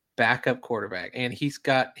backup quarterback, and he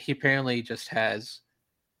apparently just has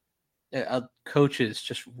coaches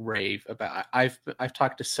just rave about. I've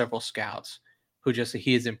talked to several scouts who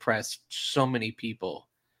he has impressed so many people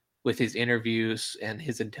with his interviews and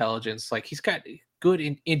his intelligence. Like he's got good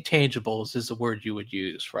intangibles is the word you would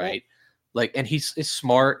use, right? Like, and he's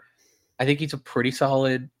smart. I think he's a pretty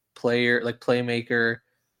solid player, like playmaker.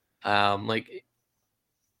 Like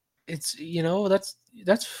it's,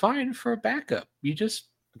 that's fine for a backup. You just,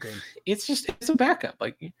 it's a backup.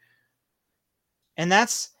 Like, and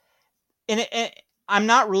I'm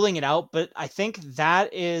not ruling it out, but I think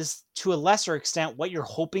that is to a lesser extent what you're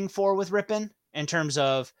hoping for with Rypien in terms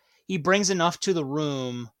of he brings enough to the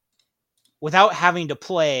room without having to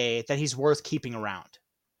play that he's worth keeping around.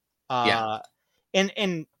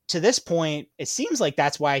 And to this point, it seems like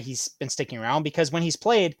that's why he's been sticking around, because when he's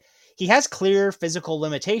played, he has clear physical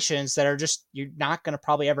limitations that are just, you're not going to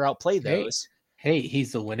probably ever outplay those. Hey,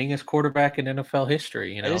 he's the winningest quarterback in NFL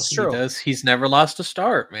history. It's true. He's never lost a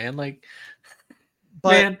start, man. Like,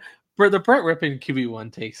 the Brett Rypien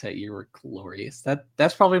QB1 takes that year were glorious.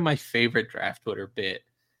 That's probably my favorite draft Twitter bit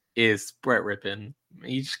is Brett Rypien.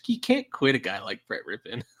 You can't quit a guy like Brett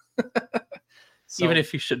Rypien, even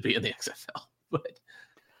if he should be in the XFL. But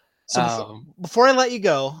before I let you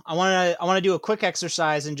go, I want to do a quick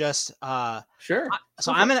exercise and just sure.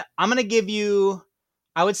 So I'm gonna give you,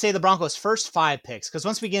 I would say, the Broncos' first 5 picks, because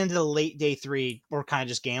once we get into the late day 3, we're kind of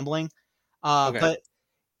just gambling. But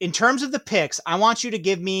in terms of the picks, I want you to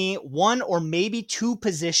give me 1 or maybe 2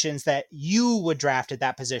 positions that you would draft at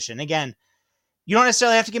that position. Again, you don't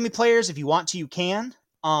necessarily have to give me players. If you want to, you can.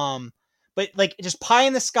 But like just pie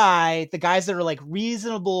in the sky, the guys that are like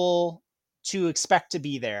reasonable to expect to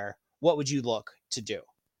be there, what would you look to do?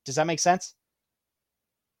 Does that make sense?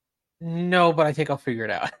 No, but I think I'll figure it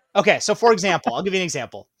out. Okay, so for example, I'll give you an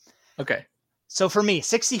example. Okay. So for me,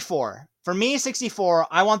 64.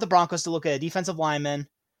 I want the Broncos to look at a defensive lineman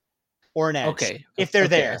or an edge. Okay. If they're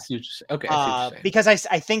there. Because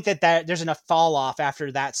I think that there's enough fall off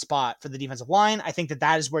after that spot for the defensive line. I think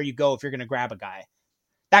that is where you go if you're going to grab a guy.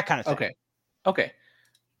 That kind of thing. Okay.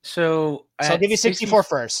 So I'll give you 64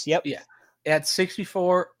 first. Yep. Yeah. At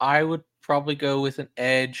 64, I would probably go with an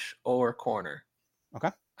edge or corner. Okay.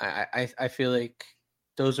 I feel like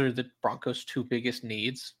those are the Broncos' 2 biggest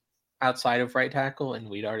needs outside of right tackle, and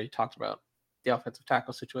we'd already talked about the offensive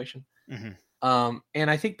tackle situation. And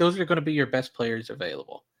I think those are going to be your best players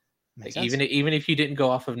available. Like even if you didn't go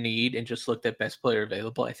off of need and just looked at best player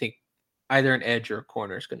available, I think either an edge or a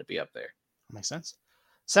corner is going to be up there. Makes sense.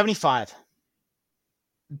 75.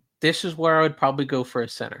 This is where I would probably go for a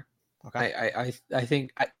center. Okay. I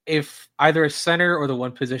think if either a center or the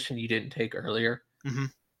one position you didn't take earlier,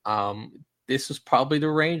 this is probably the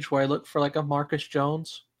range where I look for like a Marcus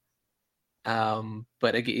Jones.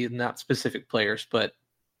 But again, not specific players, but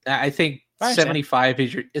I think 75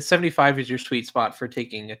 is your sweet spot for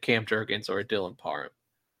taking a Cam Jurgens or a Dylan Parham.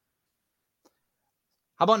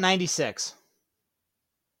 How about 96?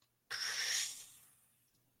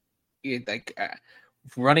 Like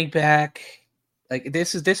running back, like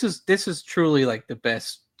this is truly like the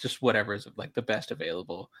best, just whatever is like the best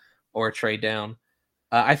available, or a trade down.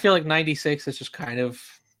 I feel like 96 is just kind of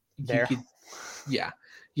there.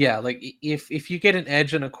 Yeah. Like if you get an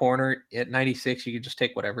edge in a corner at 96, you can just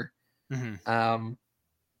take whatever.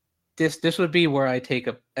 This would be where I take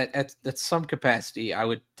at some capacity.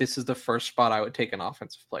 This is the first spot I would take an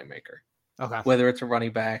offensive playmaker. Okay. Whether it's a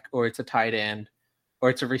running back or it's a tight end or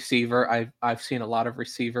it's a receiver. I've seen a lot of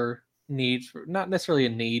receiver needs, not necessarily a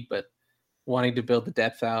need, but wanting to build the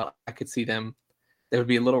depth out. I could see them. They would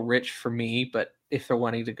be a little rich for me, but if they're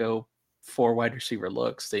wanting to go 4 wide receiver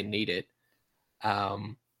looks, they need it.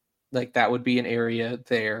 Like that would be an area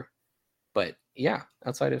there. But yeah,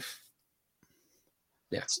 outside of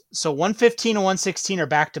So 115 and 116 are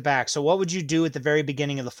back to back. So what would you do at the very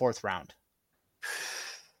beginning of the 4th round?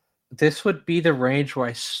 This would be the range where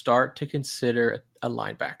I start to consider a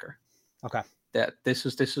linebacker. Okay. That this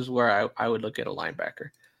is where I would look at a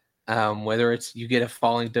linebacker. Whether it's you get a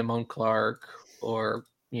falling Damone Clark or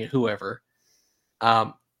whoever.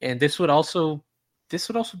 And this would also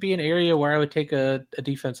be an area where I would take a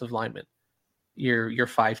defensive lineman. Your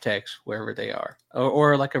 5 techs, wherever they are.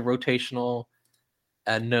 Or like a rotational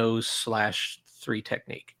nose/3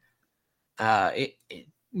 technique. It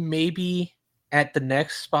maybe at the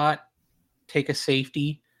next spot, take a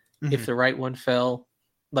safety if the right one fell.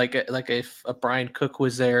 Like if a Brian Cook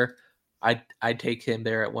was there, I'd take him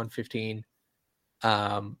there at 115.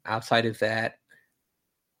 Outside of that,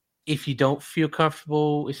 if you don't feel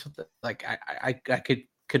comfortable with something, like I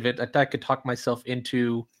could talk myself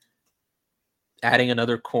into adding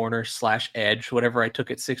another corner/edge, whatever I took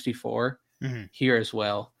at 64 here as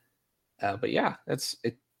well. But yeah, that's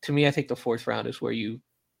it. To me, I think the 4th round is where you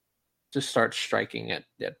just start striking at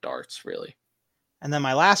darts, really. And then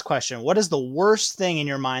my last question, what is the worst thing in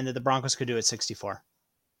your mind that the Broncos could do at 64?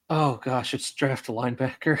 Oh gosh, it's draft a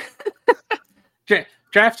linebacker.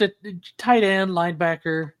 Draft a tight end,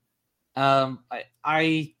 linebacker.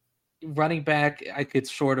 I running back, I could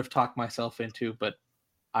sort of talk myself into, but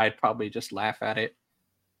I'd probably just laugh at it.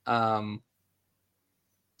 I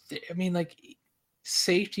mean, like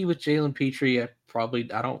safety with Jalen Petrie,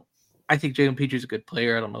 I think Jalen Petrie's a good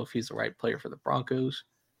player. I don't know if he's the right player for the Broncos.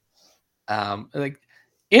 Like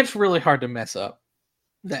it's really hard to mess up.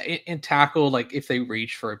 That in tackle, like if they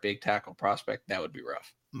reach for a big tackle prospect, that would be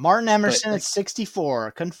rough. Martin Emerson at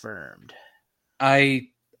 64, confirmed. I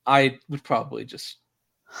would probably just.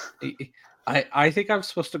 I think I'm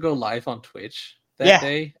supposed to go live on Twitch that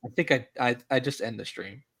day. I think I just end the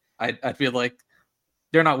stream. I feel like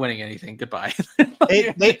they're not winning anything. Goodbye.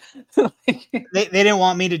 They didn't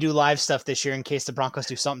want me to do live stuff this year in case the Broncos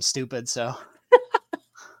do something stupid. So,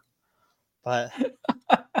 but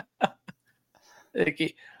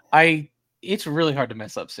it's really hard to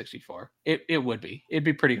mess up 64. It would be. It'd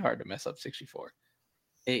be pretty hard to mess up 64.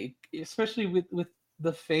 Especially with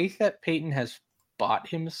the faith that Peyton has bought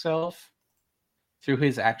himself through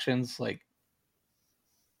his actions. Like,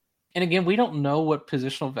 and again, we don't know what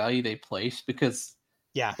positional value they place because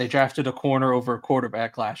they drafted a corner over a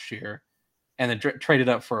quarterback last year and then traded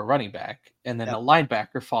up for a running back. And then a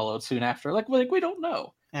linebacker followed soon after. Like we don't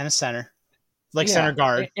know. And a center. Center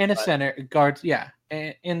guard. And a center guard. Yeah.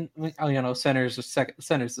 And center is the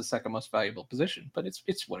second most valuable position, but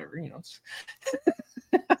it's whatever,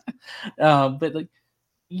 but like,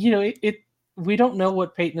 we don't know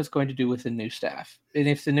what Peyton is going to do with the new staff. And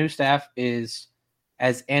if the new staff is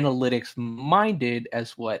as analytics minded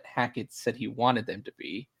as what Hackett said he wanted them to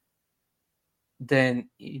be, then,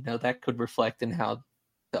 that could reflect in how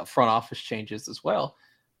the front office changes as well.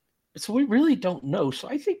 So we really don't know. So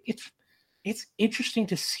I think it's interesting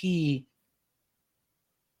to see,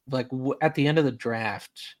 like, at the end of the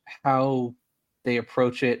draft, how they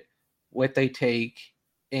approach it, what they take,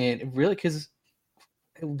 and really, because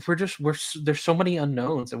there's so many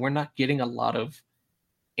unknowns, and we're not getting a lot of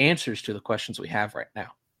answers to the questions we have right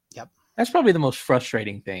now. Yep. That's probably the most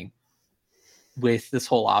frustrating thing with this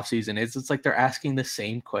whole offseason is it's like they're asking the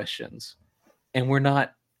same questions, and we're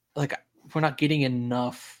not getting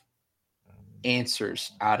enough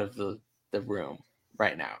answers out of the room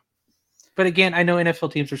right now. But again, I know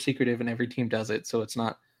NFL teams are secretive and every team does it, so it's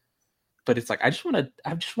not. But it's like I just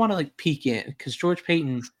want to like peek in because George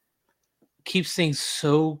Payton keeps things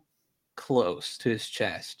so close to his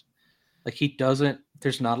chest. Like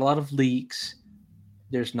there's not a lot of leaks.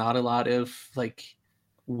 There's not a lot of like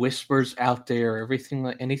whispers out there,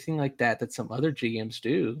 anything like that some other GMs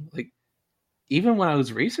do. Like even when I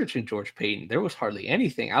was researching George Payton, there was hardly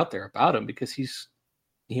anything out there about him because he's,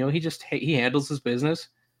 he handles his business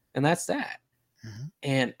and that's that. Mm-hmm.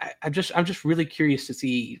 And I'm just really curious to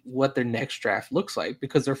see what their next draft looks like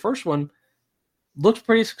because their first one looked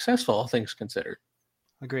pretty successful, all things considered.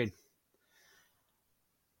 Agreed.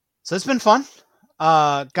 So it's been fun.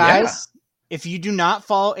 Guys, if you do not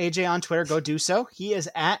follow AJ on Twitter, go do so. He is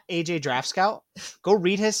at AJ Draft Scout. Go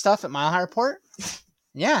read his stuff at Mile High Report.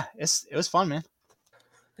 Yeah, it was fun, man.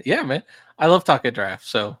 Yeah, man. I love talking draft,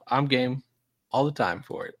 so I'm game all the time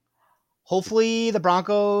for it. hopefully the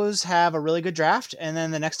Broncos have a really good draft. And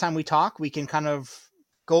then the next time we talk, we can kind of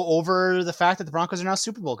go over the fact that the Broncos are now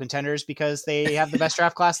Super Bowl contenders because they have the best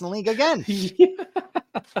draft class in the league again.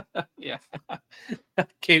 Yeah.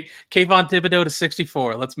 Kayvon Thibodeau to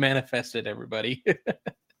 64. Let's manifest it, everybody.